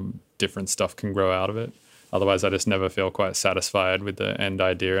them. Some different stuff can grow out of it. Otherwise, I just never feel quite satisfied with the end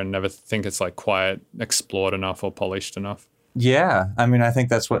idea and never think it's quite explored enough or polished enough. Yeah. I mean, I think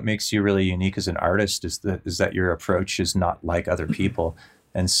that's what makes you really unique as an artist is that your approach is not like other people.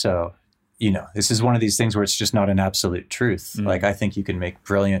 And so, this is one of these things where it's just not an absolute truth. I think you can make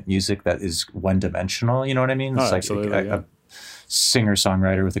brilliant music that is one-dimensional. You know what I mean? It's absolutely, a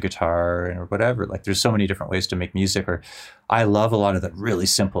singer-songwriter with a guitar or whatever. There's so many different ways to make music. Or I love a lot of the really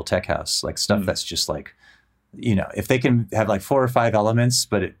simple tech house, stuff that's just if they can have 4 or 5 elements,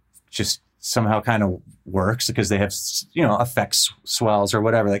 but it just somehow kind of works because they have, effects swells or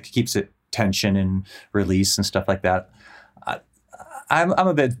whatever that keeps it tension and release and stuff like that. I'm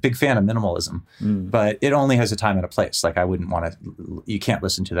a big fan of minimalism, but it only has a time and a place. I wouldn't want to, you can't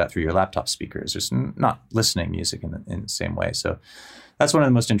listen to that through your laptop speakers. It's not listening music in the same way. So that's one of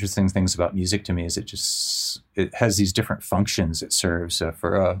the most interesting things about music to me is it has these different functions it serves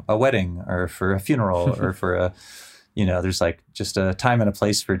for a wedding or for a funeral or for there's just a time and a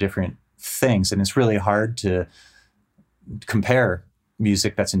place for different things. And it's really hard to compare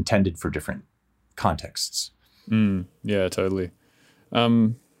music that's intended for different contexts. Yeah, totally.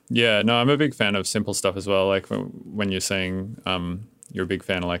 I'm a big fan of simple stuff as well. When you're saying you're a big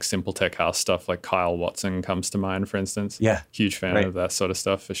fan of simple tech house stuff, Kyle Watson comes to mind, for instance. Yeah. Huge fan of that sort of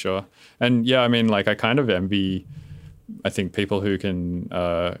stuff for sure. And yeah, I mean, I kind of envy, I think, people who can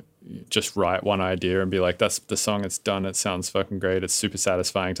just write one idea and be that's the song, it's done, it sounds fucking great, it's super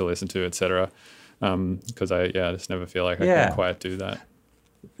satisfying to listen to, etc. Because I just never feel I can quite do that.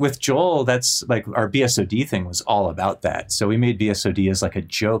 with Joel, that's like our BSOD thing was all about that. So we made BSOD as like a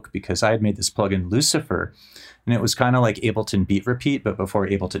joke because I had made this plugin Lucifer, and it was kind of like Ableton Beat Repeat, but before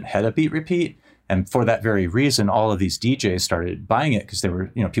Ableton had a beat repeat. And for that very reason, all of these DJs started buying it because they were,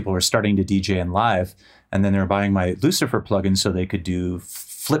 people were starting to DJ in live, and then they were buying my Lucifer plugin so they could do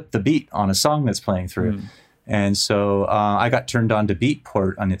flip the beat on a song that's playing through. And so I got turned on to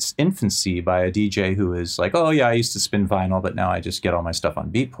Beatport on its infancy by a DJ who was like, oh yeah, I used to spin vinyl, but now I just get all my stuff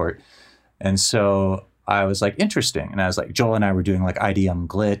on Beatport. And so I was like, interesting. And I was like, Joel and I were doing like IDM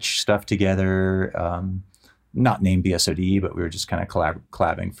glitch stuff together, not named BSOD, but we were just kind of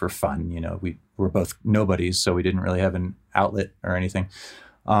collabing for fun. We were both nobodies, so we didn't really have an outlet or anything.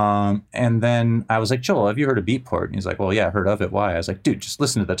 And then I was like, Joel, have you heard of Beatport? And he's like, well, yeah, I heard of it. Why? I was like, dude, just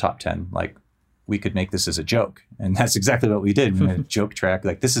listen to the top 10. Like, we could make this as a joke. And that's exactly what we did. We made a joke track,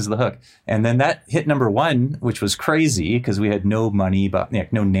 like, this is the hook. And then that hit number 1, which was crazy because we had no money, but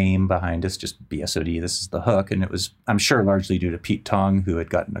no name behind us, just BSOD, this is the hook. And it was, I'm sure, largely due to Pete Tong, who had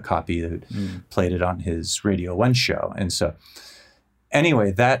gotten a copy that played it on his Radio 1 show. And so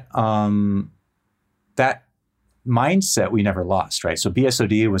anyway, that mindset we never lost, right? So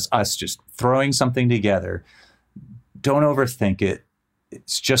BSOD was us just throwing something together. Don't overthink it.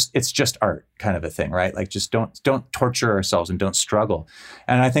 It's just art kind of a thing, right? Like, just don't torture ourselves and don't struggle.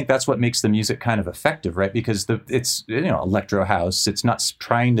 And I think that's what makes the music kind of effective, right? Because it's electro house. It's not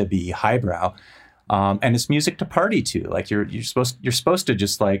trying to be highbrow, and it's music to party to. Like, you're supposed to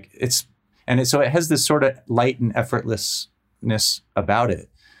just like so it has this sort of light and effortlessness about it,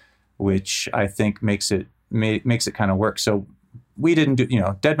 which I think makes it kind of work. So we didn't do,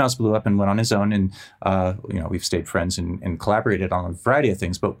 deadmau5 blew up and went on his own, and we've stayed friends and collaborated on a variety of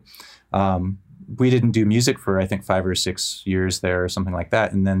things, but we didn't do music for, I think, 5 or 6 years there or something like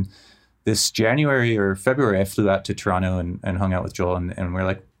that. And then this January or February, I flew out to Toronto and hung out with Joel, and we're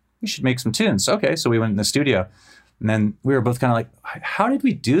like, we should make some tunes. Okay, so we went in the studio, and then we were both kind of like, how did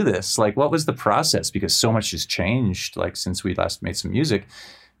we do this? Like, what was the process? Because so much has changed, like, since we last made some music.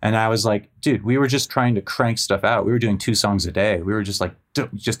 And I was like, dude, we were just trying to crank stuff out. We were doing 2 songs a day. We were just like,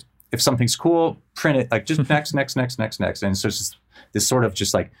 just if something's cool, print it. Like, just next. And so it's just this sort of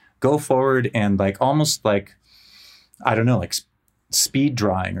just like go forward and like almost like, I don't know, like speed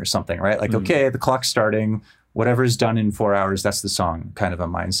drawing or something, right? Like, okay, the clock's starting. Whatever's done in 4 hours, that's the song. Kind of a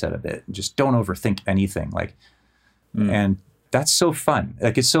mindset of it. Just don't overthink anything. Like, and that's so fun.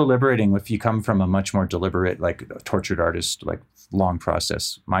 Like, it's so liberating if you come from a much more deliberate, like tortured artist, like long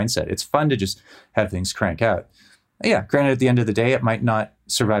process mindset. It's fun to just have things crank out. Yeah, granted, at the end of the day, it might not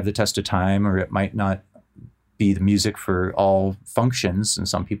survive the test of time, or it might not be the music for all functions, and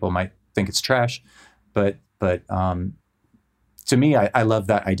some people might think it's trash. But to me, I love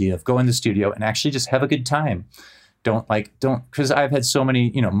that idea of go in the studio and actually just have a good time. Don't because I've had so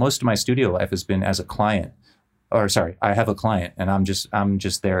many, most of my studio life has been as a client. Or sorry, I have a client, and I'm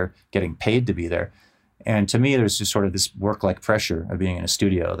just there getting paid to be there. And to me, there's just sort of this work-like pressure of being in a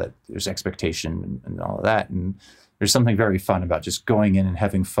studio, that there's expectation and all of that. And there's something very fun about just going in and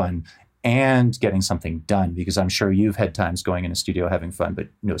having fun and getting something done, because I'm sure you've had times going in a studio having fun, but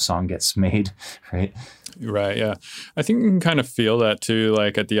no song gets made, right? Right, yeah. I think you can kind of feel that too,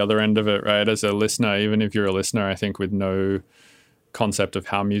 like at the other end of it, right? As a listener, even if you're a listener, I think with no concept of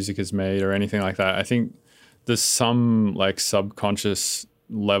how music is made or anything like that, I think there's some like subconscious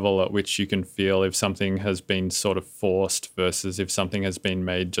level at which you can feel if something has been sort of forced versus if something has been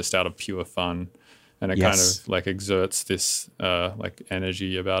made just out of pure fun. And it kind of like exerts this like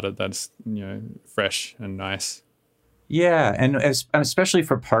energy about it that's, fresh and nice. Yeah, and especially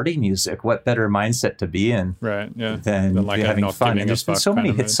for party music, what better mindset to be in, right? Yeah, than like having fun. And there's been so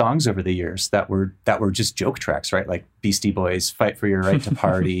many hit songs over the years that were just joke tracks, right? Like Beastie Boys' "Fight for Your Right to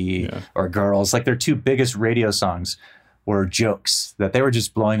Party" or "Girls." Like, their 2 biggest radio songs were jokes that they were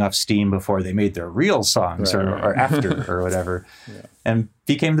just blowing off steam before they made their real songs, or after or whatever, and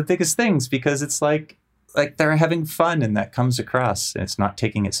became the biggest things because it's like they're having fun, and that comes across. And it's not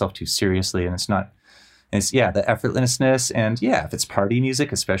taking itself too seriously, and it's not. It's the effortlessness, and if it's party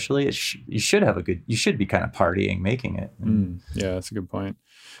music, especially, you should be kind of partying, making it. Yeah, that's a good point.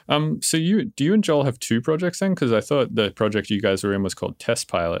 So do you and Joel have 2 projects then? Because I thought the project you guys were in was called Test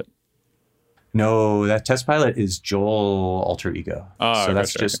Pilot. No, that Test Pilot is Joel alter ego. Oh, so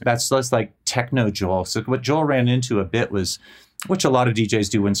that's like techno Joel. So what Joel ran into a bit was, which a lot of DJs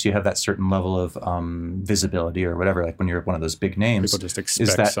do once you have that certain level of visibility or whatever, like when you're one of those big names, people just expect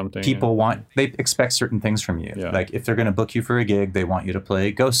is that something. They expect certain things from you. Yeah. Like, if they're going to book you for a gig, they want you to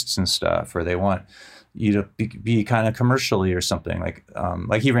play ghosts and stuff, or they want you to be kind of commercially or something.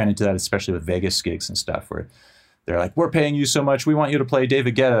 Like he ran into that, especially with Vegas gigs and stuff, where they're like, we're paying you so much, we want you to play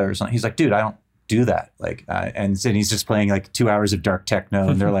David Guetta or something. He's like, dude, I don't do that. Like, and he's just playing like 2 hours of dark techno,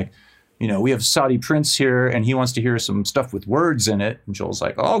 and they're like, we have Saudi Prince here, and he wants to hear some stuff with words in it. And Joel's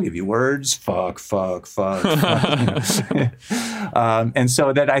like, I'll give you words. Fuck. And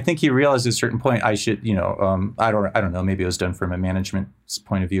so that I think he realized at a certain point, I should, I don't know, maybe it was done from a management's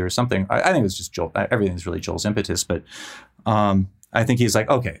point of view or something. I think it was just Joel. Everything's really Joel's impetus. But I think he's like,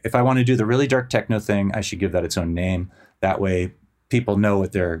 okay, if I want to do the really dark techno thing, I should give that its own name. That way people know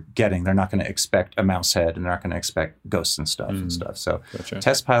what they're getting. They're not going to expect a mouse head, and they're not going to expect ghosts and stuff. So Gotcha.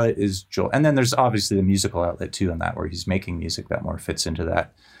 Test Pilot is Joel. And then there's obviously the musical outlet too in that, where he's making music that more fits into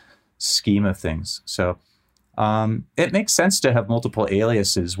that scheme of things. So it makes sense to have multiple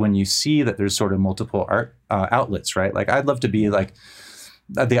aliases when you see that there's sort of multiple art outlets, right? Like I'd love to be like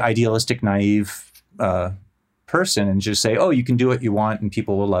the idealistic, naive person and just say, oh, you can do what you want and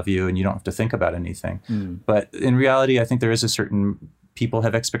people will love you and you don't have to think about anything. But in reality, I think there is a certain, people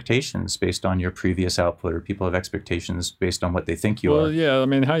have expectations based on your previous output, or people have expectations based on what they think you are. Well, yeah, I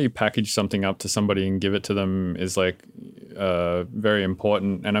mean, how you package something up to somebody and give it to them is like very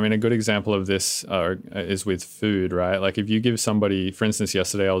important. And I mean, a good example of this is with food, right? Like if you give somebody, for instance,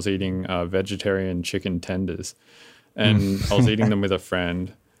 yesterday I was eating vegetarian chicken tenders, and I was eating them with a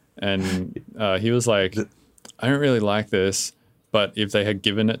friend, and he was like, I don't really like this, but if they had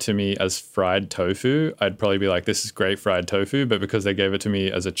given it to me as fried tofu, I'd probably be like, this is great fried tofu. But because they gave it to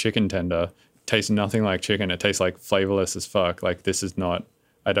me as a chicken tender, it tastes nothing like chicken. It tastes like flavorless as fuck. Like this is not,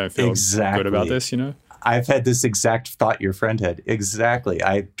 I don't feel good about this, I've had this exact thought your friend had. Exactly.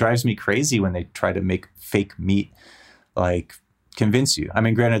 It drives me crazy when they try to make fake meat, like convince you. I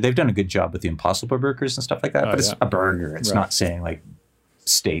mean, granted, they've done a good job with the Impossible burgers and stuff like that, but it's a burger. It's not saying like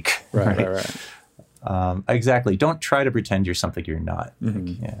steak. Right. Exactly. Don't try to pretend you're something you're not.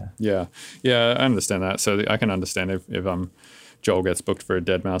 Yeah, I understand that. So I can understand if Joel gets booked for a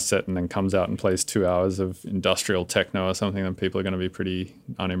Deadmau5 set and then comes out and plays 2 hours of industrial techno or something, then people are going to be pretty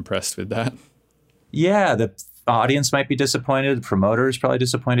unimpressed with that. Yeah, the audience might be disappointed. The promoter is probably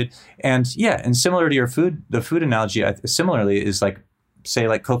disappointed. And similar to your food, the food analogy, similarly is like, say,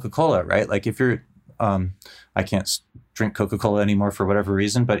 like Coca-Cola, right? Like if you're, I can't drink Coca-Cola anymore for whatever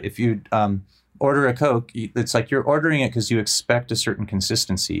reason, but if you order a Coke, it's like you're ordering it because you expect a certain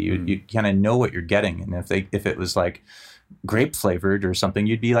consistency. You kind of know what you're getting. And if it was like grape flavored or something,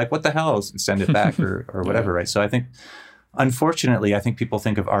 you'd be like, what the hell? Send it back or whatever, right? So I think, unfortunately, I think people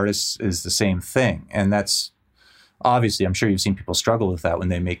think of artists as the same thing. And that's obviously, I'm sure you've seen people struggle with that when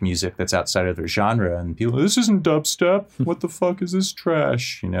they make music that's outside of their genre. And people, this isn't dubstep. What the fuck is this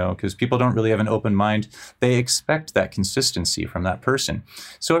trash? Because people don't really have an open mind. They expect that consistency from that person.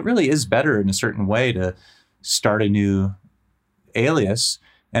 So it really is better in a certain way to start a new alias.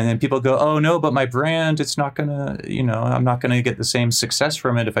 And then people go, oh, no, but my brand, it's not going to, I'm not going to get the same success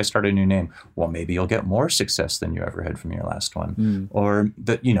from it if I start a new name. Well, maybe you'll get more success than you ever had from your last one. Or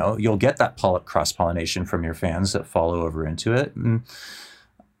that, you'll get that cross-pollination from your fans that follow over into it. And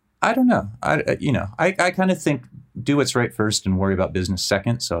I don't know. I kind of think do what's right first and worry about business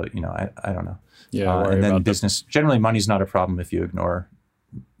second. So, I don't know. Yeah. And then business, generally money's not a problem if you ignore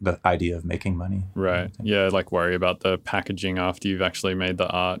the idea of making money. Right. Yeah, like worry about the packaging after you've actually made the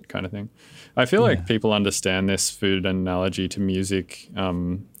art kind of thing. I feel like people understand this food analogy to music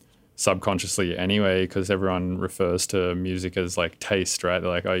subconsciously anyway, because everyone refers to music as like taste, right?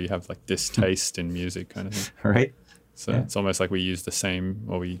 They're like, oh, you have like this taste in music kind of thing. Right. So it's almost like we use the same,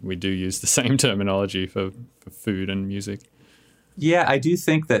 or we do use the same terminology for food and music. Yeah, I do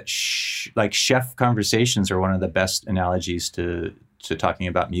think that like chef conversations are one of the best analogies to talking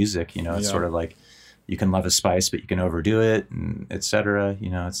about music. It's sort of like you can love a spice, but you can overdo it, and et cetera.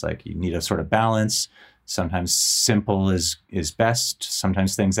 It's like you need a sort of balance. Sometimes simple is best.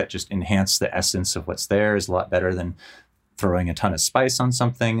 Sometimes things that just enhance the essence of what's there is a lot better than throwing a ton of spice on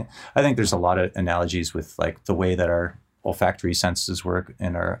something. I think there's a lot of analogies with like the way that our olfactory senses work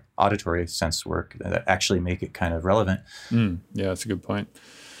and our auditory sense work that actually make it kind of relevant. Yeah, that's a good point.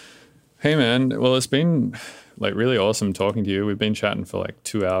 Hey, man. Well, it's been like really awesome talking to you. We've been chatting for like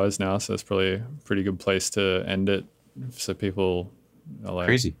 2 hours now, so it's probably a pretty good place to end it. So people are like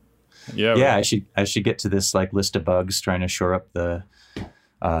crazy. Yeah. Right. I should get to this like list of bugs trying to shore up the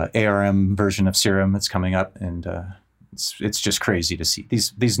ARM version of Serum that's coming up, and it's just crazy to see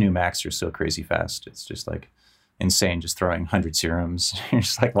these new Macs are so crazy fast. It's just like insane, just throwing 100 serums. You're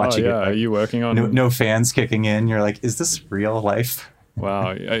just like watching it. Like, are you working on no fans kicking in? You're like, is this real life? Wow.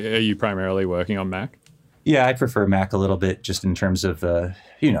 Are you primarily working on Mac? Yeah, I prefer Mac a little bit just in terms of the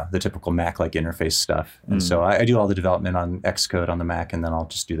typical Mac-like interface stuff. And so I do all the development on Xcode on the Mac, and then I'll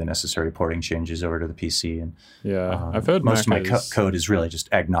just do the necessary porting changes over to the PC. And I've heard most Mac of my code is really just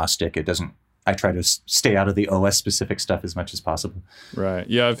agnostic. I try to stay out of the OS-specific stuff as much as possible. Right.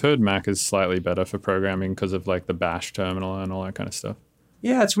 Yeah, I've heard Mac is slightly better for programming because of like the Bash terminal and all that kind of stuff.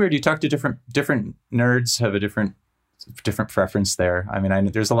 Yeah, it's weird. You talk to different nerds have a different preference there. I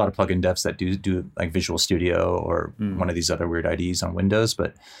mean, there's a lot of plugin devs that do like Visual Studio or one of these other weird IDEs on Windows,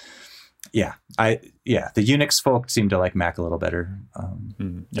 but the Unix folk seem to like Mac a little better.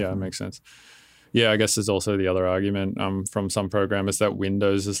 Yeah, it makes sense. Yeah, I guess there's also the other argument from some programmers that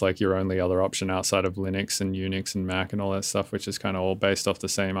Windows is like your only other option outside of Linux and Unix and Mac and all that stuff, which is kind of all based off the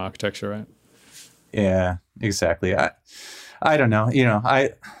same architecture, right? Yeah, exactly. I don't know.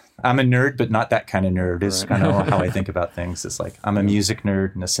 I'm a nerd, but not that kind of nerd. It's kind of how I think about things. It's like I'm a music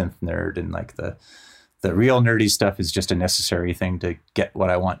nerd and a synth nerd, and like the real nerdy stuff is just a necessary thing to get what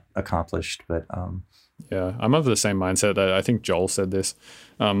I want accomplished. But yeah, I'm of the same mindset. I think Joel said this,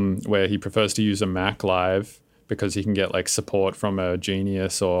 where he prefers to use a Mac Live because he can get like support from a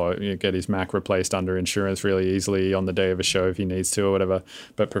Genius or get his Mac replaced under insurance really easily on the day of a show if he needs to or whatever,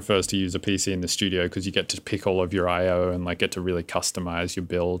 but prefers to use a PC in the studio because you get to pick all of your I/O and like get to really customize your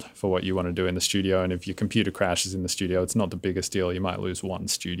build for what you want to do in the studio. And if your computer crashes in the studio, it's not the biggest deal. You might lose one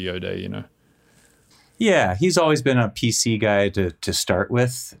studio day, Yeah, he's always been a PC guy to start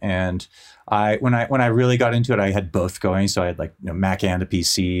with, and when I really got into it, I had both going. So I had like Mac and a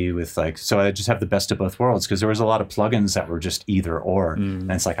PC with so I just have the best of both worlds because there was a lot of plugins that were just either or,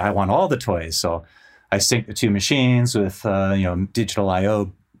 and it's like I want all the toys. So I synced the two machines with digital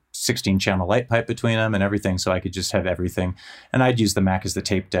I/O, 16-channel light pipe between them and everything, so I could just have everything. And I'd use the Mac as the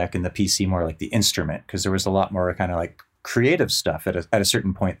tape deck and the PC more like the instrument because there was a lot more kind of like creative stuff at a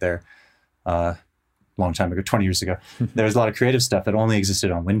certain point there. Long time ago, 20 years ago, there was a lot of creative stuff that only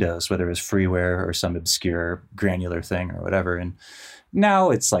existed on Windows, whether it was freeware or some obscure granular thing or whatever. And now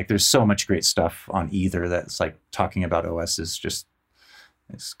it's like there's so much great stuff on either that's like talking about OS is just,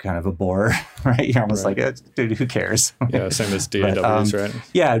 it's kind of a bore, right? You're almost like, dude, who cares? Yeah, same as DAWs, right?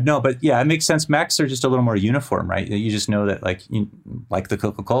 Yeah, no, but yeah, it makes sense. Macs are just a little more uniform, right? You just know that like the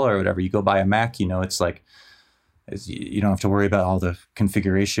Coca-Cola or whatever, you go buy a Mac, it's like, you don't have to worry about all the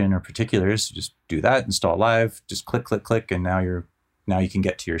configuration or particulars. Just do that, install live, just click, click, click, and now you can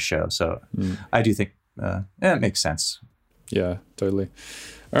get to your show. So I do think it makes sense. Yeah, totally.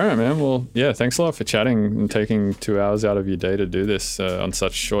 All right, man. Well, yeah, thanks a lot for chatting and taking 2 hours out of your day to do this on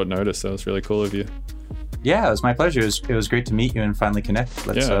such short notice. That was really cool of you. Yeah, it was my pleasure. It was great to meet you and finally connect.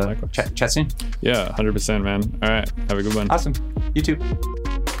 Let's chat soon. Yeah, 100%, man. All right, have a good one. Awesome. You too.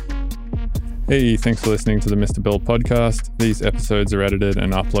 Hey, thanks for listening to the Mr. Bill podcast. These episodes are edited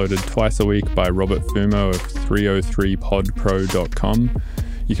and uploaded twice a week by Robert Fumo of 303podpro.com.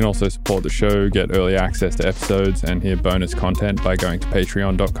 You can also support the show, get early access to episodes, and hear bonus content by going to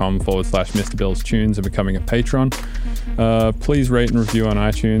patreon.com/Mr. Bill's Tunes and becoming a patron. Please rate and review on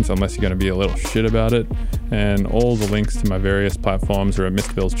iTunes unless you're going to be a little shit about it. And all the links to my various platforms are at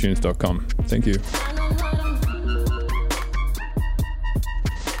MrBillsTunes.com. Thank you.